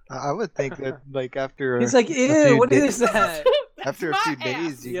 I would think that like after he's like, ew, what is that? After a few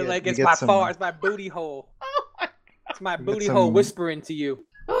days, you're like, it's my fault. It's my booty hole. Oh my god. It's my booty hole whispering to you.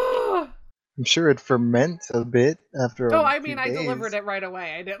 I'm sure it ferments a bit after. I delivered it right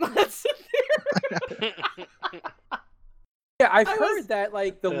away. I didn't let it sit there. Yeah, I've heard that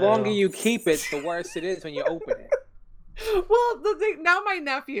like the longer you keep it, the worse it is when you open it. Well, the thing now, my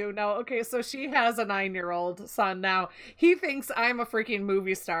nephew. Now, okay, so she has a 9-year-old son now. He thinks I'm a freaking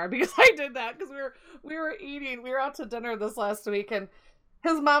movie star because I did that because we were out to dinner this last week, and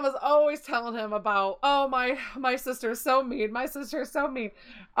his mom is always telling him about, oh my sister is so mean. My sister is so mean.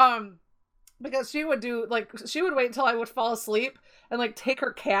 Because she would wait until I would fall asleep and like take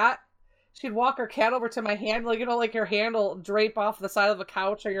her cat. She'd walk her cat over to my hand, like, you know, like your hand will drape off the side of a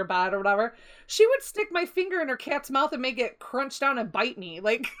couch or your bed or whatever. She would stick my finger in her cat's mouth and make it crunch down and bite me.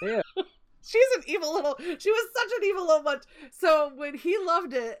 Like, yeah. She was such an evil little bunch. So when he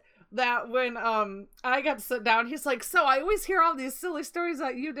loved it, that when I got to sit down, he's like, so I always hear all these silly stories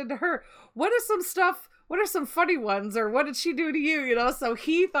that you did to her. What are some funny ones, or what did she do to you? You know, so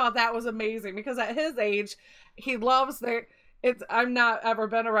he thought that was amazing because at his age, he loves I've not ever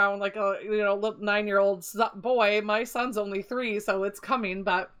been around like a 9-year-old boy. My son's only 3, so it's coming.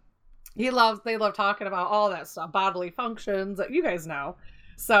 But they love talking about all that stuff, bodily functions that you guys know.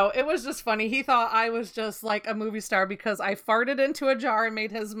 So it was just funny. He thought I was just like a movie star because I farted into a jar and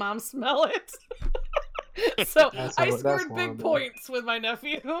made his mom smell it. So I scored big points with my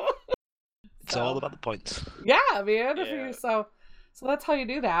nephew. It's all about the points. Yeah, man. Yeah. So that's how you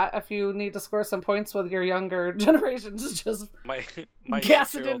do that. If you need to score some points with your younger generations, just my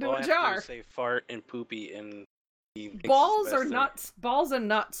gas it into a jar. Say fart and poopy and balls or nuts. Balls and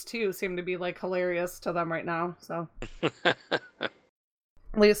nuts too seem to be like hilarious to them right now. So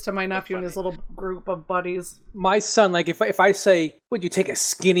at least to my nephew and his little group of buddies. My son, like if I say, "Would you take a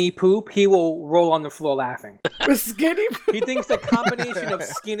skinny poop?" he will roll on the floor laughing. A skinny poop? He thinks the combination of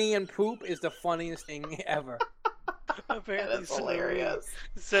skinny and poop is the funniest thing ever. Apparently, that's hilarious.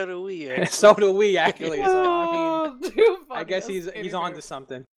 So do we. Actually. So do we, actually. So, too funny. I guess he's on to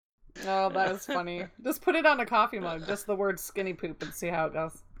something. Oh, that is funny. Just put it on a coffee mug, just the word skinny poop, and see how it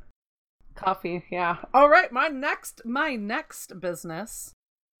goes. Coffee, yeah. All right, my next business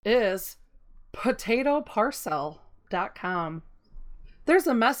is potatoparcel.com. There's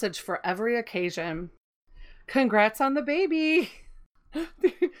a message for every occasion. Congrats on the baby.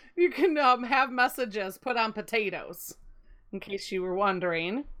 You can have messages put on potatoes, in case you were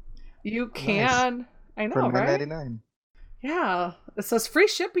wondering. You can. Nice. I know, for right? $9.99. Yeah, it says free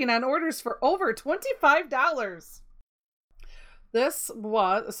shipping on orders for over $25.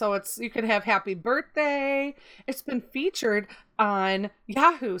 You can have happy birthday. It's been featured on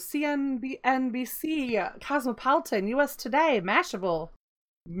Yahoo, CNBC, Cosmopolitan, US Today, Mashable,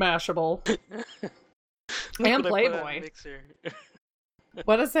 and Playboy.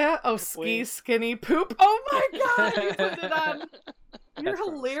 What is that? Oh, skinny poop. Oh my god, you put it on. You're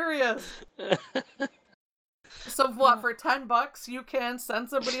hilarious. So what, for $10 you can send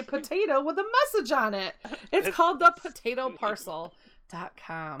somebody a potato with a message on it. It's called the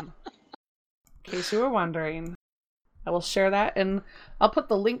potatoparcel.com. In case you were wondering. I will share that, and I'll put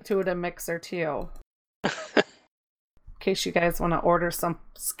the link to it in Mixer too. In case you guys want to order some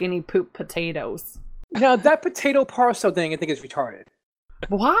skinny poop potatoes. Now that potato parcel thing I think is retarded.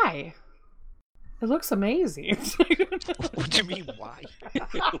 Why? It looks amazing. What do you mean, why?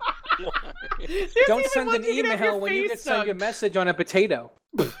 Don't send an email when you get your message on a potato.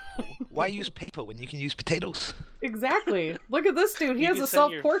 Why use paper when you can use potatoes? Exactly. Look at this dude. He has a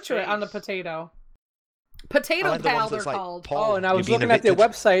self-portrait on the potato. Potato pal, they're called. Oh, and I was looking at their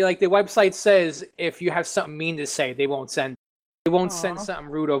website. Like, their website says if you have something mean to say, they won't send something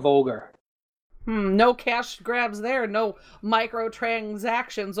rude or vulgar. No cash grabs there. No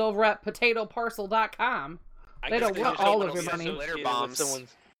microtransactions over at potatoparcel.com. They don't want all of your money. Litter bombs.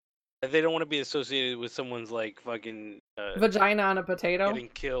 They don't want to be associated with someone's like fucking Vagina on a potato. getting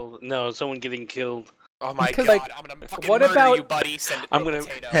killed. No, someone getting killed. Oh my 'Cause, god, like, I'm gonna fucking what murder about- you, buddy. Send it I'm to a gonna-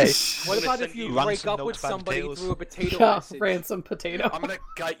 potato. Hey, What I'm gonna about send if you you break ransom up with notes by somebody potatoes. through a potato Yeah, message? ransom potato. I'm gonna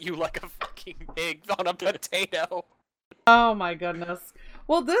gut you like a fucking pig on a potato. Oh my goodness.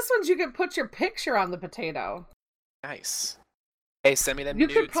 Well, this one's you can put your picture on the potato. Nice. Hey, send me them You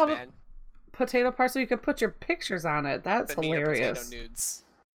could nudes, probably- man. Potato parcel, you could put your pictures on it. That's Send me your hilarious. potato nudes.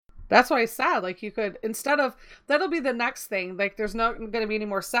 That's why I said, like, you could, instead of, that'll be the next thing. Like, there's not going to be any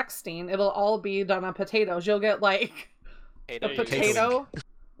more sexting. It'll all be done on potatoes. You'll get, like, a Potato potato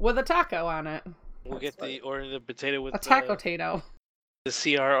with a taco on it. We'll get the potato with A taco-tato. the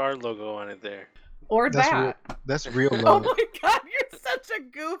CRR logo on it there. Or that. That's real Oh love. my god, you're such a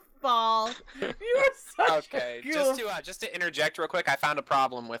goofball. You are such Okay, a goof. just to interject real quick, I found a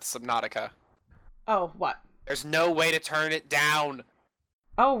problem with Subnautica. Oh, what? There's no way to turn it down.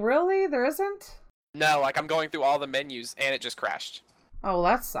 Oh, really? There isn't? No, like I'm going through all the menus and it just crashed. Oh,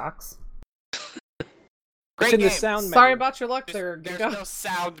 that sucks. Great in the game. sound menu. Sorry about your luck there, There's Giga. no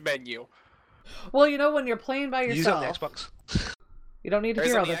sound menu. Well, you know, when you're playing by Use it on the yourself, Xbox. you don't need to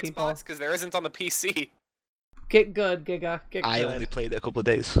There's hear on the other people. Xbox because there isn't on the PC. Get good, Giga. Get I good. only played it a couple of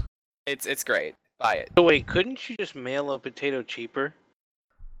days. It's great. Buy it. So wait, couldn't you just mail a potato cheaper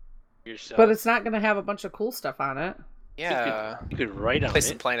yourself? But it's not going to have a bunch of cool stuff on it. Yeah. You could write on Play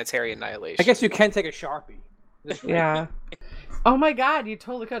some it. Planetary Annihilation. I guess you can take a Sharpie. Yeah. Oh my god, you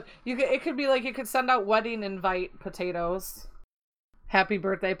totally could. It could be like you could send out wedding invite potatoes. Happy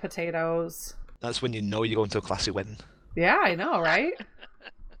birthday potatoes. That's when you know you're going to a classy wedding. Yeah, I know, right?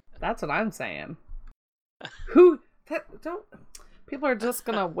 That's what I'm saying. People are just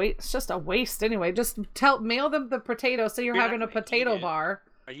gonna wait. It's just a waste anyway. Just mail them the potato so you're You're having a not gonna potato eat it. ar.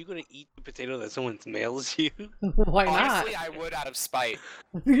 Are you gonna eat the potato that someone mails you? Why Honestly, not? I would out of spite.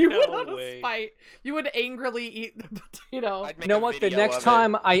 You No would out of way. spite. You would angrily eat the potato. I'd make You know a what? The video next of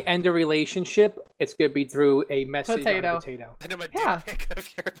time I end a relationship, it's gonna be through a message Potato. on a potato. Send him a Yeah. dick pic of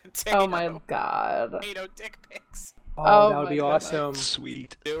your potato. Oh my god. Potato dick pics. Oh, Oh that would my be goodness. awesome.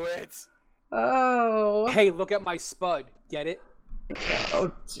 Sweet. Do it. Oh. Hey, look at my spud. Get it?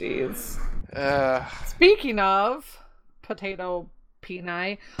 Oh jeez. Uh, Speaking of potato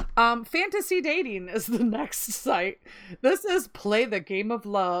peni, fantasy dating is the next site. This is Play the Game of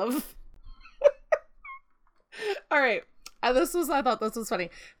Love. All right. I thought this was funny.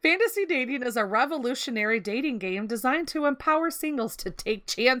 Fantasy dating is a revolutionary dating game designed to empower singles to take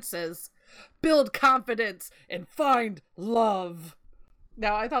chances, build confidence, and find love.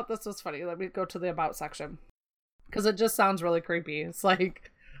 Now, I thought this was funny. Let me go to the About section. Because it just sounds really creepy. It's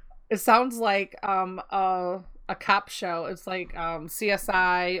like, it sounds like a cop show. It's like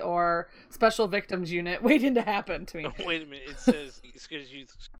CSI or Special Victims Unit waiting to happen to me. Wait a minute. It says it's because you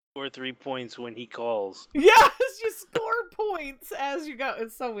score 3 points when he calls. Yes, you score points as you go.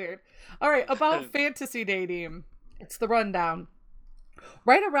 It's so weird. All right, about fantasy dating. It's the rundown.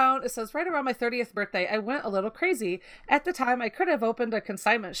 It says, right around my 30th birthday, I went a little crazy. At the time, I could have opened a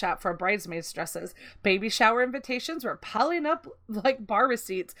consignment shop for bridesmaids' dresses. Baby shower invitations were piling up like bar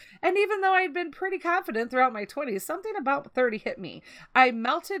receipts. And even though I'd been pretty confident throughout my 20s, something about 30 hit me. I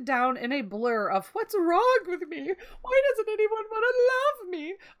melted down in a blur of what's wrong with me? Why doesn't anyone want to love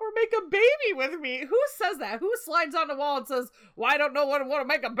me or make a baby with me? Who says that? Who slides on the wall and says, well, I don't know what I want to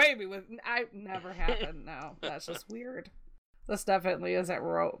make a baby with? I never happened. No, that's just weird. This definitely isn't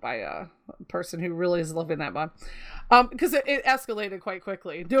wrote by a person who really is living that one. Because it escalated quite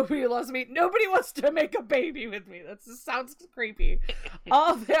quickly. Nobody loves me. Nobody wants to make a baby with me. That just sounds creepy.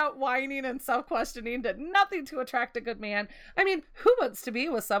 All that whining and self-questioning did nothing to attract a good man. I mean, who wants to be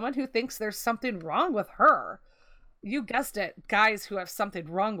with someone who thinks there's something wrong with her? You guessed it. Guys who have something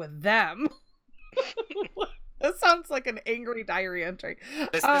wrong with them. That sounds like an angry diary entry.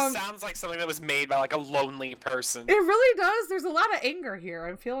 this sounds like something that was made by like a lonely person. It really does. There's a lot of anger here.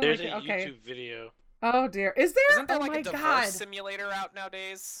 I'm feeling There's like a okay. YouTube video. Oh dear. Is there? Isn't there Oh like my a divorce god. simulator out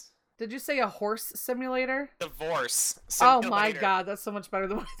nowadays? Did you say a horse simulator? Divorce Oh simulator. my god, that's so much better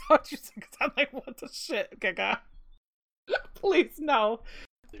than what I thought you said. Because I'm like, what the shit? Okay, God. Please no.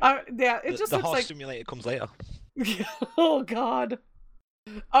 Yeah, it just the looks horse like. simulator comes later. Oh god.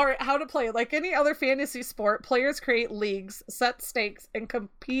 All right, how to play. Like any other fantasy sport, players create leagues, set stakes, and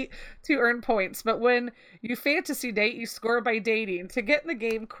compete to earn points. But when you fantasy date, you score by dating. To get in the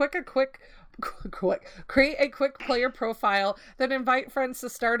game, click a quick Create a quick player profile, then invite friends to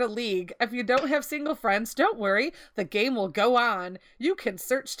start a league. If you don't have single friends, don't worry. The game will go on. You can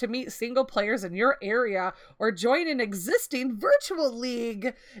search to meet single players in your area or join an existing virtual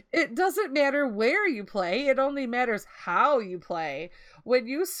league. It doesn't matter where you play. It only matters how you play. When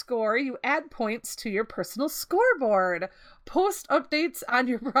you score, you add points to your personal scoreboard. Post updates on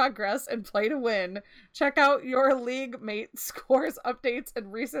your progress and play to win. Check out your league mate scores, updates,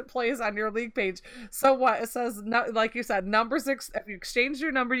 and recent plays on your league page. So what? It says, like you said, number 6. If you exchange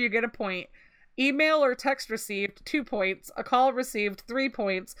your number, you get a point. Email or text received, 2 points. A call received, 3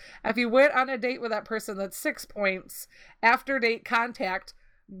 points. If you went on a date with that person, that's 6 points. After date contact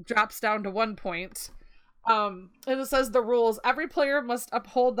drops down to 1 point. And it says the rules. Every player must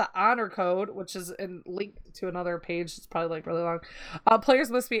uphold the honor code, which is linked to another page. It's probably like really long. Players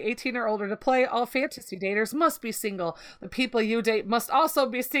must be 18 or older to play. All fantasy daters must be single. The people you date must also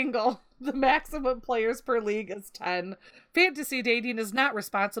be single. The maximum players per league is 10. Fantasy dating is not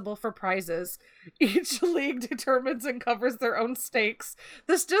responsible for prizes. Each league determines and covers their own stakes.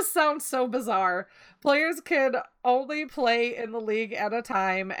 This just sounds so bizarre. Players can only play in the league at a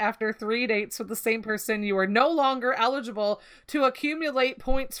time. After 3 dates with the same person, you are no longer eligible to accumulate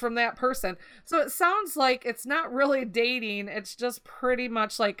points from that person. So it sounds like it's not really dating. It's just pretty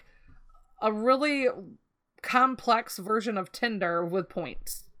much like a really complex version of Tinder with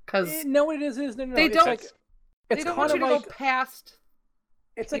points. Because no, it is. No. They it's don't. Like, it's they don't kind want you of to like go past.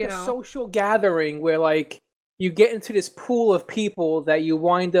 It's like a social gathering where like you get into this pool of people that you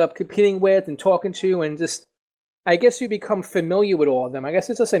wind up competing with and talking to, and just I guess you become familiar with all of them. I guess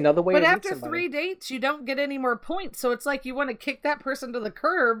it's just another way. But to meet after somebody. 3 dates, you don't get any more points. So it's like you want to kick that person to the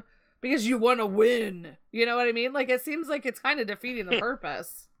curb because you want to win. You know what I mean? Like it seems like it's kind of defeating the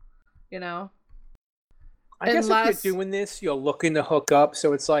purpose. You know. I guess if you're doing this, you're looking to hook up,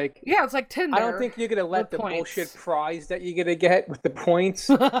 so it's like... Yeah, it's like Tinder. I don't think you're going to let the bullshit prize that you're going to get with the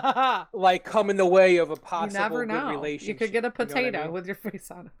points like come in the way of a possible good relationship. You could get a potato with your face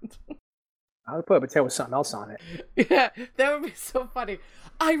on it. I would put a potato with something else on it. Yeah, that would be so funny.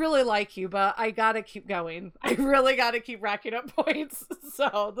 I really like you, but I got to keep going. I really got to keep racking up points.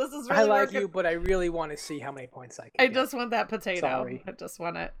 So this is really I like you, but I really want to see how many points I can get. Just want that potato. Sorry. I just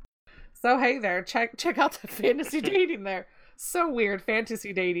want it. So hey there, check out the fantasy dating there. So weird,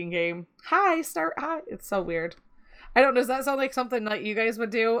 fantasy dating game. Hi. It's so weird. I don't know, does that sound like something that you guys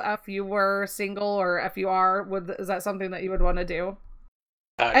would do if you were single, or if you are, is that something that you would want to do?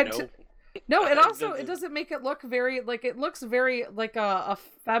 No. No, it doesn't make it look very, like, it looks very like a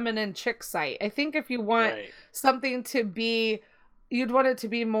feminine chick site. I think if you want something to be, you'd want it to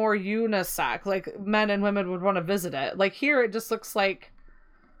be more unisex, like men and women would want to visit it. Like here, it just looks like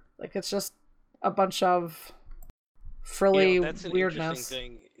it's just a bunch of frilly that's an weirdness.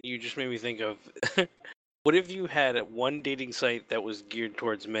 Interesting thing. You just made me think of what if you had one dating site that was geared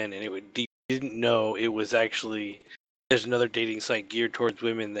towards men, and you didn't know it was actually there's another dating site geared towards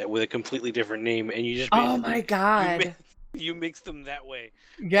women that with a completely different name, and you just oh my god, you mix them that way.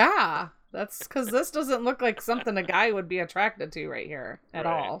 Yeah, that's because this doesn't look like something a guy would be attracted to right here at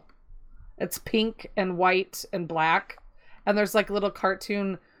all. It's pink and white and black, and there's like little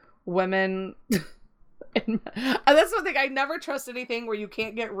cartoon women. And that's one thing, I never trust anything where you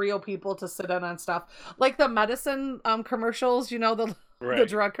can't get real people to sit in on stuff, like the medicine commercials, you know, the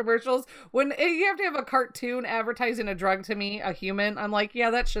drug commercials, when you have to have a cartoon advertising a drug to me, a human. I'm like, yeah,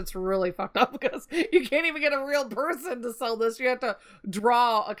 that shit's really fucked up, because you can't even get a real person to sell this. You have to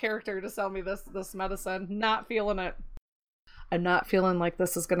draw a character to sell me this medicine. Not feeling it. I'm not feeling like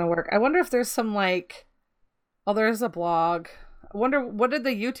this is gonna work. I wonder if there's some like, oh, there's a blog. I wonder, what did the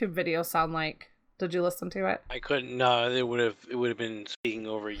YouTube video sound like? Did you listen to it? I couldn't. No, it would have been speaking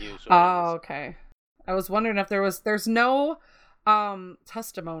over you. So okay. I was wondering if there's no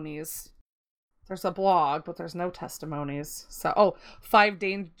testimonies. There's a blog, but there's no testimonies. So 5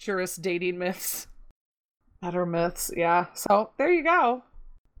 dangerous dating myths. Better myths, yeah. So there you go.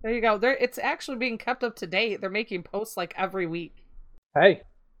 It's actually being kept up to date. They're making posts like every week. Hey.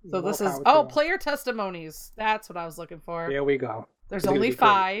 So this is player testimonies. That's what I was looking for. There we go. There's only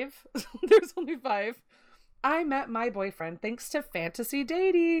 5. There's only 5. I met my boyfriend thanks to Fantasy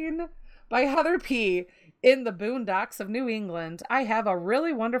Dating by Heather P. In the boondocks of New England, I have a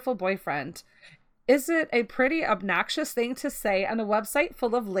really wonderful boyfriend. Is it a pretty obnoxious thing to say on a website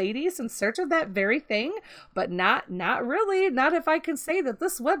full of ladies in search of that very thing? But not really. Not if I can say that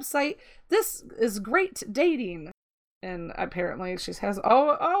this is great dating. And apparently she has,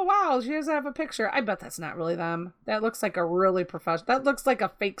 oh wow, she doesn't have a picture. I bet that's not really them. That looks like a really professional, that looks like a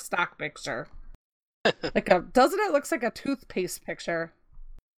fake stock picture. Doesn't it look like a toothpaste picture?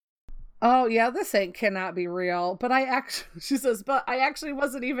 Oh yeah, this cannot be real. But she says, but I actually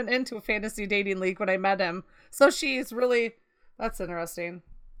wasn't even into a fantasy dating league when I met him. So she's really, that's interesting.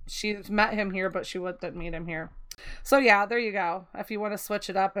 She's met him here, but she didn't meet him here. So yeah, there you go. If you want to switch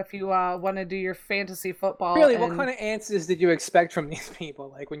it up, if you want to do your fantasy football. Really, what kind of answers did you expect from these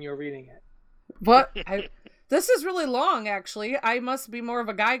people, like when you were reading it? What? This is really long, actually. I must be more of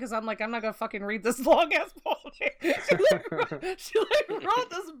a guy because I'm not gonna fucking read this long ass poetry. She wrote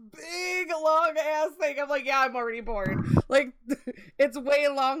this big long ass thing. I'm like, yeah, I'm already bored. Like, it's way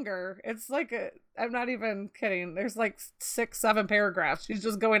longer. It's like I'm not even kidding. There's like 6-7 paragraphs. She's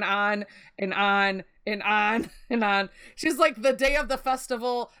just going on and on and on and on. She's like the day of the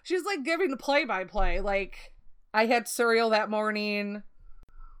festival. She's like giving the play-by-play. Like, I had cereal that morning.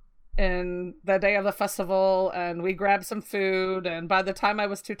 And the day of the festival, and we grabbed some food, and by the time I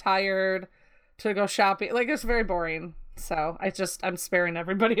was too tired to go shopping, like, it's very boring. So I'm sparing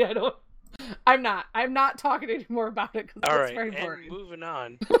everybody. I'm not talking anymore about it because it's very boring. And moving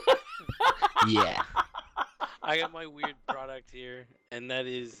on. Yeah. I got my weird product here, and that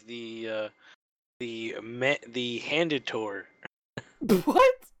is the Handitor.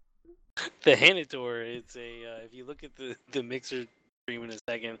 What? The Handitor. It's if you look at the mixer stream in a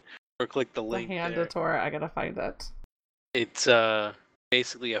second, or click the link. The Handitor, I gotta find it. It's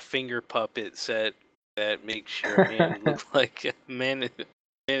basically a finger puppet set that makes your hand look like a minotaur.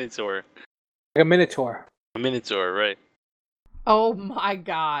 Like a minotaur. A minotaur, right? Oh my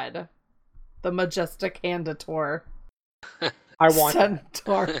god, the majestic Handitor. I want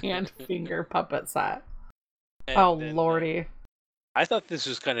Centaur hand finger puppet set. And lordy. I thought this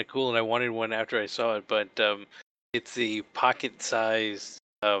was kind of cool, and I wanted one after I saw it, but it's the pocket-sized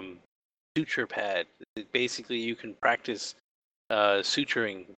suture pad. Basically, you can practice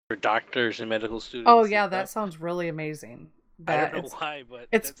suturing for doctors and medical students. Oh yeah, that sounds really amazing. I don't know why, but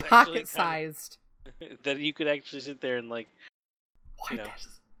it's pocket-sized. That you could actually sit there and like,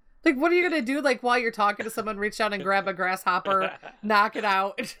 like, what are you gonna do? Like, while you're talking to someone, reach down and grab a grasshopper, knock it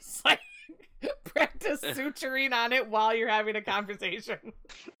out, and just like practice suturing on it while you're having a conversation.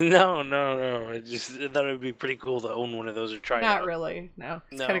 No. I thought it would be pretty cool to own one of those or try it out. Not really. No,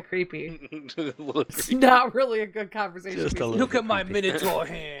 it's kind of creepy. It's creepy. Not really a good conversation. Look at my minotaur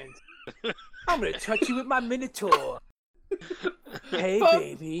hand. I'm gonna touch you with my minotaur. Hey,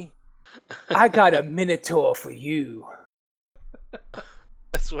 baby, I got a minotaur for you.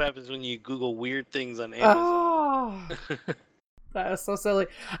 That's what happens when you Google weird things on Amazon. Oh. That is so silly.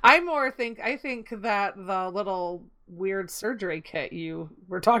 I think that the little weird surgery kit you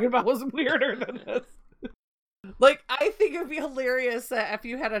were talking about was weirder than this. Like, I think it'd be hilarious that if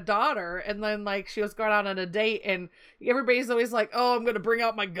you had a daughter and then like she was going out on a date and everybody's always like, oh, I'm gonna bring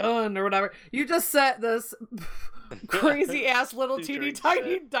out my gun or whatever. You just set this crazy ass little teeny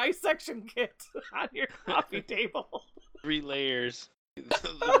tiny dissection kit on your coffee table. 3 layers.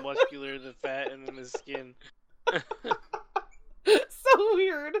 The muscular, the fat, and then the skin. So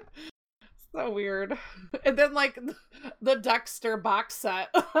weird. And then like the Dexter box set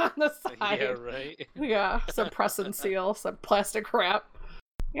on the side. Yeah, right. Yeah, some press and seal, some plastic wrap.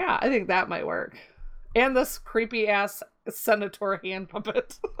 Yeah, I think that might work. And this creepy ass Senator hand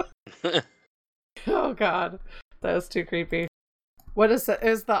puppet. Oh god, that is too creepy. What is it?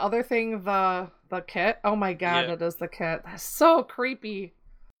 Is the other thing the kit? Oh my god, Yeah. It is the kit. That's so creepy.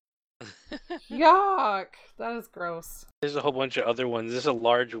 Yuck, that is gross. There's a whole bunch of other ones. There's a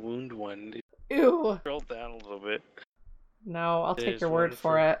large wound one. Ew. Scroll down a little bit. No, I'll take There's your word one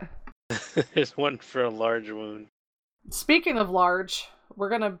for it. There's one for a large wound. Speaking of large, we're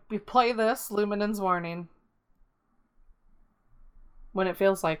gonna play this Luminan's Warning. When it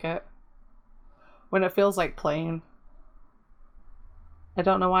feels like it. When it feels like playing. I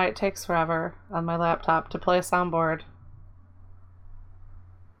don't know why it takes forever on my laptop to play a soundboard.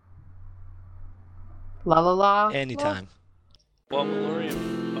 La la la. Anytime. Well,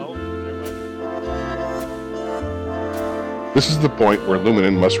 Valorium. Oh, never mind. This is the point where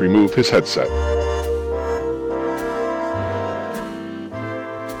Luminan must remove his headset.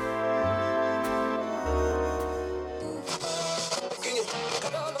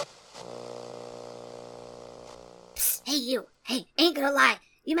 Hey, you. Hey, ain't gonna lie.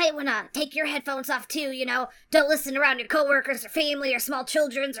 You might wanna take your headphones off too, you know? Don't listen around your coworkers or family or small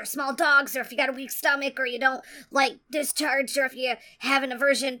children's or small dogs, or if you got a weak stomach or you don't like discharge, or if you have an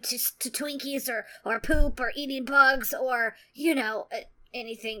aversion to Twinkies or poop or eating bugs or, you know,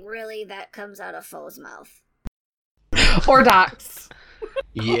 anything really that comes out of Foe's mouth. Or Doc's.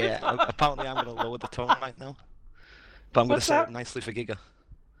 Yeah, apparently I'm going to lower the tone right now. But I'm going to set it nicely for Giga.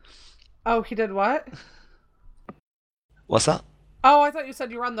 Oh, he did what? What's that? Oh, I thought you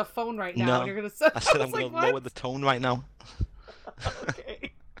said you were on the phone right now. No, And you're gonna say, I said I'm was going to like, lower the tone right now.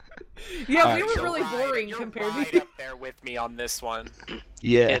 Okay. Yeah, All we right, were so- really boring You're compared right to you. up there with me on this one.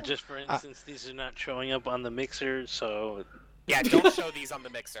 Yeah. Just for instance, these are not showing up on the mixer, so... Yeah, don't show these on the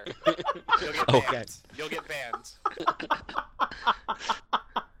mixer. You'll get banned. Okay. You'll get banned.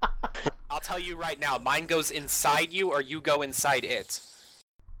 I'll tell you right now, mine goes inside you or you go inside it.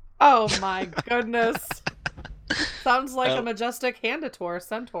 Oh my goodness. Sounds like a majestic Handitor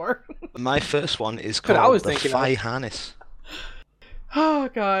centaur. My first one is But I called was the thinking thigh of- harness. Oh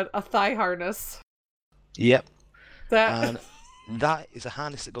god, a thigh harness. Yep. That And that is a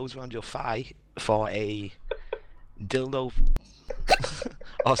harness that goes around your thigh for a dildo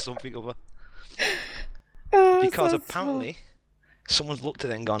or something other. Because apparently someone's looked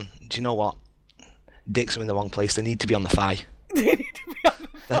at it and gone, do you know what? Dicks are in the wrong place. They need to be on the thigh.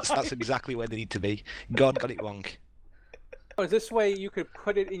 That's exactly where they need to be. God got it wrong. Oh, this way you could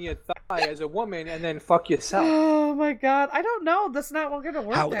put it in your thigh as a woman and then fuck yourself. Oh my god, I don't know. That's not gonna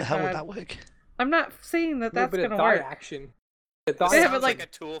work. How that the hell would good. that work? I'm not saying that A little that's bit of gonna thigh work. action. The thigh They have it Sounds like like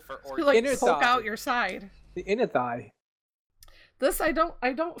a tool for you orgies. like Inner poke thigh. out your side. The inner thigh. This I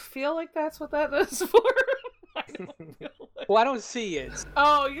don't feel like that's what that is for. Well, I don't see it.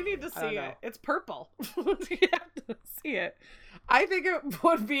 Oh, you need to I don't see know. it. It's purple. You have to see it. I think it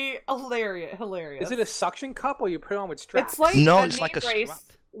would be hilarious. Is it a suction cup or you put it on with straps? It's like No, a it's knee like a brace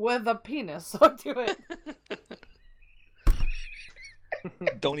strap. with a penis. So do it.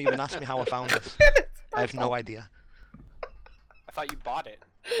 Don't even ask me how I found this. I have no idea. I thought you bought it.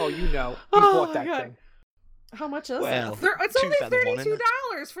 Oh, you know. You Oh bought my that God. thing. How much is Well, it? It's only two feather one, isn't it?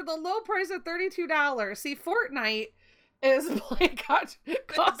 $32 for the low price of $32. See, Fortnite is like got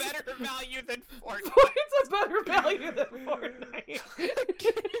cost Better value than Fortnite. it's a better value than Fortnite.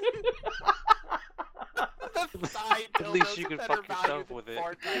 The thigh At least dildo's you a can better fuck value yourself than with it.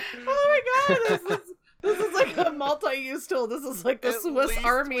 Fortnite. Oh my god, this is like a multi-use tool. This is like the At Swiss least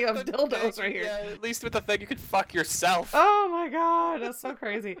Army with of the dildos thing- right here. Yeah, at least with the thing you can fuck yourself. Oh my god, that's so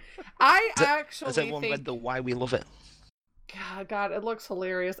crazy. I Has actually everyone think read the Why We Love It? God, it looks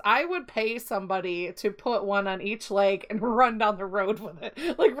hilarious. I would pay somebody to put one on each leg and run down the road with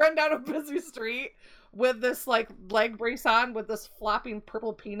it. Like run down a busy street with this like leg brace on with this flopping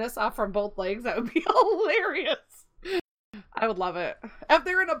purple penis off from both legs. That would be hilarious. I would love it. If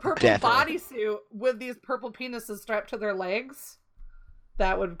they're in a purple Definitely. bodysuit with these purple penises strapped to their legs,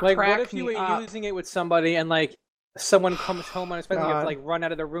 that would Like, crack what if you me were up. using it with somebody and, like, someone comes home unexpectedly, you have to, God. like, run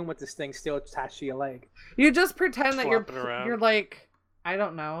out of the room with this thing still attached to your leg? You just pretend that Flopping around. you're like, I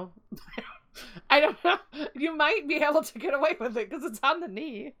don't know. I don't know. You might be able to get away with it because it's on the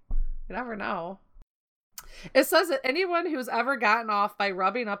knee. You never know. It says that anyone who's ever gotten off by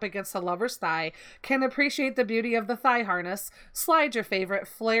rubbing up against a lover's thigh can appreciate the beauty of the thigh harness. Slide your favorite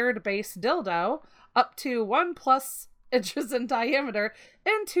flared base dildo up to 1+ inches in diameter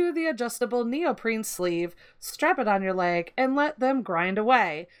into the adjustable neoprene sleeve, strap it on your leg, and let them grind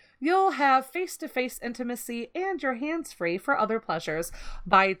away. You'll have face-to-face intimacy and your hands free for other pleasures.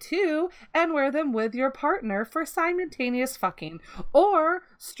 Buy 2 and wear them with your partner for simultaneous fucking. Or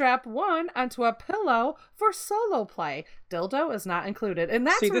strap 1 onto a pillow for solo play. Dildo is not included. And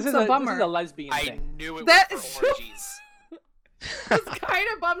that's See, what's this is a a bummer. lesbian I thing. knew it That was is for orgies. This kind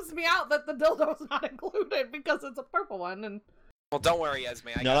of bums me out that the dildo's not included because it's a purple one. And Well, don't worry, Esme.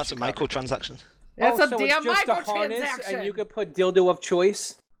 I No, got that's you a covered. microtransaction. it's Oh, a so damn it's just a harness microtransaction. and you could put dildo of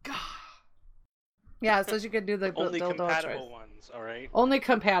choice? Yeah, it says you could do the Only dildo of compatible choice. ones, alright? Only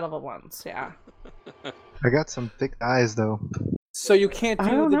compatible ones, yeah. I got some thick thighs though. So you can't I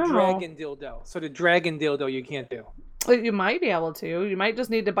do don't the know. dragon dildo. So the dragon dildo you can't do. Well, you might be able to. You might just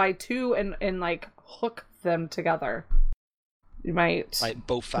need to buy 2 and like hook them together. You might. Like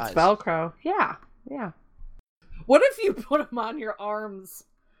both It's thighs. Velcro. Yeah, yeah. What if you put them on your arms?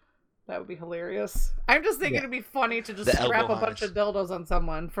 That would be hilarious. I'm just thinking Yeah. it'd be funny to just The strap elbow a bunch of harness. dildos on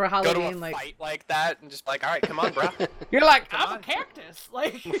someone for Go to a Halloween. Like fight like that and just be like, all right, come on, bro. you're like, Come I'm on. a cactus.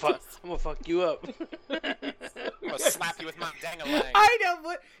 Like I'm gonna fuck you up. I'm gonna slap you with my dang-a-lang. I know,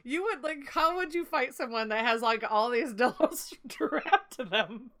 but you would like. How would you fight someone that has like all these dildos strapped to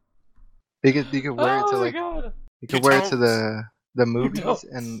them? You could wear it Oh to my like god! you could You wear it to don't. the movies don't.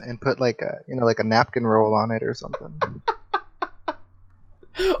 and put like a like a napkin roll on it or something.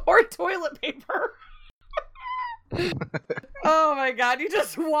 Or toilet paper. Oh my god, you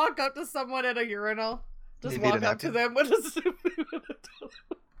just walk up to someone at a urinal. Just You need a walk up to napkin? them with a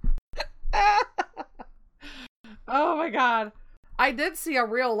Oh my god. I did see a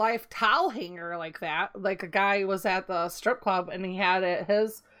real life towel hanger like that. Like a guy was at the strip club and he had it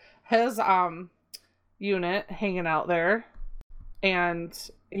his unit hanging out there. and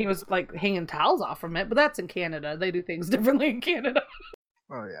he was like hanging towels off from it. But that's in Canada. They do things differently in Canada.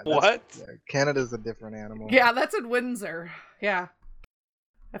 Oh yeah. What? Yeah, Canada's a different animal. Yeah, that's in Windsor. Yeah.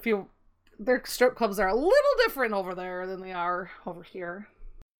 Their strip clubs are a little different over there than they are over here.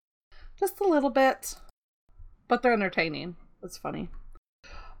 Just a little bit. But they're entertaining. It's funny.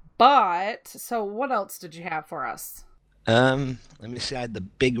 But, so what else did you have for us? Let me see. I had the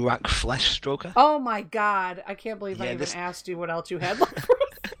Big Rack Flesh Stroker. Oh my god. I can't believe I even asked you what else you had.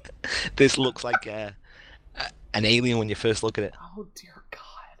 This looks like an alien when you first look at it. Oh dear God.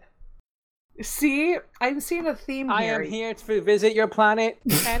 See, I'm seeing a theme here. I am here to visit your planet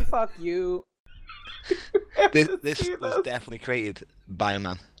and fuck you. This was definitely created by a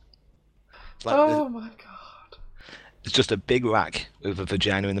man. It's like oh my God. It's just a big rack with a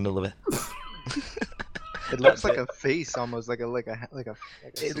vagina in the middle of it. It looks like a face, almost like a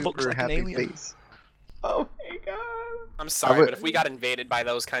it super looks like happy an alien. face. Oh my God. I'm sorry, but if we got invaded by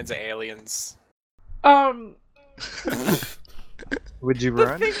those kinds of aliens, would you the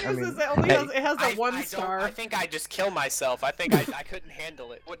run? thing is it only has a 1 star. I think I'd just kill myself. I think I couldn't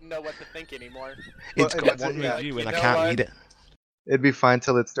handle it. Wouldn't know what to think anymore. It's got one review and I can't read it. It'd be fine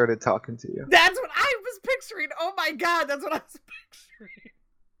till it started talking to you. That's what I was picturing. Oh my God, that's what I was picturing.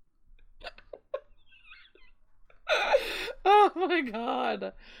 Oh my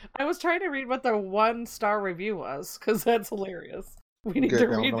God. I was trying to read what the 1 star review was, because that's hilarious. We need to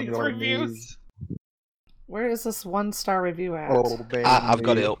read these reviews. Where is this 1 star review at? Oh, baby. I've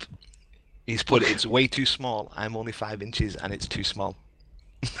got it up. He's put it's way too small. I'm only 5 inches and it's too small.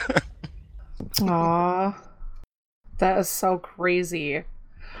 Aww. That is so crazy.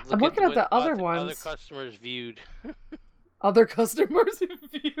 I'm looking at the other ones. Other customers viewed. Other customers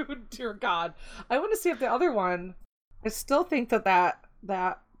viewed. Dear God. I want to see if the other one. I still think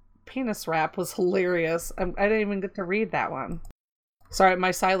that penis wrap was hilarious. I didn't even get to read that one. Sorry,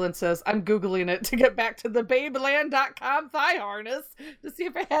 my silence says I'm Googling it to get back to the babeland.com thigh harness to see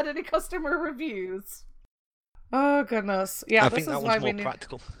if it had any customer reviews. Oh, goodness. Yeah, I this think is that why was we more need...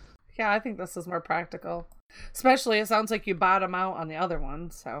 practical. Yeah, I think this is more practical. Especially, it sounds like you bottom out on the other one,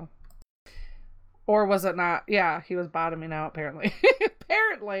 so... Or was it not? Yeah, he was bottoming out, apparently.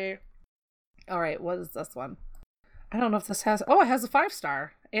 Apparently! Alright, what is this one? I don't know if this has... Oh, it has a 5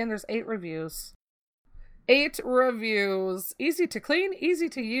 star. And there's 8 reviews. 8 reviews. Easy to clean, easy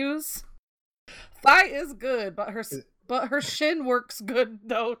to use. Thigh is good, but her shin works good,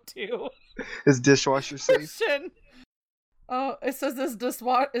 though, too. Is dishwasher safe? Shin... Oh, it says it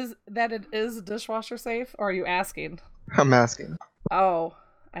is dishwasher safe? Or are you asking? I'm asking. Oh,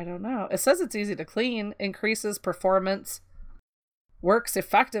 I don't know. It says it's easy to clean, increases performance, works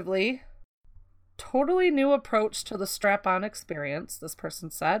effectively. Totally new approach to the strap-on experience, this person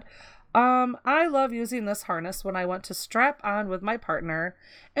said. I love using this harness when I want to strap on with my partner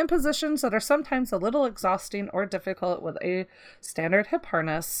in positions that are sometimes a little exhausting or difficult with a standard hip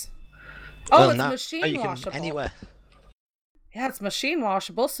harness. Oh, it's machine washable. Anywhere. Yeah, it's machine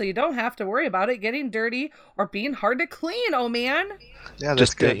washable, so you don't have to worry about it getting dirty or being hard to clean, oh man. Yeah, that's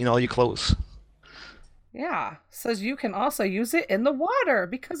just good. All your clothes. Yeah, says you can also use it in the water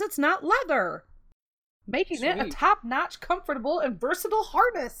because it's not leather, making it a top-notch, comfortable, and versatile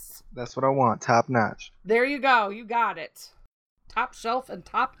harness. That's what I want, top notch. There you go, you got it. Top shelf and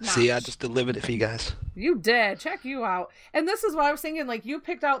top notch. See, I just delivered it for you guys. You did. Check you out. And this is what I was thinking, like, you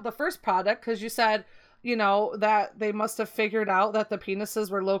picked out the first product because you said... You know, that they must have figured out that the penises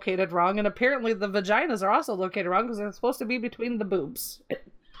were located wrong, and apparently the vaginas are also located wrong because they're supposed to be between the boobs.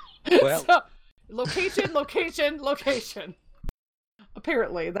 Well, so, location.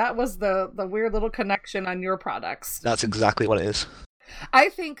 Apparently, that was the weird little connection on your products. That's exactly what it is. I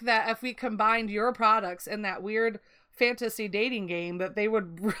think that if we combined your products in that weird fantasy dating game, that they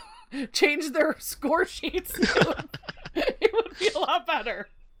would change their score sheets. It would be a lot better.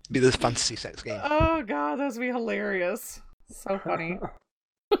 Be this fantasy sex game. Oh god, that would be hilarious. So funny.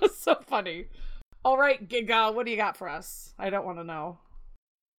 So funny. Alright, Giga, what do you got for us? I don't want to know.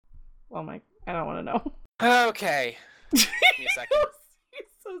 I don't want to know. Okay. Give me a second. He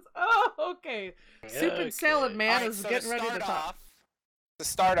says, oh, okay. Soup and Salad Man is so getting ready to talk. To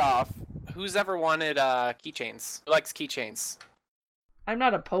start off, who's ever wanted keychains? Who likes keychains? I'm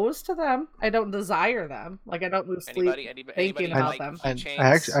not opposed to them. I don't desire them. Like, I don't lose sleep thinking about them.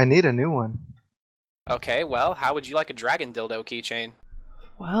 I need a new one. Okay, well, how would you like a dragon dildo keychain?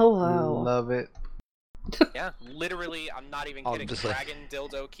 Well, love it. Yeah, literally, I'm not even kidding. Dragon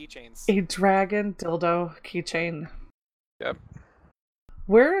dildo keychains. A dragon dildo keychain. Yep.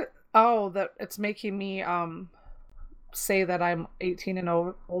 It's making me say that I'm 18 and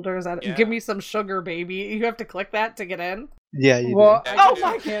older. Is that yeah. Give me some sugar, baby. You have to click that to get in? Yeah, you Well, do. oh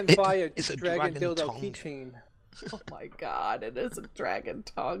my! Can't buy a It's a dragon dragon dildo tongue. keychain. Oh my god! It is a dragon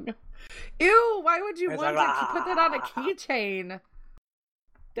tongue. Ew! Why would you It's want like, to put that on a keychain?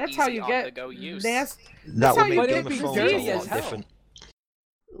 That's how Easy you on the get go use. nasty. That That's how would you make get Game of Thrones disease. a lot different.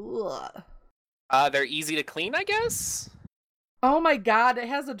 Ugh. They're easy to clean, I guess. Oh my god! It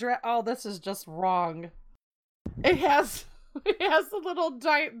has a Oh, this is just wrong. It has the little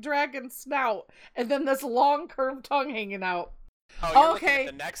giant dragon snout, and then this long curved tongue hanging out. Oh, okay.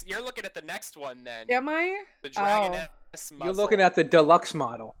 You're looking at the next one then. Am I? The Dragon Oh. S You're looking at the deluxe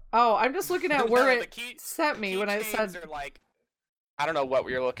model. Oh, I'm just looking at where No, it sent me when I said. Are like, I don't know what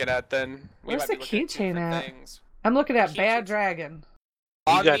you're looking at then. We Where's might the be looking keychain different at? things. I'm looking at Bad Dragon.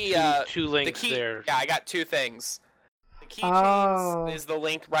 You On got the, two links there. Yeah, I got two things. The keychains Oh. is the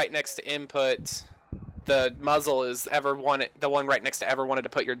link right next to input. The muzzle is the one right next to ever wanted to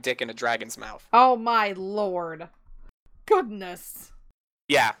put your dick in a dragon's mouth. Oh my lord. Goodness.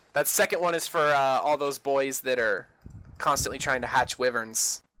 Yeah, that second one is for all those boys that are constantly trying to hatch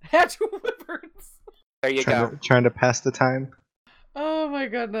wyverns. Hatch wyverns. There you go. Trying to pass the time. Oh my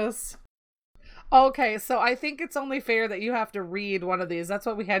goodness. Okay, so I think it's only fair that you have to read one of these. That's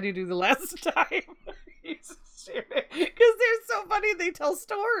what we had you do the last time. Because they're so funny, they tell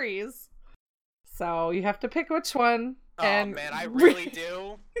stories. So you have to pick which one. Oh and man, I really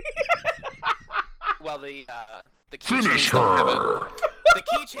do. Well, the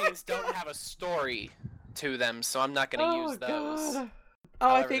keychains don't have a story to them, so I'm not gonna use those. God.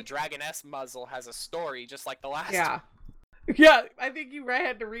 However, I think the Dragon S muzzle has a story, just like the last. yeah. one. Yeah, I think you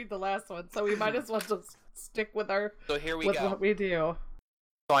had to read the last one, so we might as well just stick with So here we with go. what we do.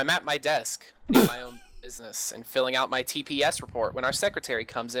 So I'm at my desk in my own business and filling out my TPS report when our secretary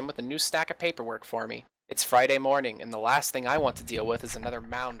comes in with a new stack of paperwork for me. It's Friday morning, and the last thing I want to deal with is another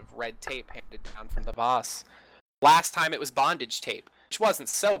mound of red tape handed down from the boss. Last time it was bondage tape, which wasn't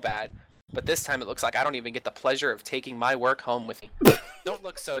so bad, but this time it looks like I don't even get the pleasure of taking my work home with me. Don't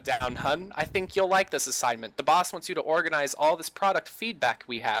look so down, hun. I think you'll like this assignment. The boss wants you to organize all this product feedback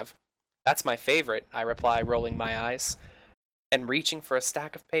we have. That's my favorite, I reply, rolling my eyes and reaching for a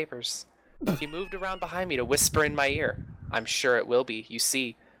stack of papers. He moved around behind me to whisper in my ear. I'm sure it will be. You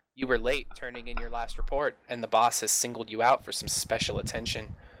see, you were late turning in your last report, and the boss has singled you out for some special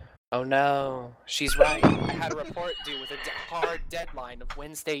attention. Oh no, she's right. I had a report due with a hard deadline of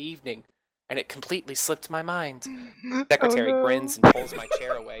Wednesday evening, and it completely slipped my mind. Secretary grins and pulls my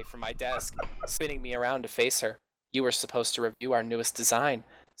chair away from my desk, spinning me around to face her. You were supposed to review our newest design.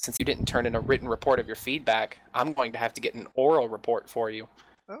 Since you didn't turn in a written report of your feedback, I'm going to have to get an oral report for you.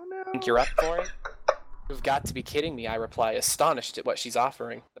 Oh no. Think you're up for it? You've got to be kidding me, I reply, astonished at what she's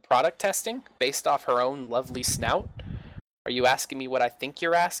offering. The product testing, based off her own lovely snout? Are you asking me what I think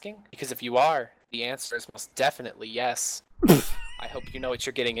you're asking? Because if you are, the answer is most definitely yes. I hope you know what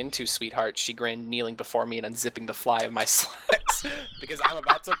you're getting into, sweetheart, she grinned, kneeling before me and unzipping the fly of my slacks, because I'm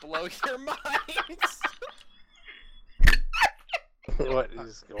about to blow your minds. What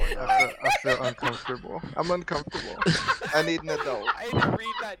is going on? I feel uncomfortable. I'm uncomfortable. I need an adult. I had to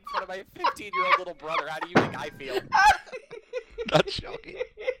read that in front of my 15-year-old little brother. How do you think I feel? That's shocking.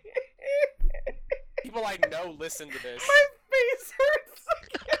 People I know listen to this. My face hurts.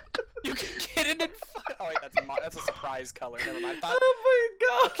 You can get it in. Oh wait, that's a surprise color. Never mind. Oh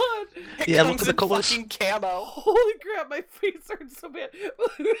my god. It Yeah, comes look at the in colours. fucking camo. Holy crap, my face hurts so bad.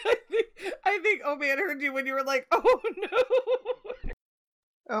 I think oh man, heard you when you were like, oh no.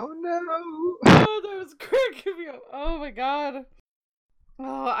 Oh no. Oh, that was cracking me up. Oh my god.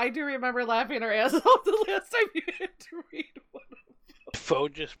 Oh, I do remember laughing our ass off the last time you had to read one. Foe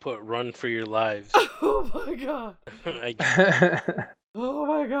just put "Run for your lives." Oh my god. Oh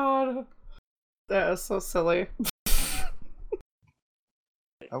my god. That is so silly. I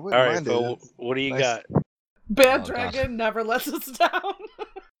All wouldn't right, mind Foe, it. what do you Nice. got? Bad Oh, Dragon never lets us down.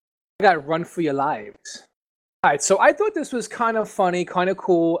 I got Run for Your Lives. Alright, so I thought this was kind of funny, kind of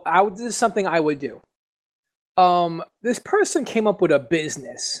cool. This is something I would do. This person came up with a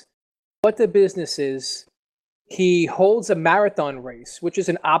business. What the business is, he holds a marathon race, which is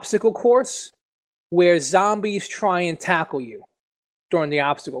an obstacle course where zombies try and tackle you during the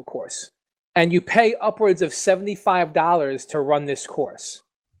obstacle course. And you pay upwards of $75 to run this course.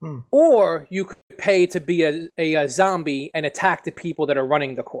 Or you could pay to be a zombie and attack the people that are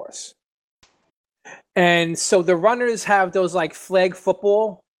running the course. And so the runners have those like flag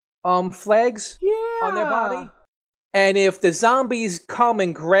football flags on their body. And if the zombies come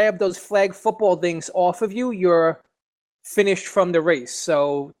and grab those flag football things off of you, you're finished from the race.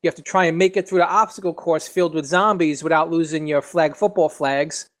 So you have to try and make it through the obstacle course filled with zombies without losing your flag football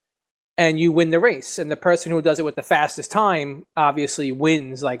flags. and you win the race. And the person who does it with the fastest time obviously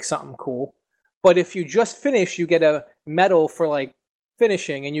wins like something cool. But if you just finish, you get a medal for like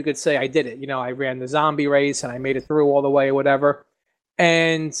finishing, and you could say, I did it. You know, I ran the zombie race and I made it through all the way or whatever.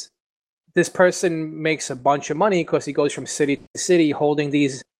 And this person makes a bunch of money because he goes from city to city holding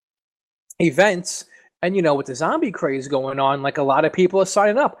these events. And, you know, with the zombie craze going on, like a lot of people are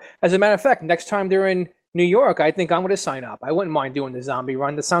signing up. As a matter of fact, next time they're in New York, I think I'm going to sign up. I wouldn't mind doing the zombie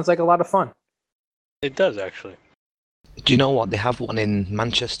run. That sounds like a lot of fun. It does, actually. Do you know what? They have one in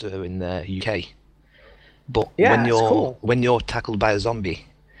Manchester in the UK. But Yeah, when you're tackled by a zombie,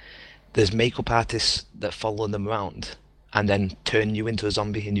 there's makeup artists that follow them around and then turn you into a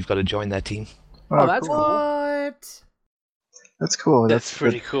zombie, and you've got to join their team. Oh, that's cool. What? That's cool. That's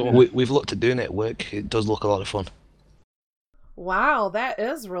pretty cool. We've looked at doing it at work. It does look a lot of fun. Wow, that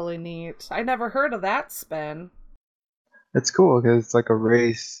is really neat. I never heard of that spin. It's cool because it's like a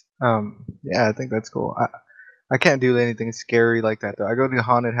race. Yeah, I think that's cool. I can't do anything scary like that though. I go to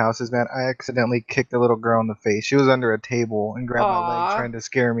haunted houses, man. I accidentally kicked a little girl in the face. She was under a table and grabbed my leg trying to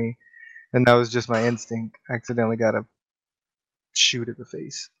scare me, and that was just my instinct. I accidentally got a shoot at the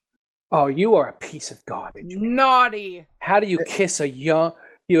face. Oh, you are a piece of garbage. Naughty. How do you kiss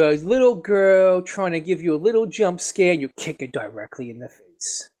you're a little girl trying to give you a little jump scare, and you kick her directly in the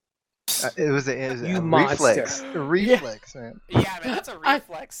face? It was a monster. reflex. A reflex, man. Yeah, man, that's a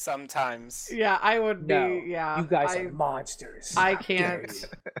reflex sometimes. Yeah, I would be. No, Yeah, you guys are monsters. I How dare can't.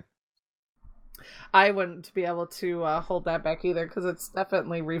 you. I wouldn't be able to hold that back either because it's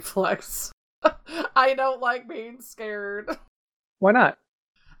definitely reflex. I don't like being scared. Why not?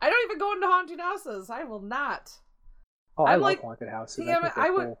 I don't even go into haunted houses. I will not. Oh, I I'm love like, haunted houses. Damn it, think they're I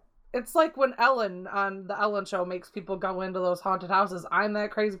would. cool. It's like when Ellen on the Ellen Show makes people go into those haunted houses. I'm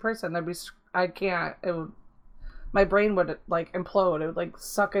that crazy person. I can't. It would. My brain would like implode. It would like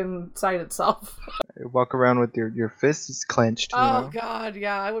suck inside itself. You walk around with your fists clenched. Oh God,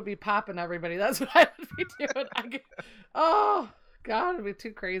 yeah, I would be popping everybody. That's what I would be doing. Oh God, it'd be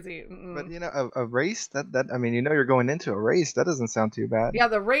too crazy. But you know, a race that I mean, you know, you're going into a race. That doesn't sound too bad. Yeah,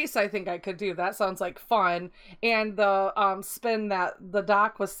 the race I think I could do. That sounds like fun. And the spin that the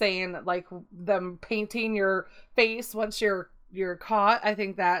doc was saying, like them painting your face once you're caught. I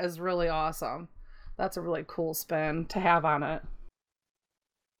think that is really awesome. That's a really cool spin to have on it.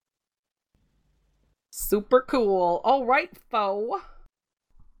 Super cool. All right, Foe.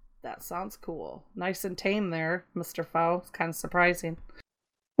 That sounds cool. Nice and tame there, Mr. Foe. It's kind of surprising.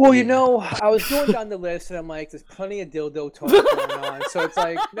 Well, you know, I was going down the list and I'm like, there's plenty of dildo talk going on. So it's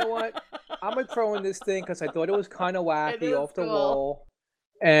like, you know what? I'm going to throw in this thing because I thought it was kind of wacky, off the wall.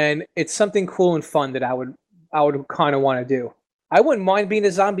 And it's something cool and fun that I would kind of want to do. I wouldn't mind being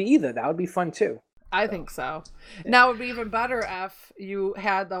a zombie either. That would be fun too. I think so. Now it would be even better if you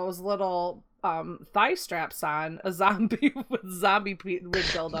had those little thigh straps on, a zombie with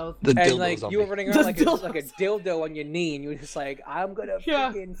dildos. And like zombie. You were running around like a dildo on your knee, and you were just like, I'm gonna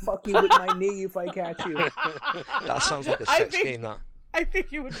freaking fuck you with my knee if I catch you. That sounds like a sex game, that. I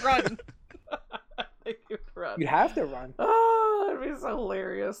think you would run. I think you'd run. You'd have to run. Oh, that'd be so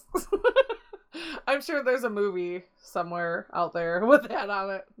hilarious. I'm sure there's a movie somewhere out there with that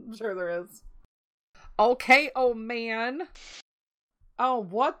on it. I'm sure there is. Okay, oh man. Oh,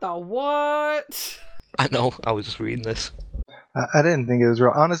 what the what? I know, I was just reading this. I didn't think it was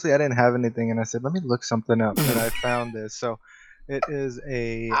real. Honestly, I didn't have anything, and I said, let me look something up, and I found this. So it is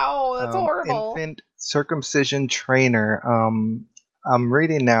a that's horrible. Infant circumcision trainer. I'm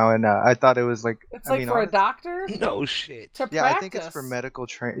reading now, and I thought it was like... It's like for a doctor? No shit. To yeah, practice. I think it's for medical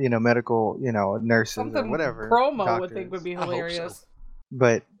nurses or whatever. Promo doctors. would think would be hilarious.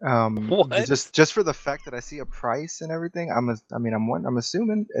 But just for the fact that I see a price and everything, I'm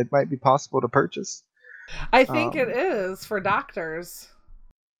assuming it might be possible to purchase. I think it is for doctors.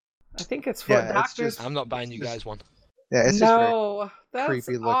 I think it's for doctors. I'm not buying you guys one. Yeah, it's just that's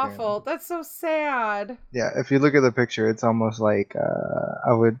creepy awful. looking. That's so sad. Yeah, if you look at the picture, it's almost like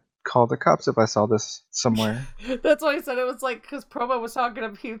I would call the cops if I saw this somewhere. That's why I said it was like, because Promo was talking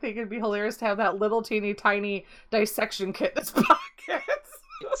about, he think it'd be hilarious to have that little teeny tiny dissection kit in his pockets.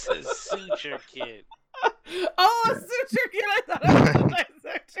 It's a suture kit. Oh, a suture kit! I thought it was a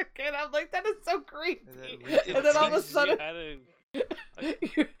dissection kit. I'm like, that is so creepy. And then all of a sudden,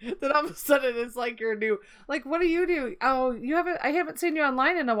 it's like your new, like, what do you do? Oh, I haven't seen you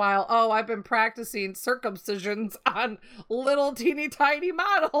online in a while. Oh, I've been practicing circumcisions on little teeny tiny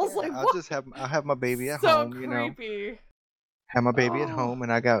models. Yeah, like, I'll have my baby at so home, creepy. Have my baby at home,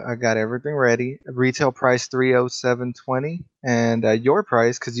 and I got everything ready. Retail price $307.20, and your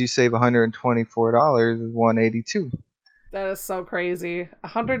price, because you save $124, is $182. That is so crazy.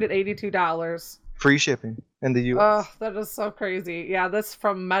 $182. Free shipping in the U.S. Oh, that is so crazy. Yeah, that's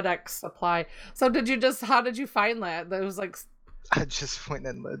from Medex Supply. So how did you find that? That was like... I just went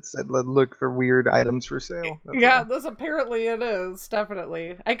and said, look for weird items for sale. That's this apparently it is,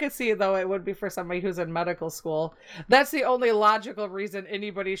 definitely. I could see, though, it would be for somebody who's in medical school. That's the only logical reason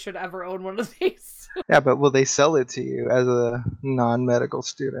anybody should ever own one of these. Yeah, but will they sell it to you as a non-medical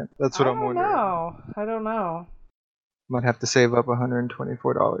student? That's what I'm wondering. I don't know. Might have to save up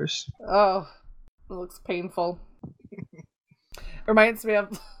 $124. Oh, it looks painful. Reminds me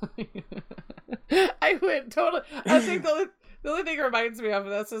of... I think the only thing it reminds me of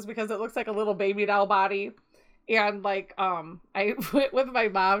this is because it looks like a little baby doll body. And like, I went with my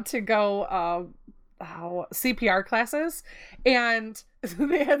mom to go CPR classes, and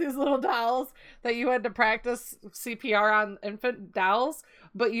they had these little dolls that you had to practice CPR on infant dolls,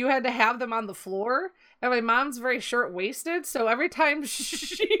 but you had to have them on the floor. And my mom's very short-waisted, so every time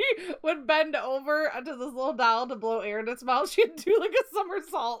she would bend over onto this little doll to blow air in its mouth, she'd do like a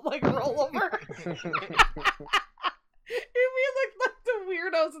somersault, like roll over. We looked like the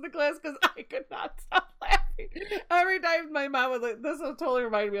weirdos in the class because I could not stop laughing. Every time my mom would this will totally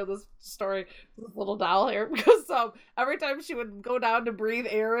remind me of this story, this little doll here, because every time she would go down to breathe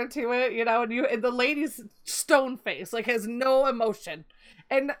air into it, and the lady's stone face, like has no emotion.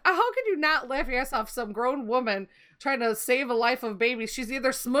 And how could you not laugh your ass off some grown woman trying to save a life of babies? She's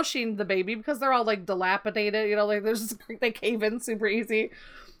either smushing the baby because they're all like dilapidated, like they cave in super easy.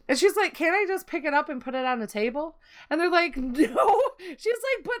 And she's like, "Can't I just pick it up and put it on the table?" And they're like, "No." She's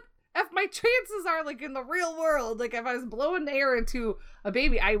like, "But if my chances are like in the real world, like if I was blowing air into a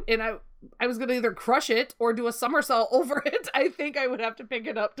baby, I was gonna either crush it or do a somersault over it, I think I would have to pick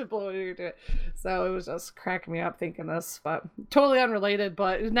it up to blow it into it." So it was just cracking me up thinking this, but totally unrelated.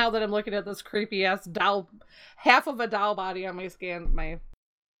 But now that I'm looking at this creepy ass doll, half of a doll body on my scan, I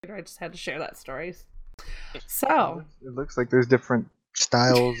just had to share that story. So it looks like there's different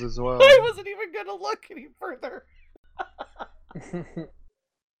styles as well. I wasn't even gonna look any further.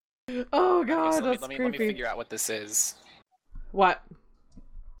 Oh god, okay, so that's let me creepy. figure out what this is. What?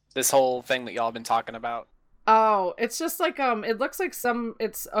 This whole thing that y'all have been talking about. Oh, it's just like it looks like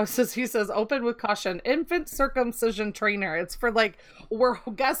he says open with caution, infant circumcision trainer. It's for like, we're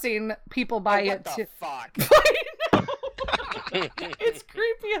guessing people buy it what the fuck? It's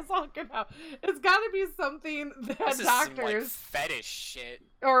creepy as all can out. It's got to be something that this is doctors some, like, fetish shit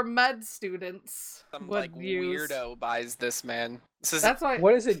or med students some would like use. Weirdo buys this, man. That's why.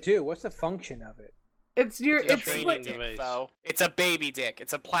 What does it do? What's the function of it? It's like it's a baby dick.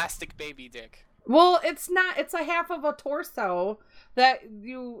 It's a plastic baby dick. Well, it's not. It's a half of a torso that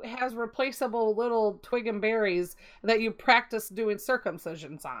has replaceable little twig and berries that you practice doing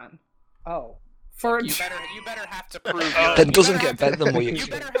circumcisions on. Oh. You better have to prove. That doesn't get better than what you You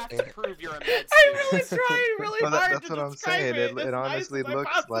better have to prove you're a med student. I really tried really hard. That's what I'm saying. It honestly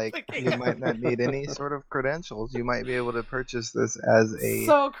looks like you might not need any sort of credentials. You might be able to purchase this as a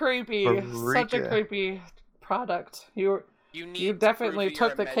so creepy, such a creepy product. You definitely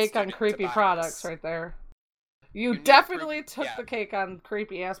took the cake on creepy products right there. You definitely took the cake on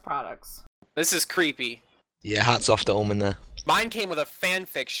creepy ass products. This is creepy. Yeah, hats off to Omen there. Mine came with a fan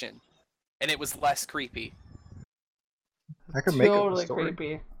fiction. And it was less creepy. I could make it totally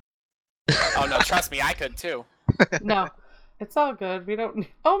creepy. Oh no, trust me, I could too. No, it's all good. We don't.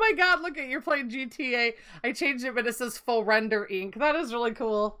 Oh my god, look at you're playing GTA. I changed it, but it says full render ink. That is really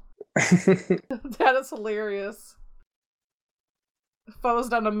cool. That is hilarious. Foes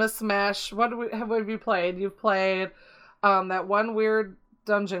done a mismatch. What have you played? You've played that one weird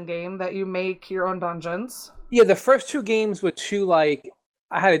dungeon game that you make your own dungeons. Yeah, the first two games were too like.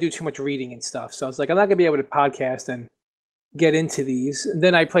 I had to do too much reading and stuff, so I was like, I'm not gonna be able to podcast and get into these. And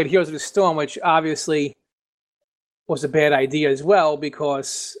then I played Heroes of the Storm, which obviously was a bad idea as well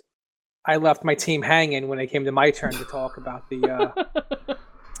because I left my team hanging when it came to my turn to talk about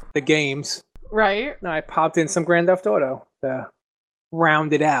the games. Right. And I popped in some Grand Theft Auto to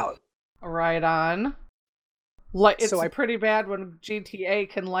round it out. Right on. It's pretty bad when GTA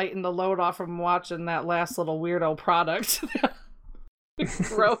can lighten the load off from watching that last little weirdo product.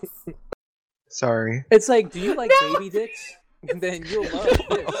 Gross. Sorry. It's like, do you like baby dicks? Then you'll love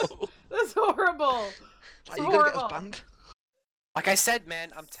this. That's horrible. Are you gonna get us banned? Like I said,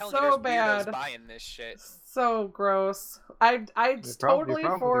 man, I'm telling you, there's weirdos buying this shit. So gross. I totally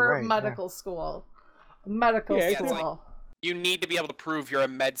for right, medical school. Medical school. Like, you need to be able to prove you're a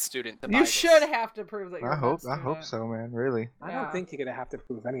med student to buy You this. should have to prove that you're I hope so, man. Really. I don't think you're gonna have to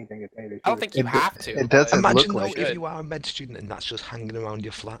prove anything today. I don't think you have to. It doesn't Imagine look like if you are a med student and that's just hanging around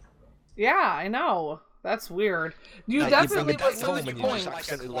your flat. Yeah, I know. That's weird. You Like, definitely you bring would it back home lose and you just points.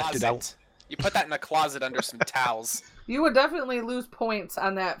 accidentally left it out. You put that in a closet under some towels. You would definitely lose points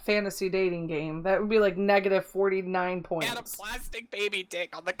on that fantasy dating game. That would be like negative 49 points. And a plastic baby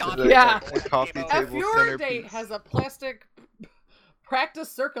dick on the coffee Yeah. Coffee table If your centerpiece. date has a plastic practice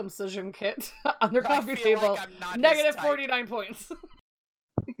circumcision kit on their I coffee feel table, like I'm not his negative type. 49 points.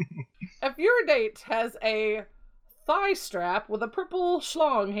 If your date has a thigh strap with a purple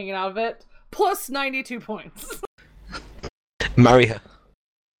schlong hanging out of it, plus 92 points. Marry her.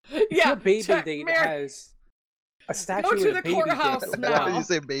 Yeah, Your baby check, date Mary. has a statue Go to with the a baby courthouse dick. now. Why did you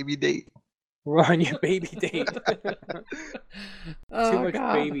say baby date? We're on your baby date. Oh, Too much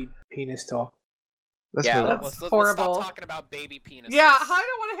God. baby penis talk. Let's Yeah, move on. let's horrible. stop talking about baby penises. Yeah, I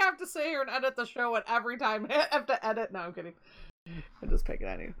don't want to have to sit here and edit the show and every time I have to edit. No, I'm kidding. I'm just picking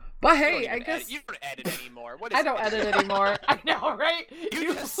on you. But You don't hey, even I guess you don't edit anymore. What is I don't edit anymore. I know, right?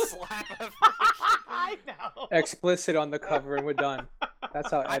 You just slap a I know. Explicit on the cover and we're done. That's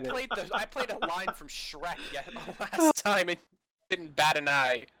how I I edit. played a line from Shrek last time and didn't bat an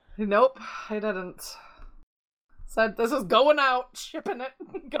eye. Nope, I didn't. Said this is going out, shipping it,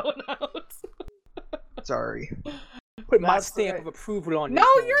 going out. Sorry. Put my That's stamp right. of approval on No,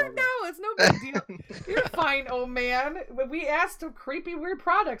 this. you're motherfucker. no, it's no big deal. You're fine, oh man. We asked for creepy, weird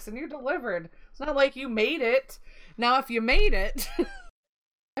products and you delivered. It's not like you made it. Now, if you made it,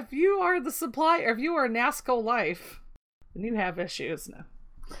 if you are the supplier, if you are Nasco Life, then you have issues now.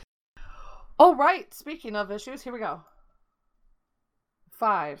 All right, speaking of issues, here we go.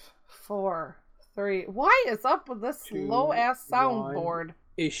 5, 4, 3. Why is up with this 2, low ass 1. soundboard?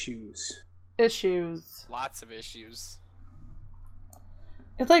 Issues. Issues. Lots of issues.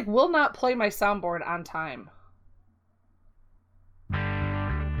 It like will not play my soundboard on time.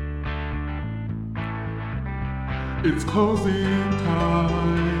 It's closing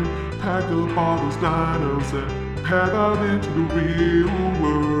time. Pack up all those dinos and head out into the real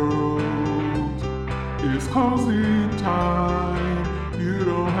world. It's closing time. You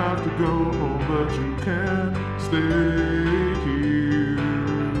don't have to go home, but you can stay here.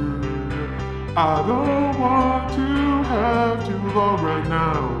 I don't want to have too long right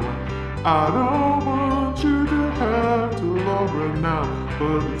now. I don't want you to have too long right now,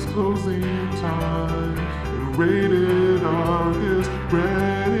 but it's closing time. And Rated R is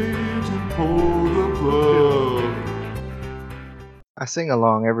ready to pull the plug. I sing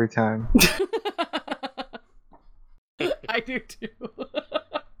along every time. I do too.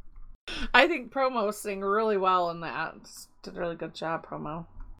 I think Promo sing really well in that. Did a really good job, Promo.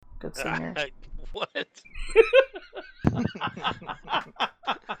 Good singer. What?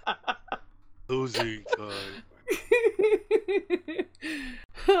 Losing time.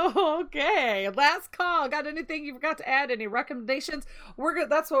 Okay, last call. Got anything you forgot to add? Any recommendations? We're good.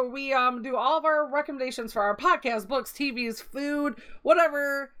 That's what we do. All of our recommendations for our podcast, books, TVs, food,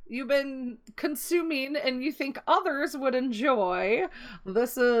 whatever you've been consuming and you think others would enjoy.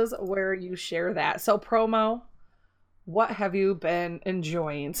 This is where you share that. So, Promo, what have you been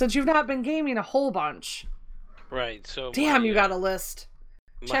enjoying since you've not been gaming a whole bunch? Right. So. Damn, you got a list.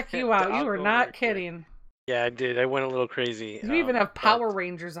 Check you out. I'll You are go not real quick. kidding. Yeah, I did. I went a little crazy. You even have Power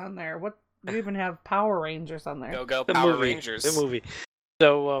Rangers on there. What? You even have Power Rangers on there. Go the Power movie, Rangers. The movie.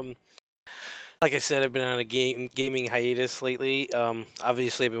 So, like I said, I've been on a gaming hiatus lately.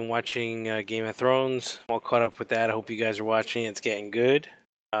 Obviously, I've been watching Game of Thrones. I'm all caught up with that. I hope you guys are watching. It's getting good.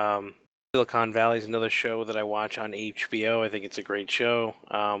 Silicon Valley is another show that I watch on HBO. I think it's a great show.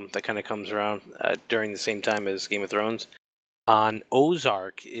 That kind of comes around during the same time as Game of Thrones. On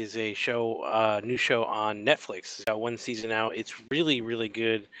Ozark is a show, new show on Netflix. It's got one season out. It's really, really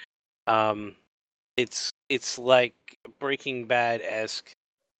good. It's like Breaking Bad-esque.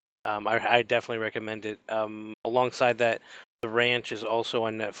 I definitely recommend it. Alongside that, The Ranch is also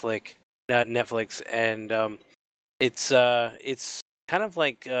on Netflix, and it's kind of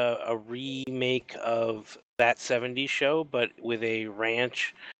like a remake of That 70s Show, but with a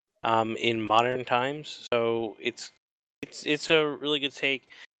ranch in modern times. So it's a really good take.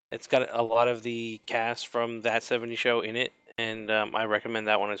 It's got a lot of the cast from That 70s Show in it, and I recommend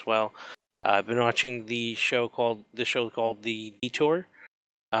that one as well. I've been watching the show called The Detour.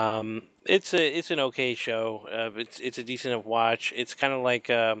 It's an okay show. It's a decent enough watch. It's kind of like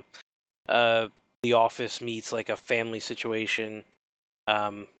The Office meets like a family situation.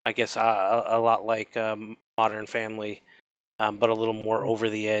 I guess a lot like Modern Family, but a little more over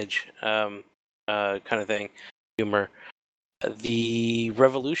the edge kind of thing, humor. The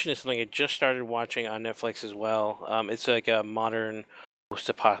Revolution is something I just started watching on Netflix as well. It's like a modern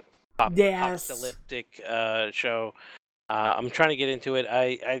post-apocalyptic show. I'm trying to get into it.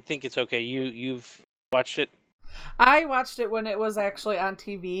 I think it's okay. You've watched it? I watched it when it was actually on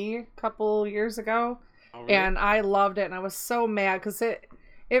TV a couple years ago, and I loved it. And I was so mad because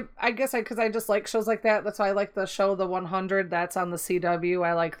I guess because I just like shows like that. That's why I like the show The 100. That's on the CW.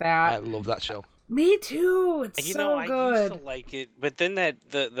 I like that. I love that show. Me too. It's so good. I used to like it, but then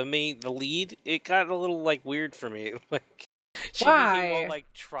the lead, it got a little like weird for me. Like she became all like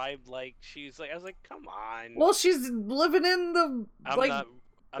tribe-like. She's like, I was like, come on. Well, she's living in the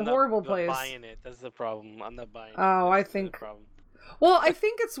I'm horrible not place. Buying it. That's the problem. I'm not buying it. Oh, That's I think. Well, I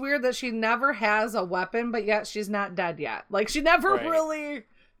think it's weird that she never has a weapon, but yet she's not dead yet. Like she never really.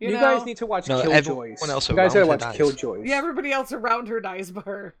 You know? guys need to watch Killjoys. You guys gotta watch Killjoys. Yeah, everybody else around her dies, but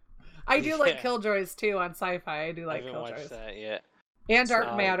her. I do like Killjoys too on Sci-Fi. I do like Killjoys. I haven't watched that yet. And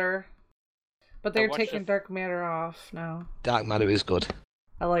Dark Matter. But they're taking Dark Matter off now. Dark Matter is good.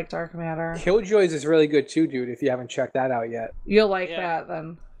 I like Dark Matter. Killjoys is really good too, dude, if you haven't checked that out yet. You'll like that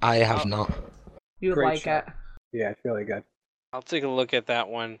then. I have not. You would like it. Yeah, it's really good. I'll take a look at that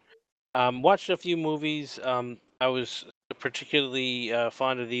one. Watched a few movies. I was particularly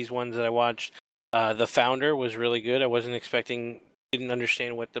fond of these ones that I watched. The Founder was really good. I didn't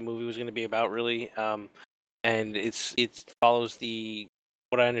understand what the movie was going to be about really. And it follows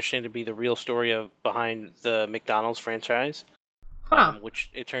what I understand to be the real story behind the McDonald's franchise. Which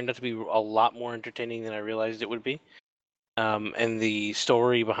it turned out to be a lot more entertaining than I realized it would be. And the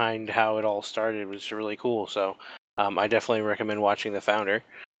story behind how it all started was really cool. So I definitely recommend watching The Founder.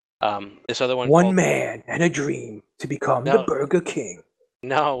 This other one, One Man and a Dream to Become the Burger King.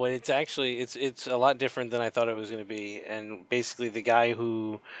 No, it's actually it's a lot different than I thought it was going to be. And basically, the guy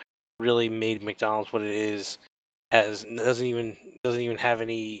who really made McDonald's what it is doesn't even have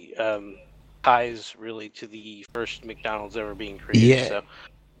any ties really to the first McDonald's ever being created. Yeah, so,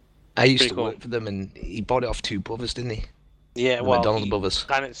 I used to work for them, and he bought it off two brothers, didn't he? Yeah, the well, McDonald's brothers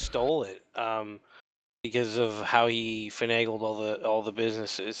kind of stole it because of how he finagled all the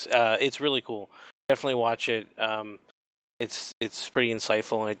businesses. It's really cool. Definitely watch it. It's pretty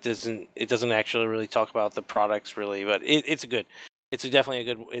insightful, and it doesn't actually really talk about the products really, but it's good. It's definitely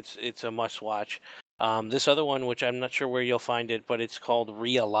a good. It's a must watch. This other one, which I'm not sure where you'll find it, but it's called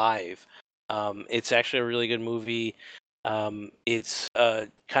Re-Alive. It's actually a really good movie. It's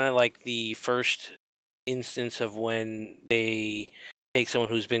kind of like the first instance of when they take someone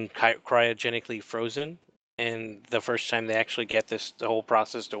who's been cryogenically frozen, and the first time they actually get the whole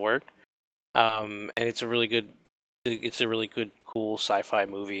process to work. And it's a really good, cool sci-fi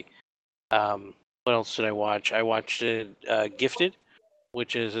movie. What else did I watch? I watched Gifted,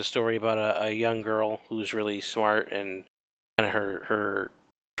 which is a story about a young girl who's really smart and kind of her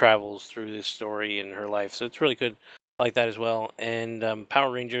travels through this story in her life. So it's really good. I like that as well. And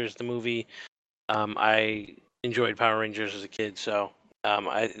Power Rangers, the movie, I enjoyed Power Rangers as a kid, so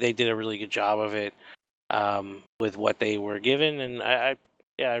they did a really good job of it with what they were given, and I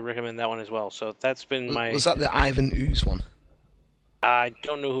recommend that one as well. So that's been my. Was that the Ivan Ooze one? I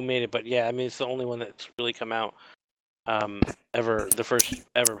don't know who made it, but yeah, I mean it's the only one that's really come out ever, the first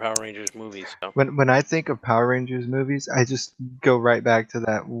ever Power Rangers movie. So. When I think of Power Rangers movies, I just go right back to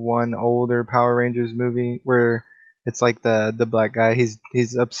that one older Power Rangers movie where it's like the black guy.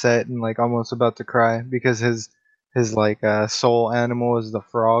 He's upset and like almost about to cry because his like soul animal is the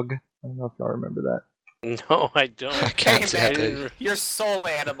frog. I don't know if y'all remember that. No, I don't. I can't say I do. Your soul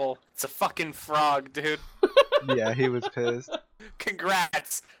animal. It's a fucking frog, dude. Yeah, he was pissed.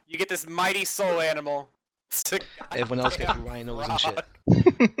 Congrats. You get this mighty soul animal. Everyone else gets rhinos and shit.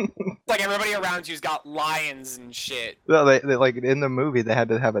 Like everybody around you's got lions and shit. Well, they like in the movie they had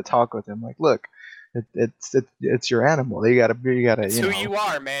to have a talk with him. Like, look, it's your animal. You gotta. It's who you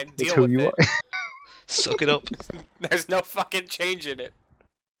are, man. It's Deal who with you it. are. Suck it up. There's no fucking change in it.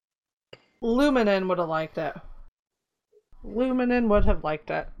 Luminen would have liked it. Luminen would have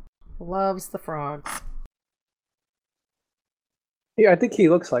liked it. Loves the frogs. Yeah, I think he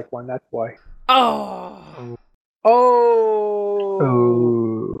looks like one. That's why. Oh. Oh.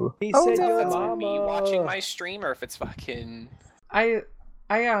 He Oh, said no. your That's mama. me watching my stream, or if it's fucking. I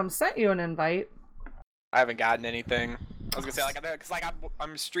sent you an invite. I haven't gotten anything. I was gonna say because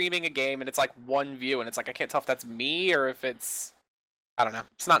I'm streaming a game and it's like one view and it's like I can't tell if that's me or if it's. I don't know.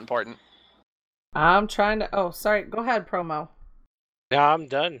 It's not important. I'm trying to. Oh, sorry. Go ahead, promo. No, I'm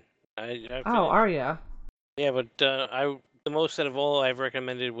done. Oh, are ya? Yeah, but the most out of all I've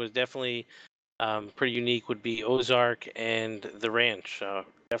recommended was definitely pretty unique. Would be Ozark and The Ranch. So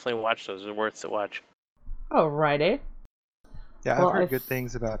definitely watch those. They're worth the watch. Alrighty. Yeah, Well, I've heard good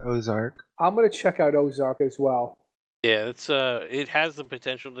things about Ozark. I'm gonna check out Ozark as well. Yeah, it's it has the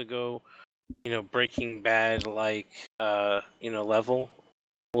potential to go, Breaking Bad like level.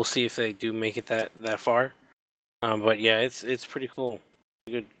 we'll see if they do make it that far. But yeah, it's pretty cool.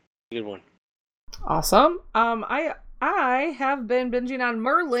 Good one. Awesome. I have been binging on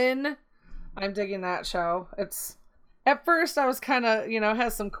Merlin. I'm digging that show. It's at first I was kind of,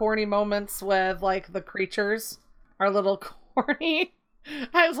 has some corny moments with like the creatures are a little corny.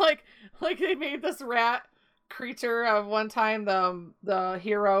 I was like they made this rat creature of one time. The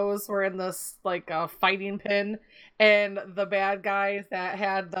heroes were in this like fighting pin, and the bad guys that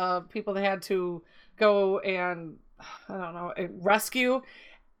had the people that had to go and rescue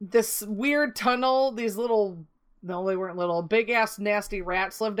this weird tunnel. These little, no, they weren't little, big ass nasty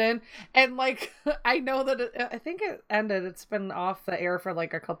rats lived in, and like I know that I think it ended. It's been off the air for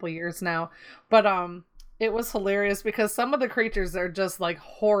like a couple years now, but it was hilarious because some of the creatures are just like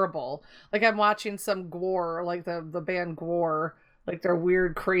horrible. Like I'm watching some Gwar, like the band Gwar, like they're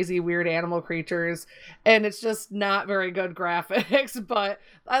weird, crazy, weird animal creatures, and it's just not very good graphics. But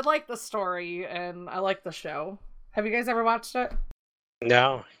I like the story and I like the show. Have you guys ever watched it?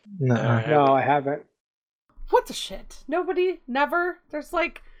 No, I haven't. What the shit? Nobody? Never? There's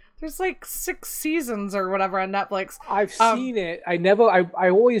like 6 seasons or whatever on Netflix. I've seen it. I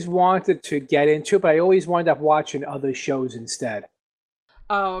always wanted to get into it, but I always wound up watching other shows instead.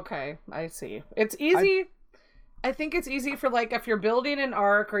 Oh, okay. I see. It's easy. I think it's easy for like if you're building an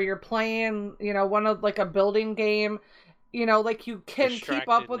arc or you're playing, one of like a building game, like you can keep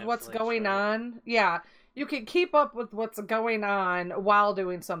up with what's going on. Yeah. You can keep up with what's going on while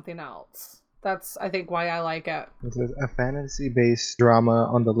doing something else. That's, I think, why I like it. It's a fantasy-based drama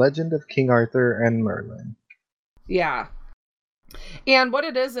on the legend of King Arthur and Merlin. Yeah. And what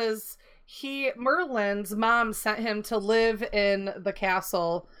it is Merlin's mom sent him to live in the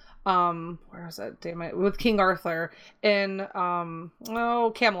castle, where is it? Damn it. With King Arthur in,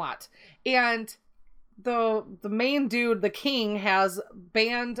 Camelot. And the main dude, the king, has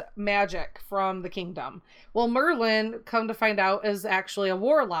banned magic from the kingdom. Well, Merlin, come to find out, is actually a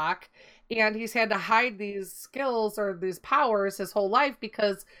warlock, and he's had to hide these skills or these powers his whole life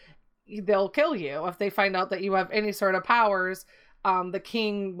because they'll kill you. If they find out that you have any sort of powers, the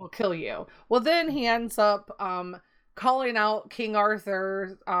king will kill you. Well, then he ends up calling out King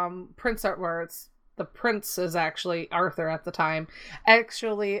Arthur, where it's the prince is actually Arthur at the time,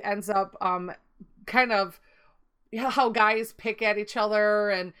 actually ends up kind of how guys pick at each other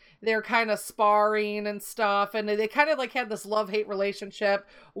and they're kind of sparring and stuff, and they kind of like had this love-hate relationship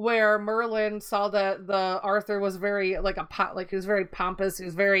where Merlin saw that the Arthur was very he was very pompous, he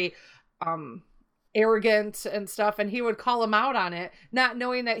was very arrogant and stuff, and he would call him out on it, not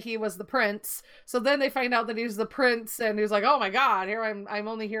knowing that he was the prince. So then they find out that he was the prince, and he was like, oh my god, here I'm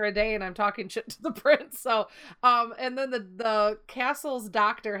only here a day and I'm talking shit to the prince. So and then the castle's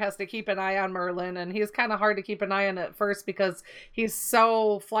doctor has to keep an eye on Merlin, and he's kind of hard to keep an eye on at first because he's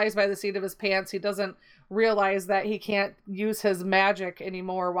so flies by the seat of his pants. He doesn't realize that he can't use his magic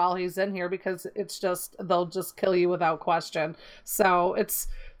anymore while he's in here because it's just, they'll just kill you without question. So it's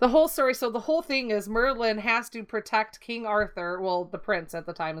the whole story. So the whole thing is Merlin has to protect King Arthur. Well, the prince at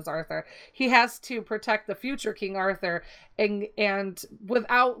the time is Arthur. He has to protect the future King Arthur and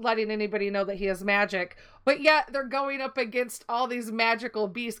without letting anybody know that he has magic. But yet they're going up against all these magical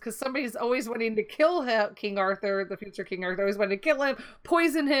beasts because somebody's always wanting to kill him, King Arthur, the future King Arthur, always wanting to kill him,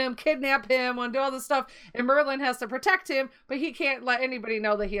 poison him, kidnap him, and do all this stuff. And Merlin has to protect him, but he can't let anybody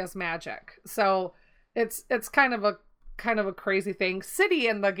know that he has magic. So it's kind of a crazy thing. City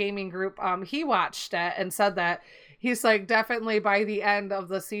in the gaming group, he watched it and said that he's like, definitely by the end of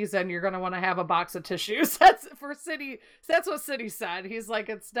the season, you're going to want to have a box of tissues. That's for City. That's what City said. He's like,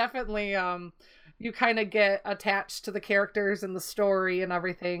 it's definitely, you kind of get attached to the characters and the story and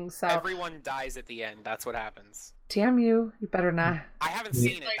everything. So everyone dies at the end. That's what happens. Damn you. You better not. I haven't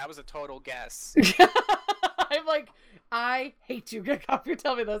seen it. That was a total guess. I'm like, I hate you. You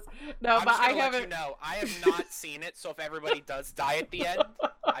tell me this. No, I'm but just I gonna haven't. let you know, I have not seen it. So if everybody does die at the end,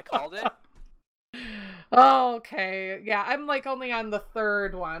 I called it. Oh, okay. Yeah, I'm like only on the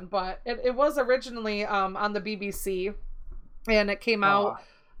third one, but it was originally on the BBC, and it came out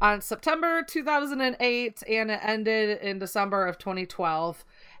on September 2008, and it ended in December of 2012,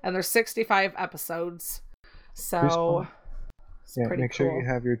 and there's 65 episodes. So yeah, pretty make cool. sure you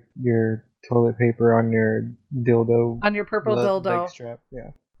have your toilet paper on your dildo. On your purple dildo. Leg strap.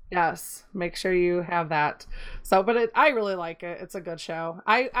 Yeah. Yes, make sure you have that. So, but I really like it. It's a good show.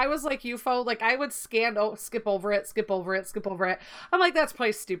 I was like UFO, like I would skip over it. I'm like, that's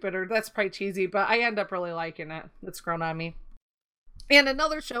probably stupid or that's probably cheesy, but I end up really liking it. It's grown on me. And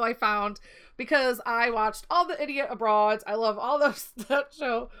another show I found, because I watched all the Idiot Abroads. I love all that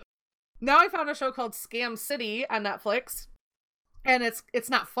show. Now I found a show called Scam City on Netflix. and it's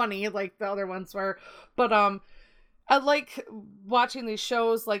not funny like the other ones were, but I like watching these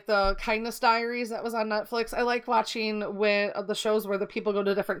shows like the Kindness Diaries that was on Netflix. I like watching when the shows where the people go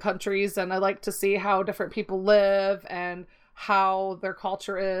to different countries, and I like to see how different people live and how their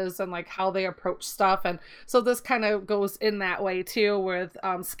culture is and like how they approach stuff. And so this kind of goes in that way too with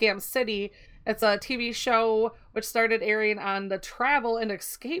Scam City. It's a TV show which started airing on the Travel and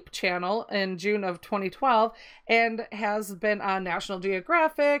Escape channel in June of 2012 and has been on National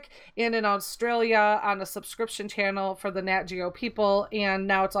Geographic and in Australia on a subscription channel for the Nat Geo people, and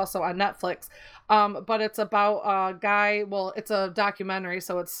now it's also on Netflix. But it's about a guy, well, it's a documentary,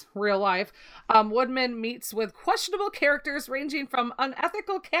 so it's real life. Woodman meets with questionable characters ranging from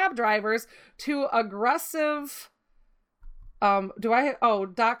unethical cab drivers to aggressive...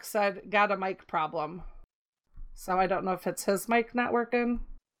 Doc said got a mic problem. So I don't know if it's his mic not working.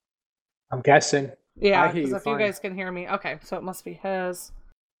 I'm guessing. Yeah, because if you guys can hear me. Okay, so it must be his.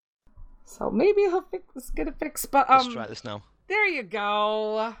 So maybe he'll get it fixed. But let's try this now. There you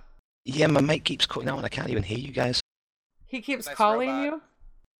go. Yeah, my mic keeps cutting out and I can't even hear you guys. He keeps calling you?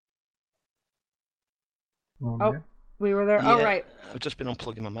 Oh, we were there. Yeah, Oh, right. I've just been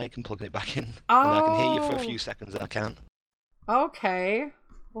unplugging my mic and plugging it back in. Oh. And I can hear you for a few seconds and I can't. Okay.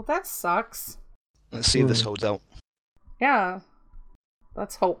 Well, that sucks. Let's see if this holds out. Yeah.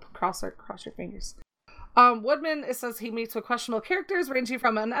 Let's hope. Cross your fingers. Woodman, it says he meets with questionable characters ranging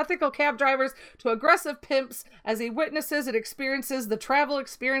from unethical cab drivers to aggressive pimps as he witnesses and experiences the travel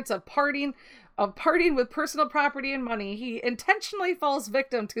experience of partying with personal property and money. He intentionally falls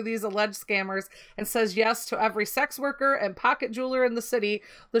victim to these alleged scammers and says yes to every sex worker and pocket jeweler in the city.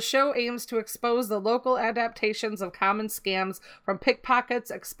 The show aims to expose the local adaptations of common scams, from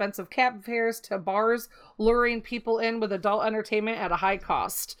pickpockets, expensive cab fares, to bars luring people in with adult entertainment at a high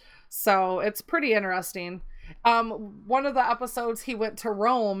cost. So it's pretty interesting. One of the episodes he went to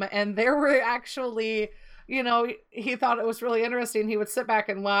Rome, and there were actually, you know, he thought it was really interesting. He would sit back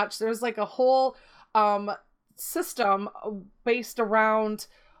and watch. There's like a whole system based around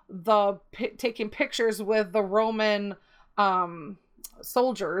taking pictures with the Roman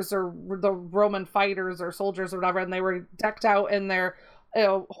soldiers or the Roman fighters or soldiers or whatever, and they were decked out in their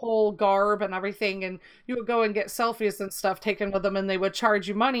whole garb and everything, and you would go and get selfies and stuff taken with them, and they would charge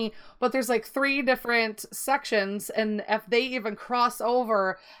you money. But there's like 3 different sections, and if they even cross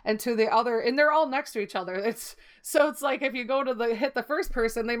over into the other, and they're all next to each other, it's like if you go to hit the first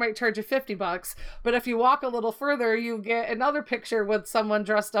person, they might charge you $50, but if you walk a little further, you get another picture with someone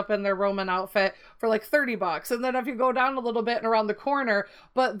dressed up in their Roman outfit for like $30. And then if you go down a little bit and around the corner,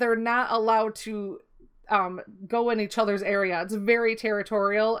 but they're not allowed to go in each other's area. It's very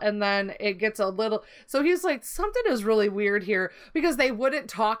territorial, and then it gets a little... So he's like, something is really weird here, because they wouldn't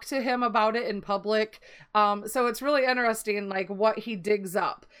talk to him about it in public. So it's really interesting, like, what he digs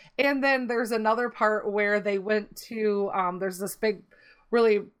up. And then there's another part where they went to... there's this big,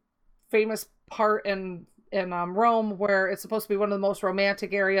 really famous part in Rome where it's supposed to be one of the most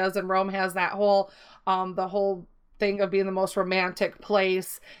romantic areas, and Rome has that whole... the whole thing of being the most romantic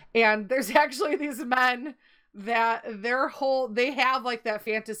place, and there's actually these men that they have like that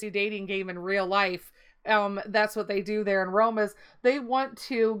fantasy dating game in real life. That's what they do there in Rome, is they want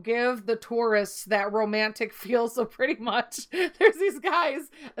to give the tourists that romantic feel. So pretty much there's these guys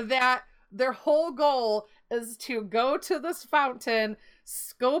that their whole goal is to go to this fountain,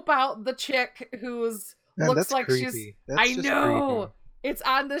 scope out the chick who's looks like creepy. I know creepy. It's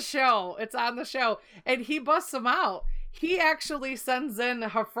on the show. And he busts them out. He actually sends in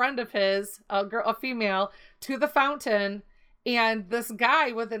a friend of his, a female, to the fountain. And this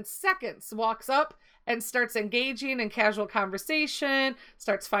guy, within seconds, walks up and starts engaging in casual conversation,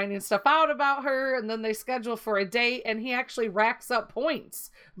 starts finding stuff out about her. And then they schedule for a date. And he actually racks up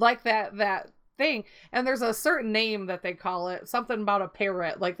points like that thing. And there's a certain name that they call it, something about a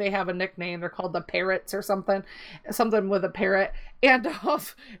parrot, like they have a nickname, they're called the Parrots or something with a parrot. And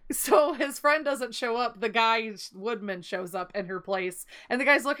so his friend doesn't show up, the guy Woodman shows up in her place, and the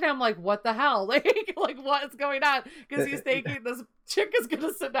guy's looking at him like, what the hell, like what is going on, because he's thinking this chick is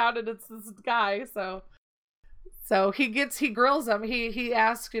gonna sit down and it's this guy. So he grills him. He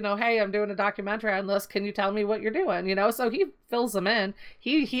asks, you know, hey, I'm doing a documentary on this. Can you tell me what you're doing? You know, so he fills him in.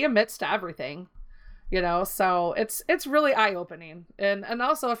 He admits to everything, you know, so it's really eye-opening. And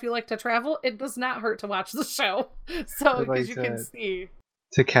also, if you like to travel, it does not hurt to watch the show. So, because you can see.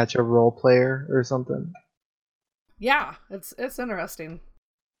 To catch a role player or something. Yeah, it's interesting.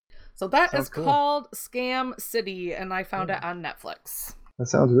 So that is called Scam City, and I found it on Netflix. That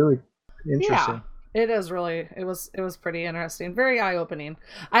sounds really interesting. Yeah. It was pretty interesting. Very eye-opening.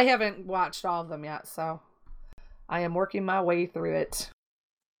 I haven't watched all of them yet, so I am working my way through it.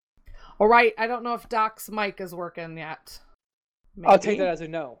 All right, I don't know if Doc's mic is working yet. Maybe. I'll take that as a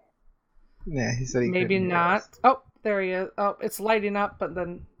no. Yeah, he said he maybe not. Oh, there he is. Oh, it's lighting up, but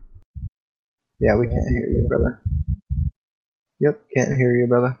then... Yeah, we can't hear you, brother. Yep, can't hear you,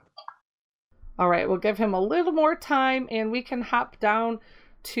 brother. All right, we'll give him a little more time, and we can hop down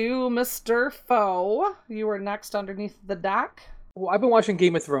to Mr. Foe. You were next underneath the dock. Well, I've been watching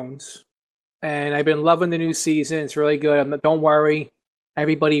Game of Thrones, and I've been loving the new season. It's really good. Don't worry.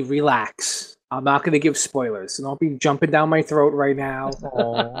 Everybody relax. I'm not going to give spoilers, so don't be jumping down my throat right now.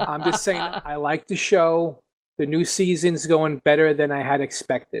 I'm just saying I like the show. The new season's going better than I had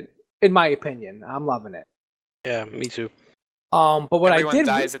expected, in my opinion. I'm loving it. Yeah, me too. But what Everyone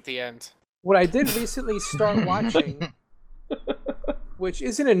dies at the end. What I did recently start watching, which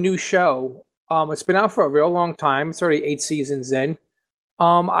isn't a new show, it's been out for a real long time. It's already 8 seasons in.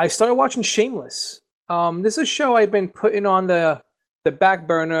 I started watching Shameless. This is a show I've been putting on the back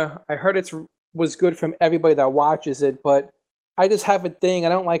burner. I heard it was good from everybody that watches it, but I just have a thing. I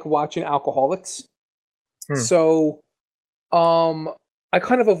don't like watching alcoholics. So I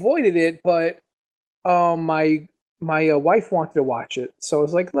kind of avoided it, but my wife wanted to watch it, so I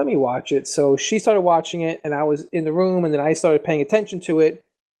was like, let me watch it. So she started watching it, and I was in the room, and then I started paying attention to it,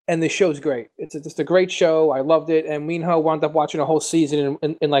 and the show's great. It's just a great show. I loved it, and me and her wound up watching a whole season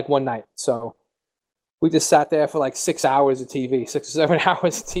in like one night. So we just sat there for like 6 hours of TV, 6 or 7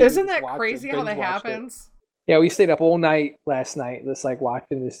 hours of TV. Isn't that crazy how that happens? Yeah, we stayed up all night last night, just like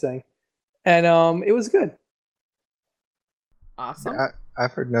watching this thing, and it was good. Awesome.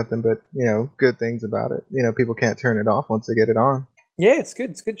 I've heard nothing but, good things about it. People can't turn it off once they get it on. Yeah, it's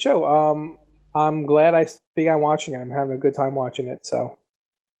good. It's a good show. I'm glad I began watching it. I'm having a good time watching it. So.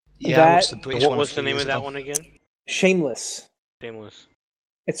 Yeah, what's the name of that one again? Shameless. Shameless.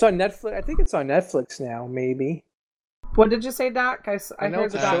 It's on Netflix. I think it's on Netflix now, maybe. What did you say, Doc? I know heard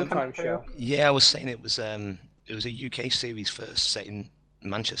it's the a Showtime show. Yeah, I was saying it was a UK series first set in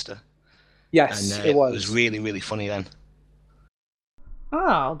Manchester. Yes, and, it was. It was really, really funny then.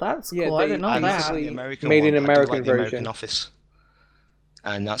 Oh, that's cool. I didn't know that. The American made one. an American like the version. American Office.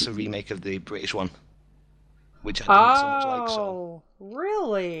 And that's a remake of the British one, which I didn't so much like. So.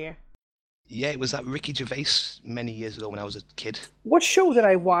 Really? Yeah, it was that Ricky Gervais many years ago when I was a kid. What show that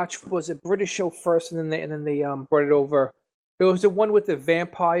I watched was a British show first, and then they brought it over. It was the one with the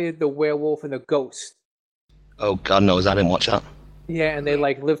vampire, the werewolf, and the ghost. Oh God knows, I didn't watch that. Yeah, and they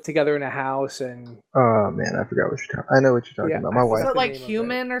like lived together in a house, and oh man, I forgot what you're talking. I know what you're talking about. My wife. Is it like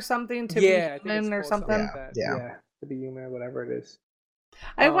Human or something? To be Human or something? Yeah, To Be Human, or whatever it is.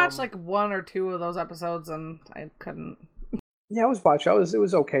 I watched like 1 or 2 of those episodes, and I couldn't. Yeah, I was watching. It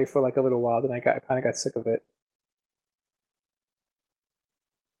was okay for like a little while. Then I kind of got sick of it.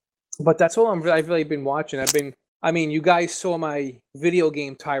 But that's all I've really been watching. I mean, you guys saw my video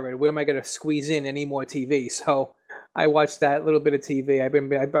game tirade. Where am I going to squeeze in any more TV? So I watched that little bit of TV.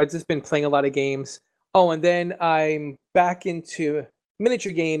 I've just been playing a lot of games. Oh, and then I'm back into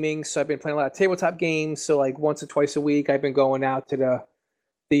miniature gaming. So I've been playing a lot of tabletop games. So like once or twice a week, I've been going out to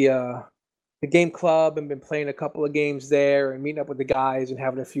the game club and been playing a couple of games there and meeting up with the guys and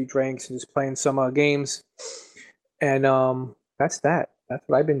having a few drinks and just playing some games. And that's that. That's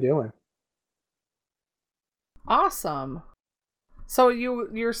what I've been doing. Awesome. So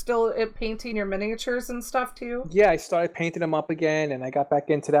you're still painting your miniatures and stuff too? Yeah, I started painting them up again, and I got back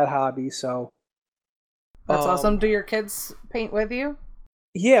into that hobby. So that's awesome. Do your kids paint with you?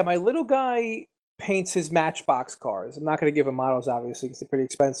 Yeah, my little guy paints his Matchbox cars. I'm not going to give him models, obviously, because they're pretty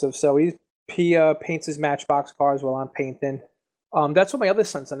expensive. So he paints his Matchbox cars while I'm painting. That's what my other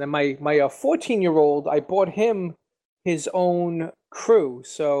son's done. And my 14-year-old, I bought him his own crew,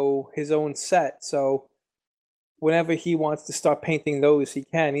 so his own set. So whenever he wants to start painting those, he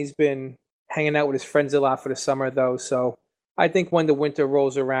can. He's been hanging out with his friends a lot for the summer, though. So I think when the winter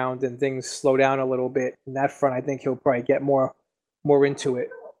rolls around and things slow down a little bit in that front, I think he'll probably get more into it.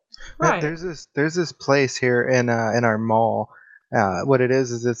 Right. There's this place here in our mall. What it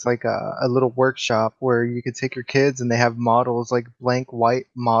is it's like a little workshop where you could take your kids and they have models, like blank white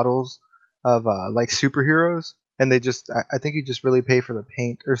models of like superheroes, and they just I think you just really pay for the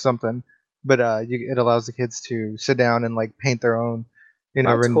paint or something. But it allows the kids to sit down and like paint their own,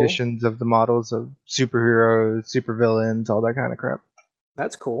 That's renditions of the models of superheroes, supervillains, all that kind of crap.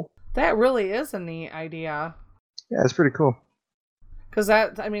 That's cool. That really is a neat idea. Yeah, it's pretty cool. Because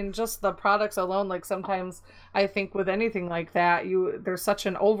just the products alone, like sometimes I think with anything like that, there's such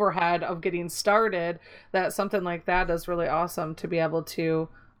an overhead of getting started that something like that is really awesome to be able to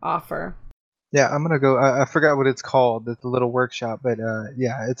offer. Yeah, I'm gonna go. I forgot what it's called. It's a little workshop, but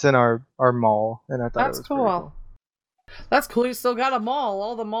yeah, it's in our mall, and I thought That's it was pretty cool. That's cool. You still got a mall.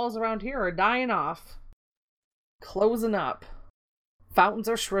 All the malls around here are dying off. Closing up. Fountains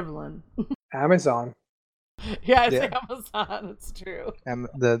are shriveling. Amazon. Yeah, it's Amazon. It's true.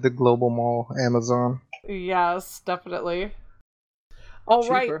 The global mall, Amazon. Yes, definitely. Oh,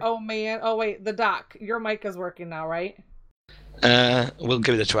 Cheaper. right. Oh, man. Oh, wait. The doc. Your mic is working now, right? We'll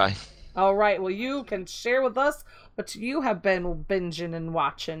give it a try. All right. Well, you can share with us what you have been binging and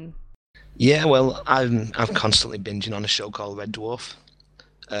watching. Yeah, well, I'm constantly binging on a show called Red Dwarf.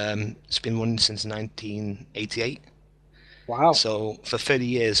 It's been running since 1988. Wow. So for 30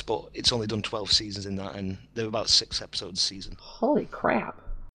 years, but it's only done 12 seasons in that, and they're about 6 episodes a season. Holy crap.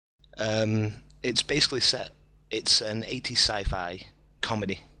 It's basically set. It's an 80s sci-fi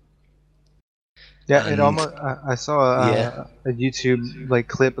comedy. Yeah, it almost. I saw a YouTube like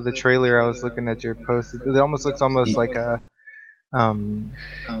clip of the trailer. I was looking at your post. It almost looks like a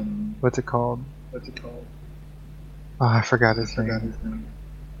what's it called? Oh, I forgot his name.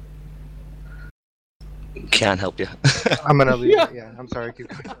 Can't help you. I'm gonna leave it. Yeah, I'm sorry. Keep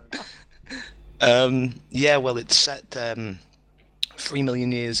going. Yeah, well, it's set 3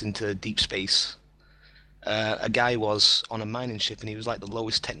 million years into deep space. A guy was on a mining ship, and he was like the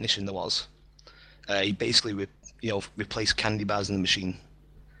lowest technician there was. He basically, replaced candy bars in the machine,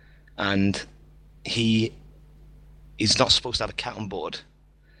 and he's not supposed to have a cat on board,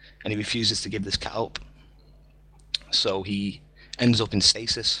 and he refuses to give this cat up. So he ends up in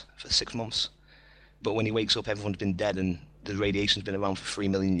stasis for 6 months. But when he wakes up, everyone's been dead, and the radiation's been around for 3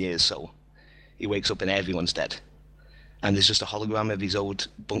 million years. So he wakes up and everyone's dead, and there's just a hologram of his old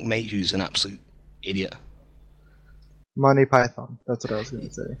bunkmate who's an absolute idiot. Monty Python. That's what I was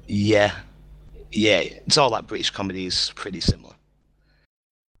gonna say. Yeah, it's all that British comedy is pretty similar.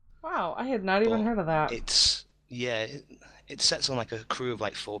 Wow, I had not even heard of that. It sets on like a crew of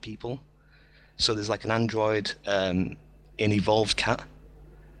like 4 people. So there's like an android, an evolved cat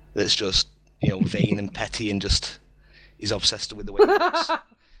that's just vain and petty and just is obsessed with the way it looks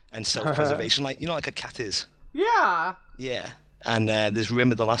and self-preservation, like a cat is. Yeah. Yeah, and there's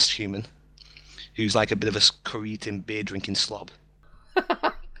Rimmer, the last human, who's like a bit of a curry-eating, beer-drinking slob.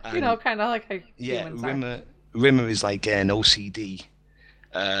 Kind of like a Rimmer is like an OCD.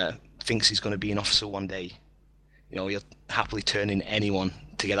 Thinks he's going to be an officer one day. He'll happily turn in anyone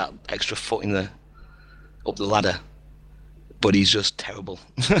to get that extra foot up the ladder. But he's just terrible.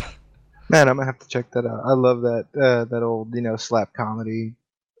 Man, I'm gonna have to check that out. I love that old slap comedy,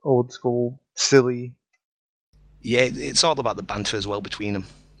 old school, silly. Yeah, it's all about the banter as well between them.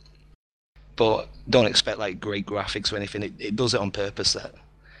 But don't expect like great graphics or anything. It does it on purpose. That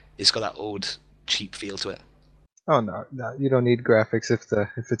it's got that old cheap feel to it. Oh no, you don't need graphics if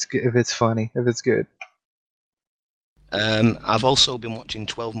it's funny, if it's good. I've also been watching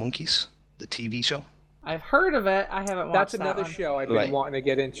 12 Monkeys, the TV show. I've heard of it. I haven't watched That's that another one. show I've been wanting to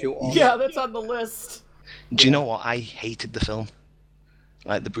get into. Yeah, that's on the list. Do you know what? I hated the film,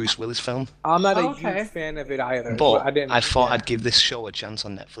 like the Bruce Willis film. I'm not a huge fan of it either. But I thought I'd give this show a chance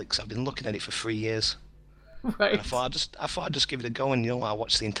on Netflix. I've been looking at it for 3 years. Right. I thought I'd just give it a go, and I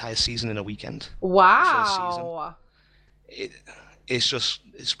watched the entire season in a weekend. Wow.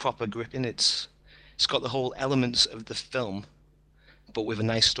 It's proper gripping. It's got the whole elements of the film, but with a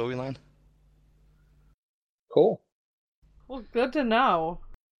nice storyline. Cool. Well, good to know.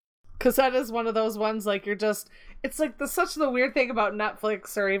 Because that is one of those ones, like, it's like such the weird thing about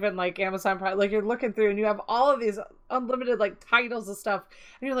Netflix or even, like, Amazon Prime. Like, you're looking through and you have all of these unlimited, like, titles and stuff,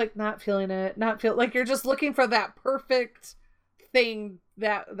 and you're, like, not feeling it, like, you're just looking for that perfect thing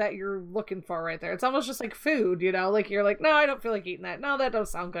that you're looking for right there. It's almost just like food, like, you're like, no, I don't feel like eating that. No, that don't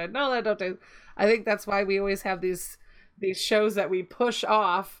sound good. No, that don't do. I think that's why we always have these shows that we push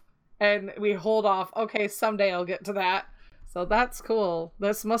off and we hold off. Okay, someday I'll get to that. So that's cool.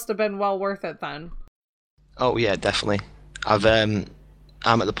 This must have been well worth it then. Oh yeah, definitely. I'm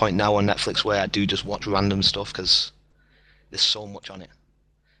at the point now on Netflix where I do just watch random stuff because there's so much on it,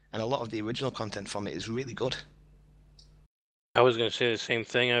 and a lot of the original content from it is really good. I was going to say the same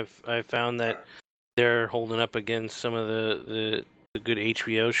thing. I've found that they're holding up against some of the good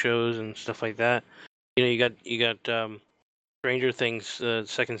HBO shows and stuff like that. You got Stranger Things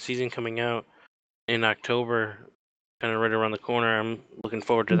second season coming out in October, kind of right around the corner. I'm looking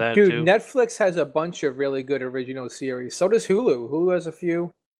forward to that too. Netflix has a bunch of really good original series. So does Hulu. Hulu has a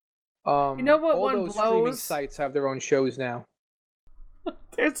few. You know what all one those streaming blows? sites have their own shows now.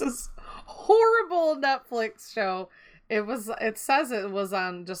 There's this horrible Netflix show. It says it was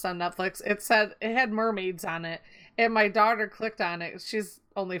just on Netflix. It said it had mermaids on it, and my daughter clicked on it.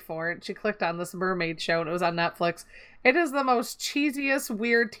 only 4. She clicked on this mermaid show and it was on Netflix. It is the most cheesiest,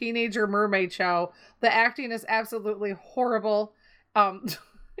 weird teenager mermaid show. The acting is absolutely horrible.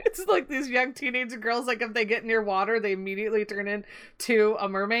 It's like these young teenage girls, like if they get near water, they immediately turn into a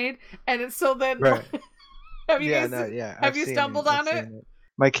mermaid. And it's so then Right. have you I've you seen stumbled I've on seen it?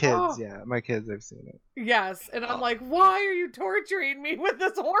 My kids, Oh. my kids, I've seen it. Yes, and I'm like, why are you torturing me with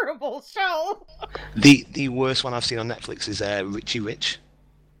this horrible show? The worst one I've seen on Netflix is Richie Rich.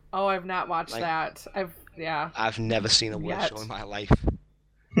 Oh, I've not watched Like- that. I've never seen a worse Yet. show in my life.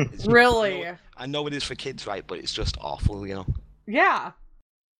 Really? I know it is for kids, right? But it's just awful, you know. Yeah.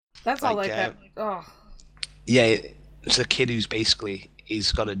 That's all Like, like that. Oh. Yeah, it's a kid who's basically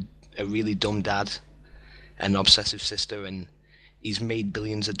he's got a really dumb dad, and an obsessive sister, and he's made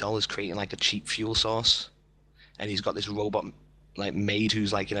billions of dollars creating like a cheap fuel source, and he's got this robot like maid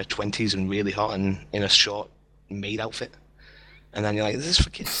who's like in her 20s and really hot and in a short maid outfit, and then you're like, this is for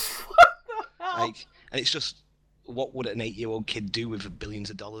kids. Like, and it's just, what would an 8-year-old kid do with billions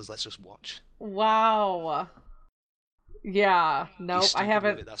of dollars? Let's just watch. Wow. Yeah. He's Nope. I stupid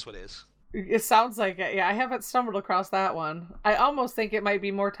haven't. with it, that's what it is. It sounds like it. Yeah, I haven't stumbled across that one. I almost think it might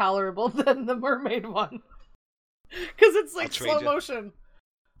be more tolerable than the mermaid one. Because it's like I'll trade you.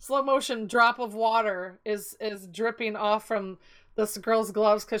 slow motion drop of water is dripping off from this girl's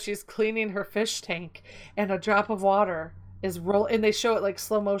gloves because she's cleaning her fish tank, and a drop of water is and they show it like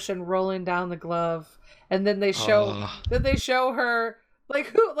slow motion rolling down the glove, and then they show her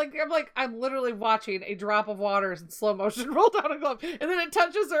I'm literally watching a drop of water in slow motion roll down a glove, and then it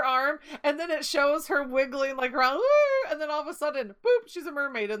touches her arm, and then it shows her wiggling like around, and then all of a sudden, boop, she's a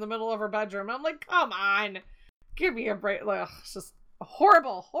mermaid in the middle of her bedroom. I'm like, come on, give me a break. Like, it's just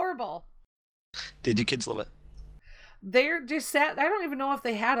horrible. Did your kids love it? They're just sat. I don't even know if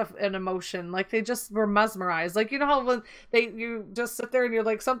they had an emotion. Like, they just were mesmerized. Like, you know how when you just sit there and you're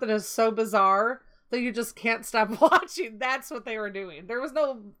like, something is so bizarre that you just can't stop watching. That's what they were doing. There was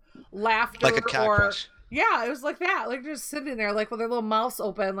no laughter Like a car crash. Yeah, it was like that. Like, just sitting there, like with their little mouths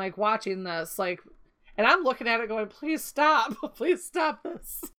open, like watching this. Like, and I'm looking at it going, please stop, please stop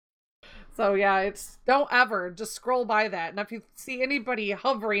this. So yeah, don't ever just scroll by that. And if you see anybody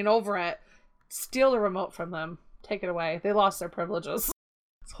hovering over it, steal the remote from them. Take it away. They lost their privileges.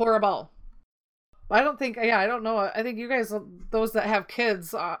 It's horrible. I don't know. I think you guys, those that have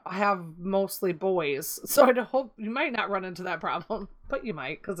kids, have mostly boys. So I hope you might not run into that problem, but you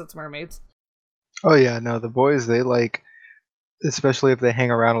might, because it's mermaids. Oh yeah, no, the boys, they like, especially if they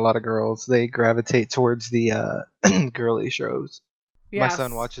hang around a lot of girls, they gravitate towards the girly shows. Yes. My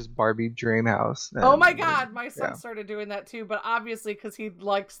son watches Barbie Dreamhouse. Oh my god, my son started doing that too, but obviously because he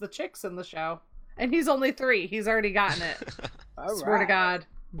likes the chicks in the show. And he's only 3. He's already gotten it. Swear to God.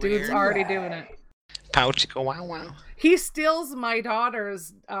 Dude's already doing it. Pouch, go wow. He steals my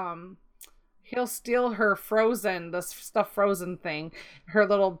daughter's, he'll steal her Frozen, the stuffed Frozen thing, her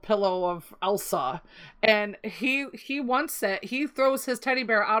little pillow of Elsa. And he wants it. He throws his teddy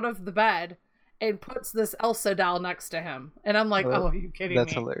bear out of the bed and puts this Elsa doll next to him. And I'm like, oh, are you kidding me?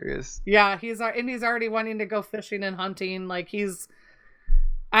 That's hilarious. Yeah, he's already wanting to go fishing and hunting. Like,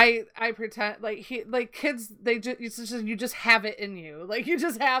 I pretend like kids, you just have it in you. Like, you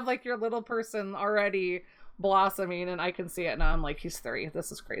just have like your little person already blossoming, and I can see it now. I'm like, he's 3. This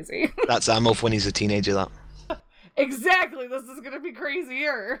is crazy. That's ammo for when he's a teenager, that. Exactly. This is gonna be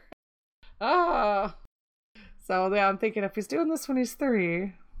crazier. So yeah, I'm thinking if he's doing this when he's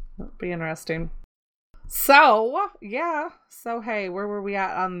 3, that'll be interesting. So yeah. So hey, where were we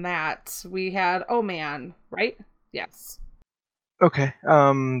at on that? We had Oh Man, right? Yes. Okay.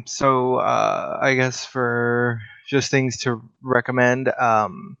 So I guess for just things to recommend,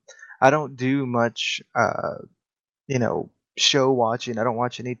 I don't do much show watching. I don't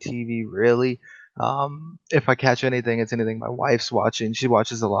watch any TV really. If I catch anything, it's anything my wife's watching. She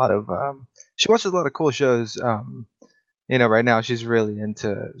watches a lot of cool shows. Right now she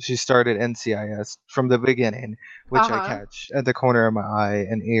started NCIS from the beginning, which I catch at the corner of my eye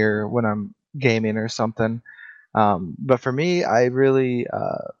and ear when I'm gaming or something. But for me, I really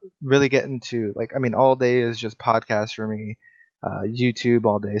get into all day is just podcasts for me, YouTube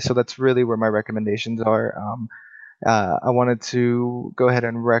all day. So that's really where my recommendations are. I wanted to go ahead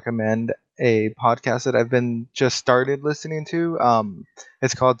and recommend a podcast that I've been just started listening to.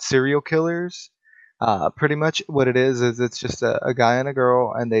 It's called Serial Killers. Pretty much what it is it's just a guy and a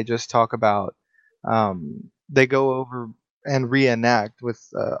girl, and they just talk about, they go over and reenact with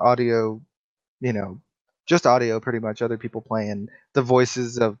audio, just audio, pretty much, other people playing the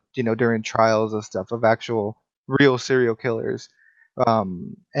voices of, during trials of stuff, of actual real serial killers.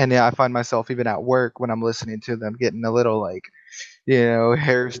 And yeah, I find myself even at work when I'm listening to them getting a little like,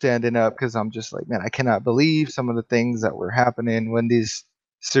 hair standing up because I'm just like, man, I cannot believe some of the things that were happening when these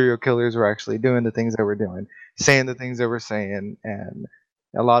serial killers were actually doing the things they were doing, saying the things they were saying, and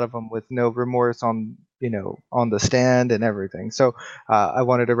a lot of them with no remorse on on the stand and everything. So I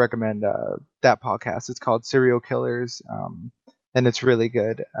wanted to recommend that podcast. It's called Serial Killers, and it's really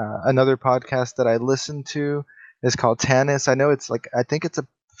good. Another podcast that I listen to is called Tanis. I know I think it's a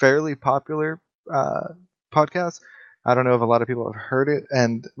fairly popular podcast. I don't know if a lot of people have heard it,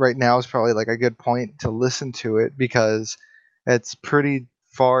 and right now is probably like a good point to listen to it because it's pretty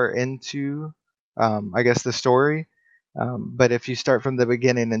far into, I guess, the story. But if you start from the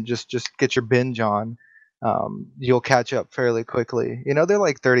beginning and just get your binge on, you'll catch up fairly quickly. They're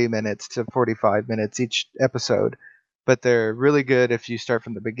like 30 minutes to 45 minutes each episode, but they're really good if you start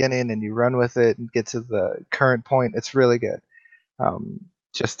from the beginning and you run with it and get to the current point. It's really good.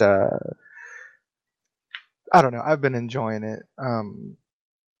 Just I don't know. I've been enjoying it.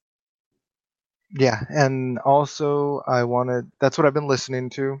 Yeah, and also that's what I've been listening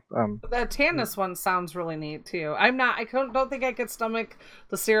to. That Tanis one sounds really neat too. Don't think I could stomach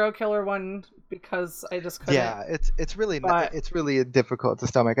the serial killer one because I just couldn't. Yeah, it's really difficult to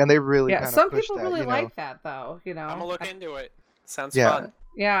stomach, and they really kind of some push people that, really like that though. I'm gonna look into it. Sounds Yeah. fun.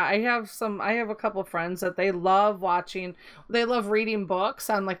 Yeah, I have a couple friends that they love reading books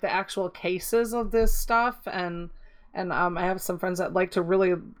on like the actual cases of this stuff, and I have some friends that like to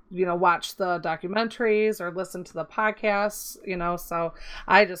really, watch the documentaries or listen to the podcasts, so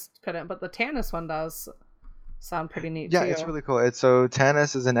I just couldn't, but the Tanis one does sound pretty neat Yeah, too. it's really cool. So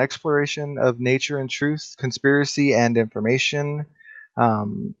Tanis is an exploration of nature and truth, conspiracy and information.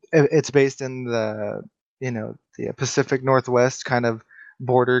 It's based in the the Pacific Northwest kind of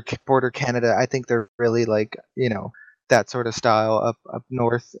border Canada. I think they're really like that sort of style up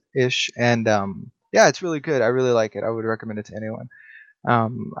north ish, and yeah, it's really good. I really like it. I would recommend it to anyone.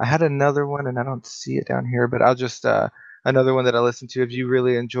 I had another one, and I don't see it down here, but I'll just another one that I listen to. If you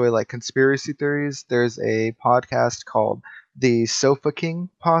really enjoy like conspiracy theories, there's a podcast called the Sofa King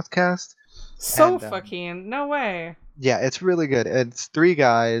podcast. Sofa King, no way. Yeah, it's really good. It's three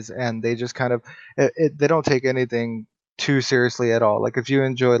guys, and they just kind of they don't take anything too seriously at all. Like if you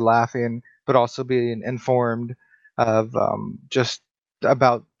enjoy laughing, but also being informed of just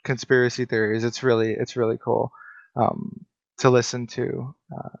about conspiracy theories, it's really cool to listen to.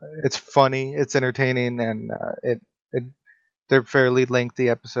 It's funny, it's entertaining, and it they're fairly lengthy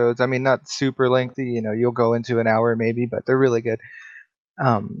episodes. I mean, not super lengthy. You'll go into an hour maybe, but they're really good.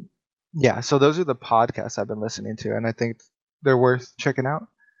 Yeah, so those are the podcasts I've been listening to, and I think they're worth checking out.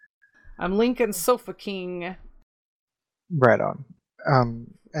 I'm linking Sofa King. Right on.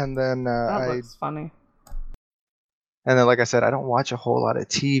 And then that looks funny. And then, like I said, I don't watch a whole lot of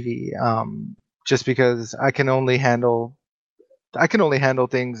TV, just because I can only handle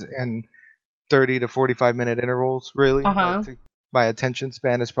things in 30 to 45 minute intervals. Really, my attention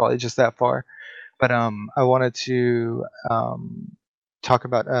span is probably just that far. But I wanted to talk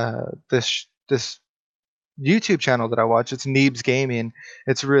about this YouTube channel that I watch. It's Neebs Gaming.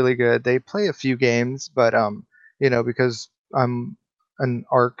 It's really good. They play a few games, but because I'm an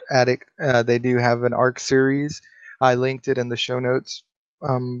Ark addict, they do have an Ark series. I linked it in the show notes.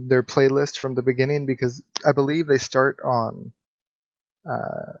 Their playlist from the beginning, because I believe they start on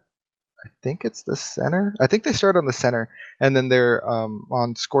I think it's the center. I think they start on the center, and then they're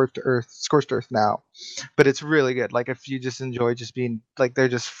on Scorched Earth now. But it's really good. Like if you just enjoy just being like, they're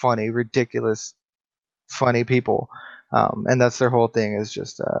just funny, ridiculous, funny people, and that's their whole thing is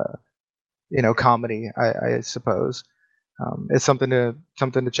just comedy. I suppose it's something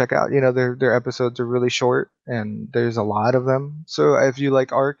to check out. Their episodes are really short, and there's a lot of them. So if you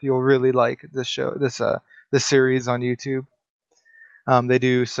like Ark, you'll really like this show. This series on YouTube. They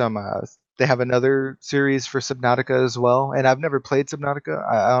do some. They have another series for Subnautica as well, and I've never played Subnautica.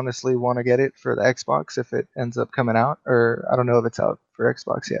 I honestly want to get it for the Xbox if it ends up coming out, or I don't know if it's out for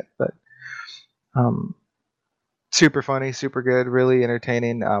Xbox yet. But super funny, super good, really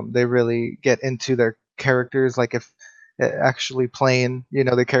entertaining. They really get into their characters, like if actually playing,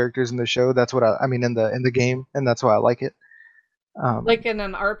 the characters in the show. That's what I mean in the game, and that's why I like it. Like in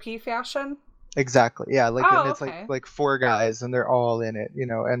an RP fashion. Exactly. Yeah. Like it's okay. like four guys and they're all in it,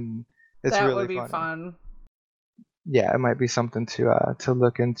 and it's that really would be funny. fun. Yeah, it might be something to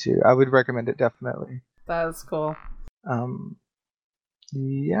look into. I would recommend it definitely. That is cool.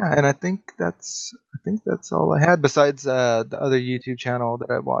 Yeah, and I think that's all I had besides the other YouTube channel that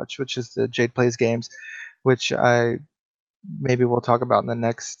I watch, which is the Jade Plays Games, which maybe we'll talk about in the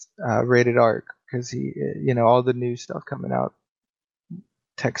next Rated Arc, because he all the new stuff coming out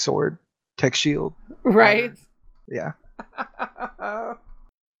Tech Sword, Tech Shield. Right. Yeah.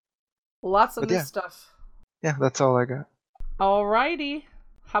 Lots of But new yeah. stuff. Yeah, that's all I got. Alrighty.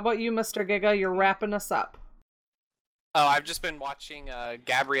 How about you, Mr. Giga? You're wrapping us up. Oh, I've just been watching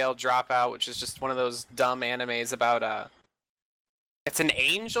Gabrielle Dropout, which is just one of those dumb animes about it's an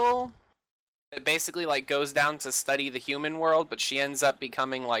angel that basically like goes down to study the human world, but she ends up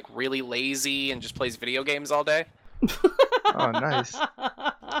becoming like really lazy and just plays video games all day. Oh, nice.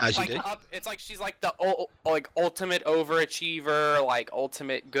 As you do. It's like she's like the ultimate overachiever, like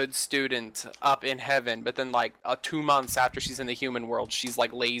ultimate good student up in heaven, but then like 2 months after she's in the human world, she's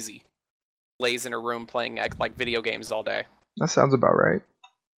like lazy. Lays in her room playing like video games all day. That sounds about right.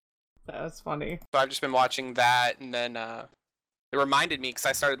 That's funny. So I've just been watching that, and then it reminded me because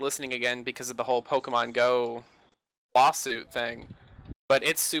I started listening again because of the whole Pokemon Go lawsuit thing. But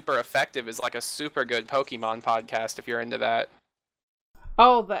It's Super Effective is like a super good Pokemon podcast if you're into that.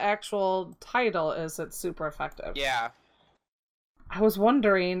 Oh, the actual title is It's Super Effective. Yeah. I was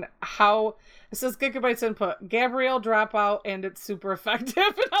wondering how it says Gigabytes input, Gabrielle Dropout, and It's Super Effective,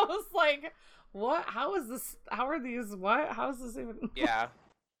 and I was like, what? How is this? How are these? What? How is this even? Yeah.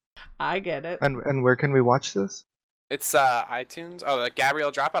 I get it. And where can we watch this? It's iTunes. Oh, the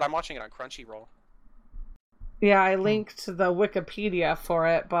Gabrielle Dropout. I'm watching it on Crunchyroll. Yeah, I linked the Wikipedia for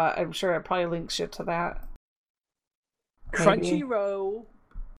it, but I'm sure it probably links you to that. Maybe. Crunchyroll.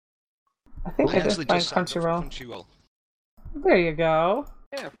 I think I did find Crunchyroll. There you go.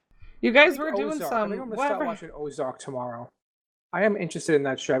 Yeah. You guys were doing Ozark. some. I think I'm gonna start watching Ozark tomorrow. I am interested in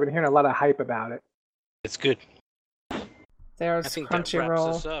that show. I've been hearing a lot of hype about it. It's good. There's I think that wraps Crunchyroll.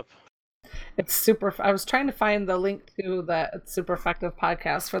 us up. It's super. I was trying to find the link to that It's Super Effective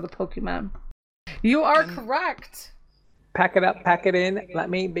podcast for the Pokemon. You are correct. Pack it up, pack it in. Let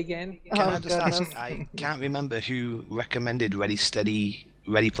me begin. Can I just ask? I can't remember who recommended Ready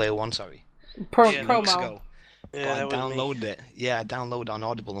Player One. Sorry. Promo. Yeah, I downloaded it. Yeah, I downloaded on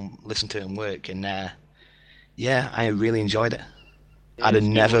Audible and listened to it in work, and yeah, I really enjoyed it. I'd have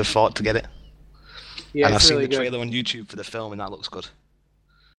never thought to get it. Yeah, and I've it's seen really the good. trailer on YouTube for the film, and that looks good.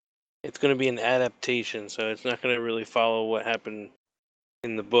 It's going to be an adaptation, so it's not going to really follow what happened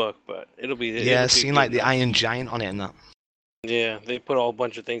in the book, but it'll be. Yeah, I've seen like the Iron Giant on it and that. Yeah, they put a whole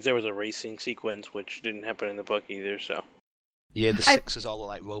bunch of things. There was a racing sequence, which didn't happen in the book either, so. Yeah, the Sixers all look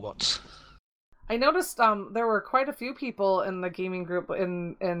like robots. I noticed there were quite a few people in the gaming group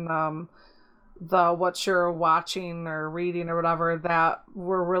in the what you're watching or reading or whatever that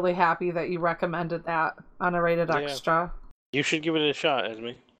were really happy that you recommended that on a Rated Extra. You should give it a shot, Esme.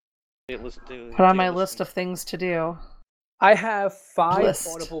 Put on my list of things to do. I have 5 List.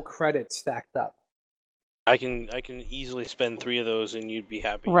 Audible credits stacked up. I can easily spend 3 of those and you'd be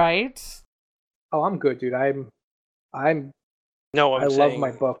happy. Right? Oh, I'm good, dude. I love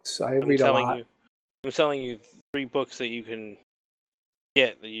my books. I read a lot. I'm telling you 3 books that you can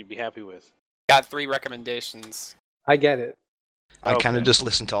get that you'd be happy with. Got 3 recommendations. I get it. I kind of just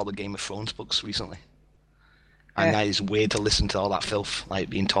listened to all the Game of Thrones books recently. And that is weird to listen to all that filth, like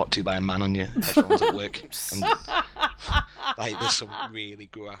being talked to by a man on your headphones at work. And, like, there's some really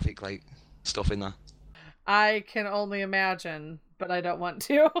graphic, like, stuff in there. I can only imagine, but I don't want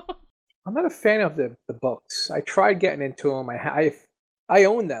to. I'm not a fan of the books. I tried getting into them. I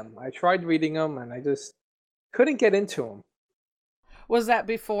own them. I tried reading them, and I just couldn't get into them. Was that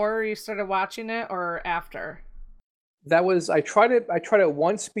before you started watching it or after? That was I tried it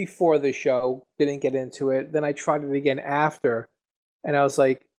once before the show, didn't get into it. Then I tried it again after, and I was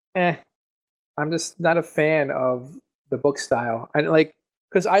like, I'm just not a fan of the book style. And like,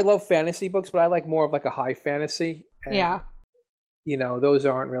 because I love fantasy books, but I like more of like a high fantasy. And, yeah. You know, those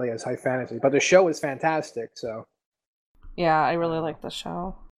aren't really as high fantasy, but the show is fantastic. So. Yeah, I really like the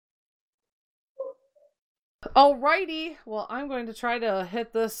show. Alrighty, well, I'm going to try to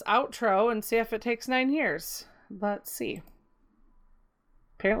hit this outro and see if it takes 9 years. Let's see.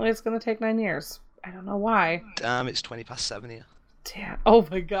 Apparently it's going to take 9 years. I don't know why. Damn, it's 7:20 here. Damn. Oh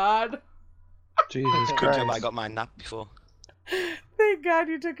my god. Jesus Good Christ. job I got my nap before. Thank god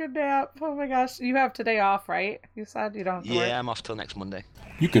you took a nap. Oh my gosh. You have today off, right? You said you don't have to work. Yeah, I'm off till next Monday.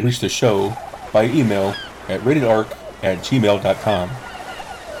 You can reach the show by email at ratedark@gmail.com.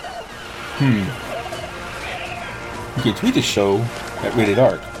 You can tweet the show at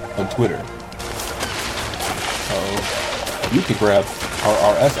ratedark on Twitter. You can grab our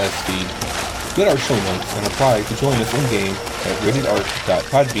RSS feed, get our show notes, and apply to join us in-game at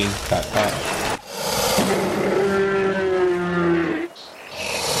ratedark.podbean.com.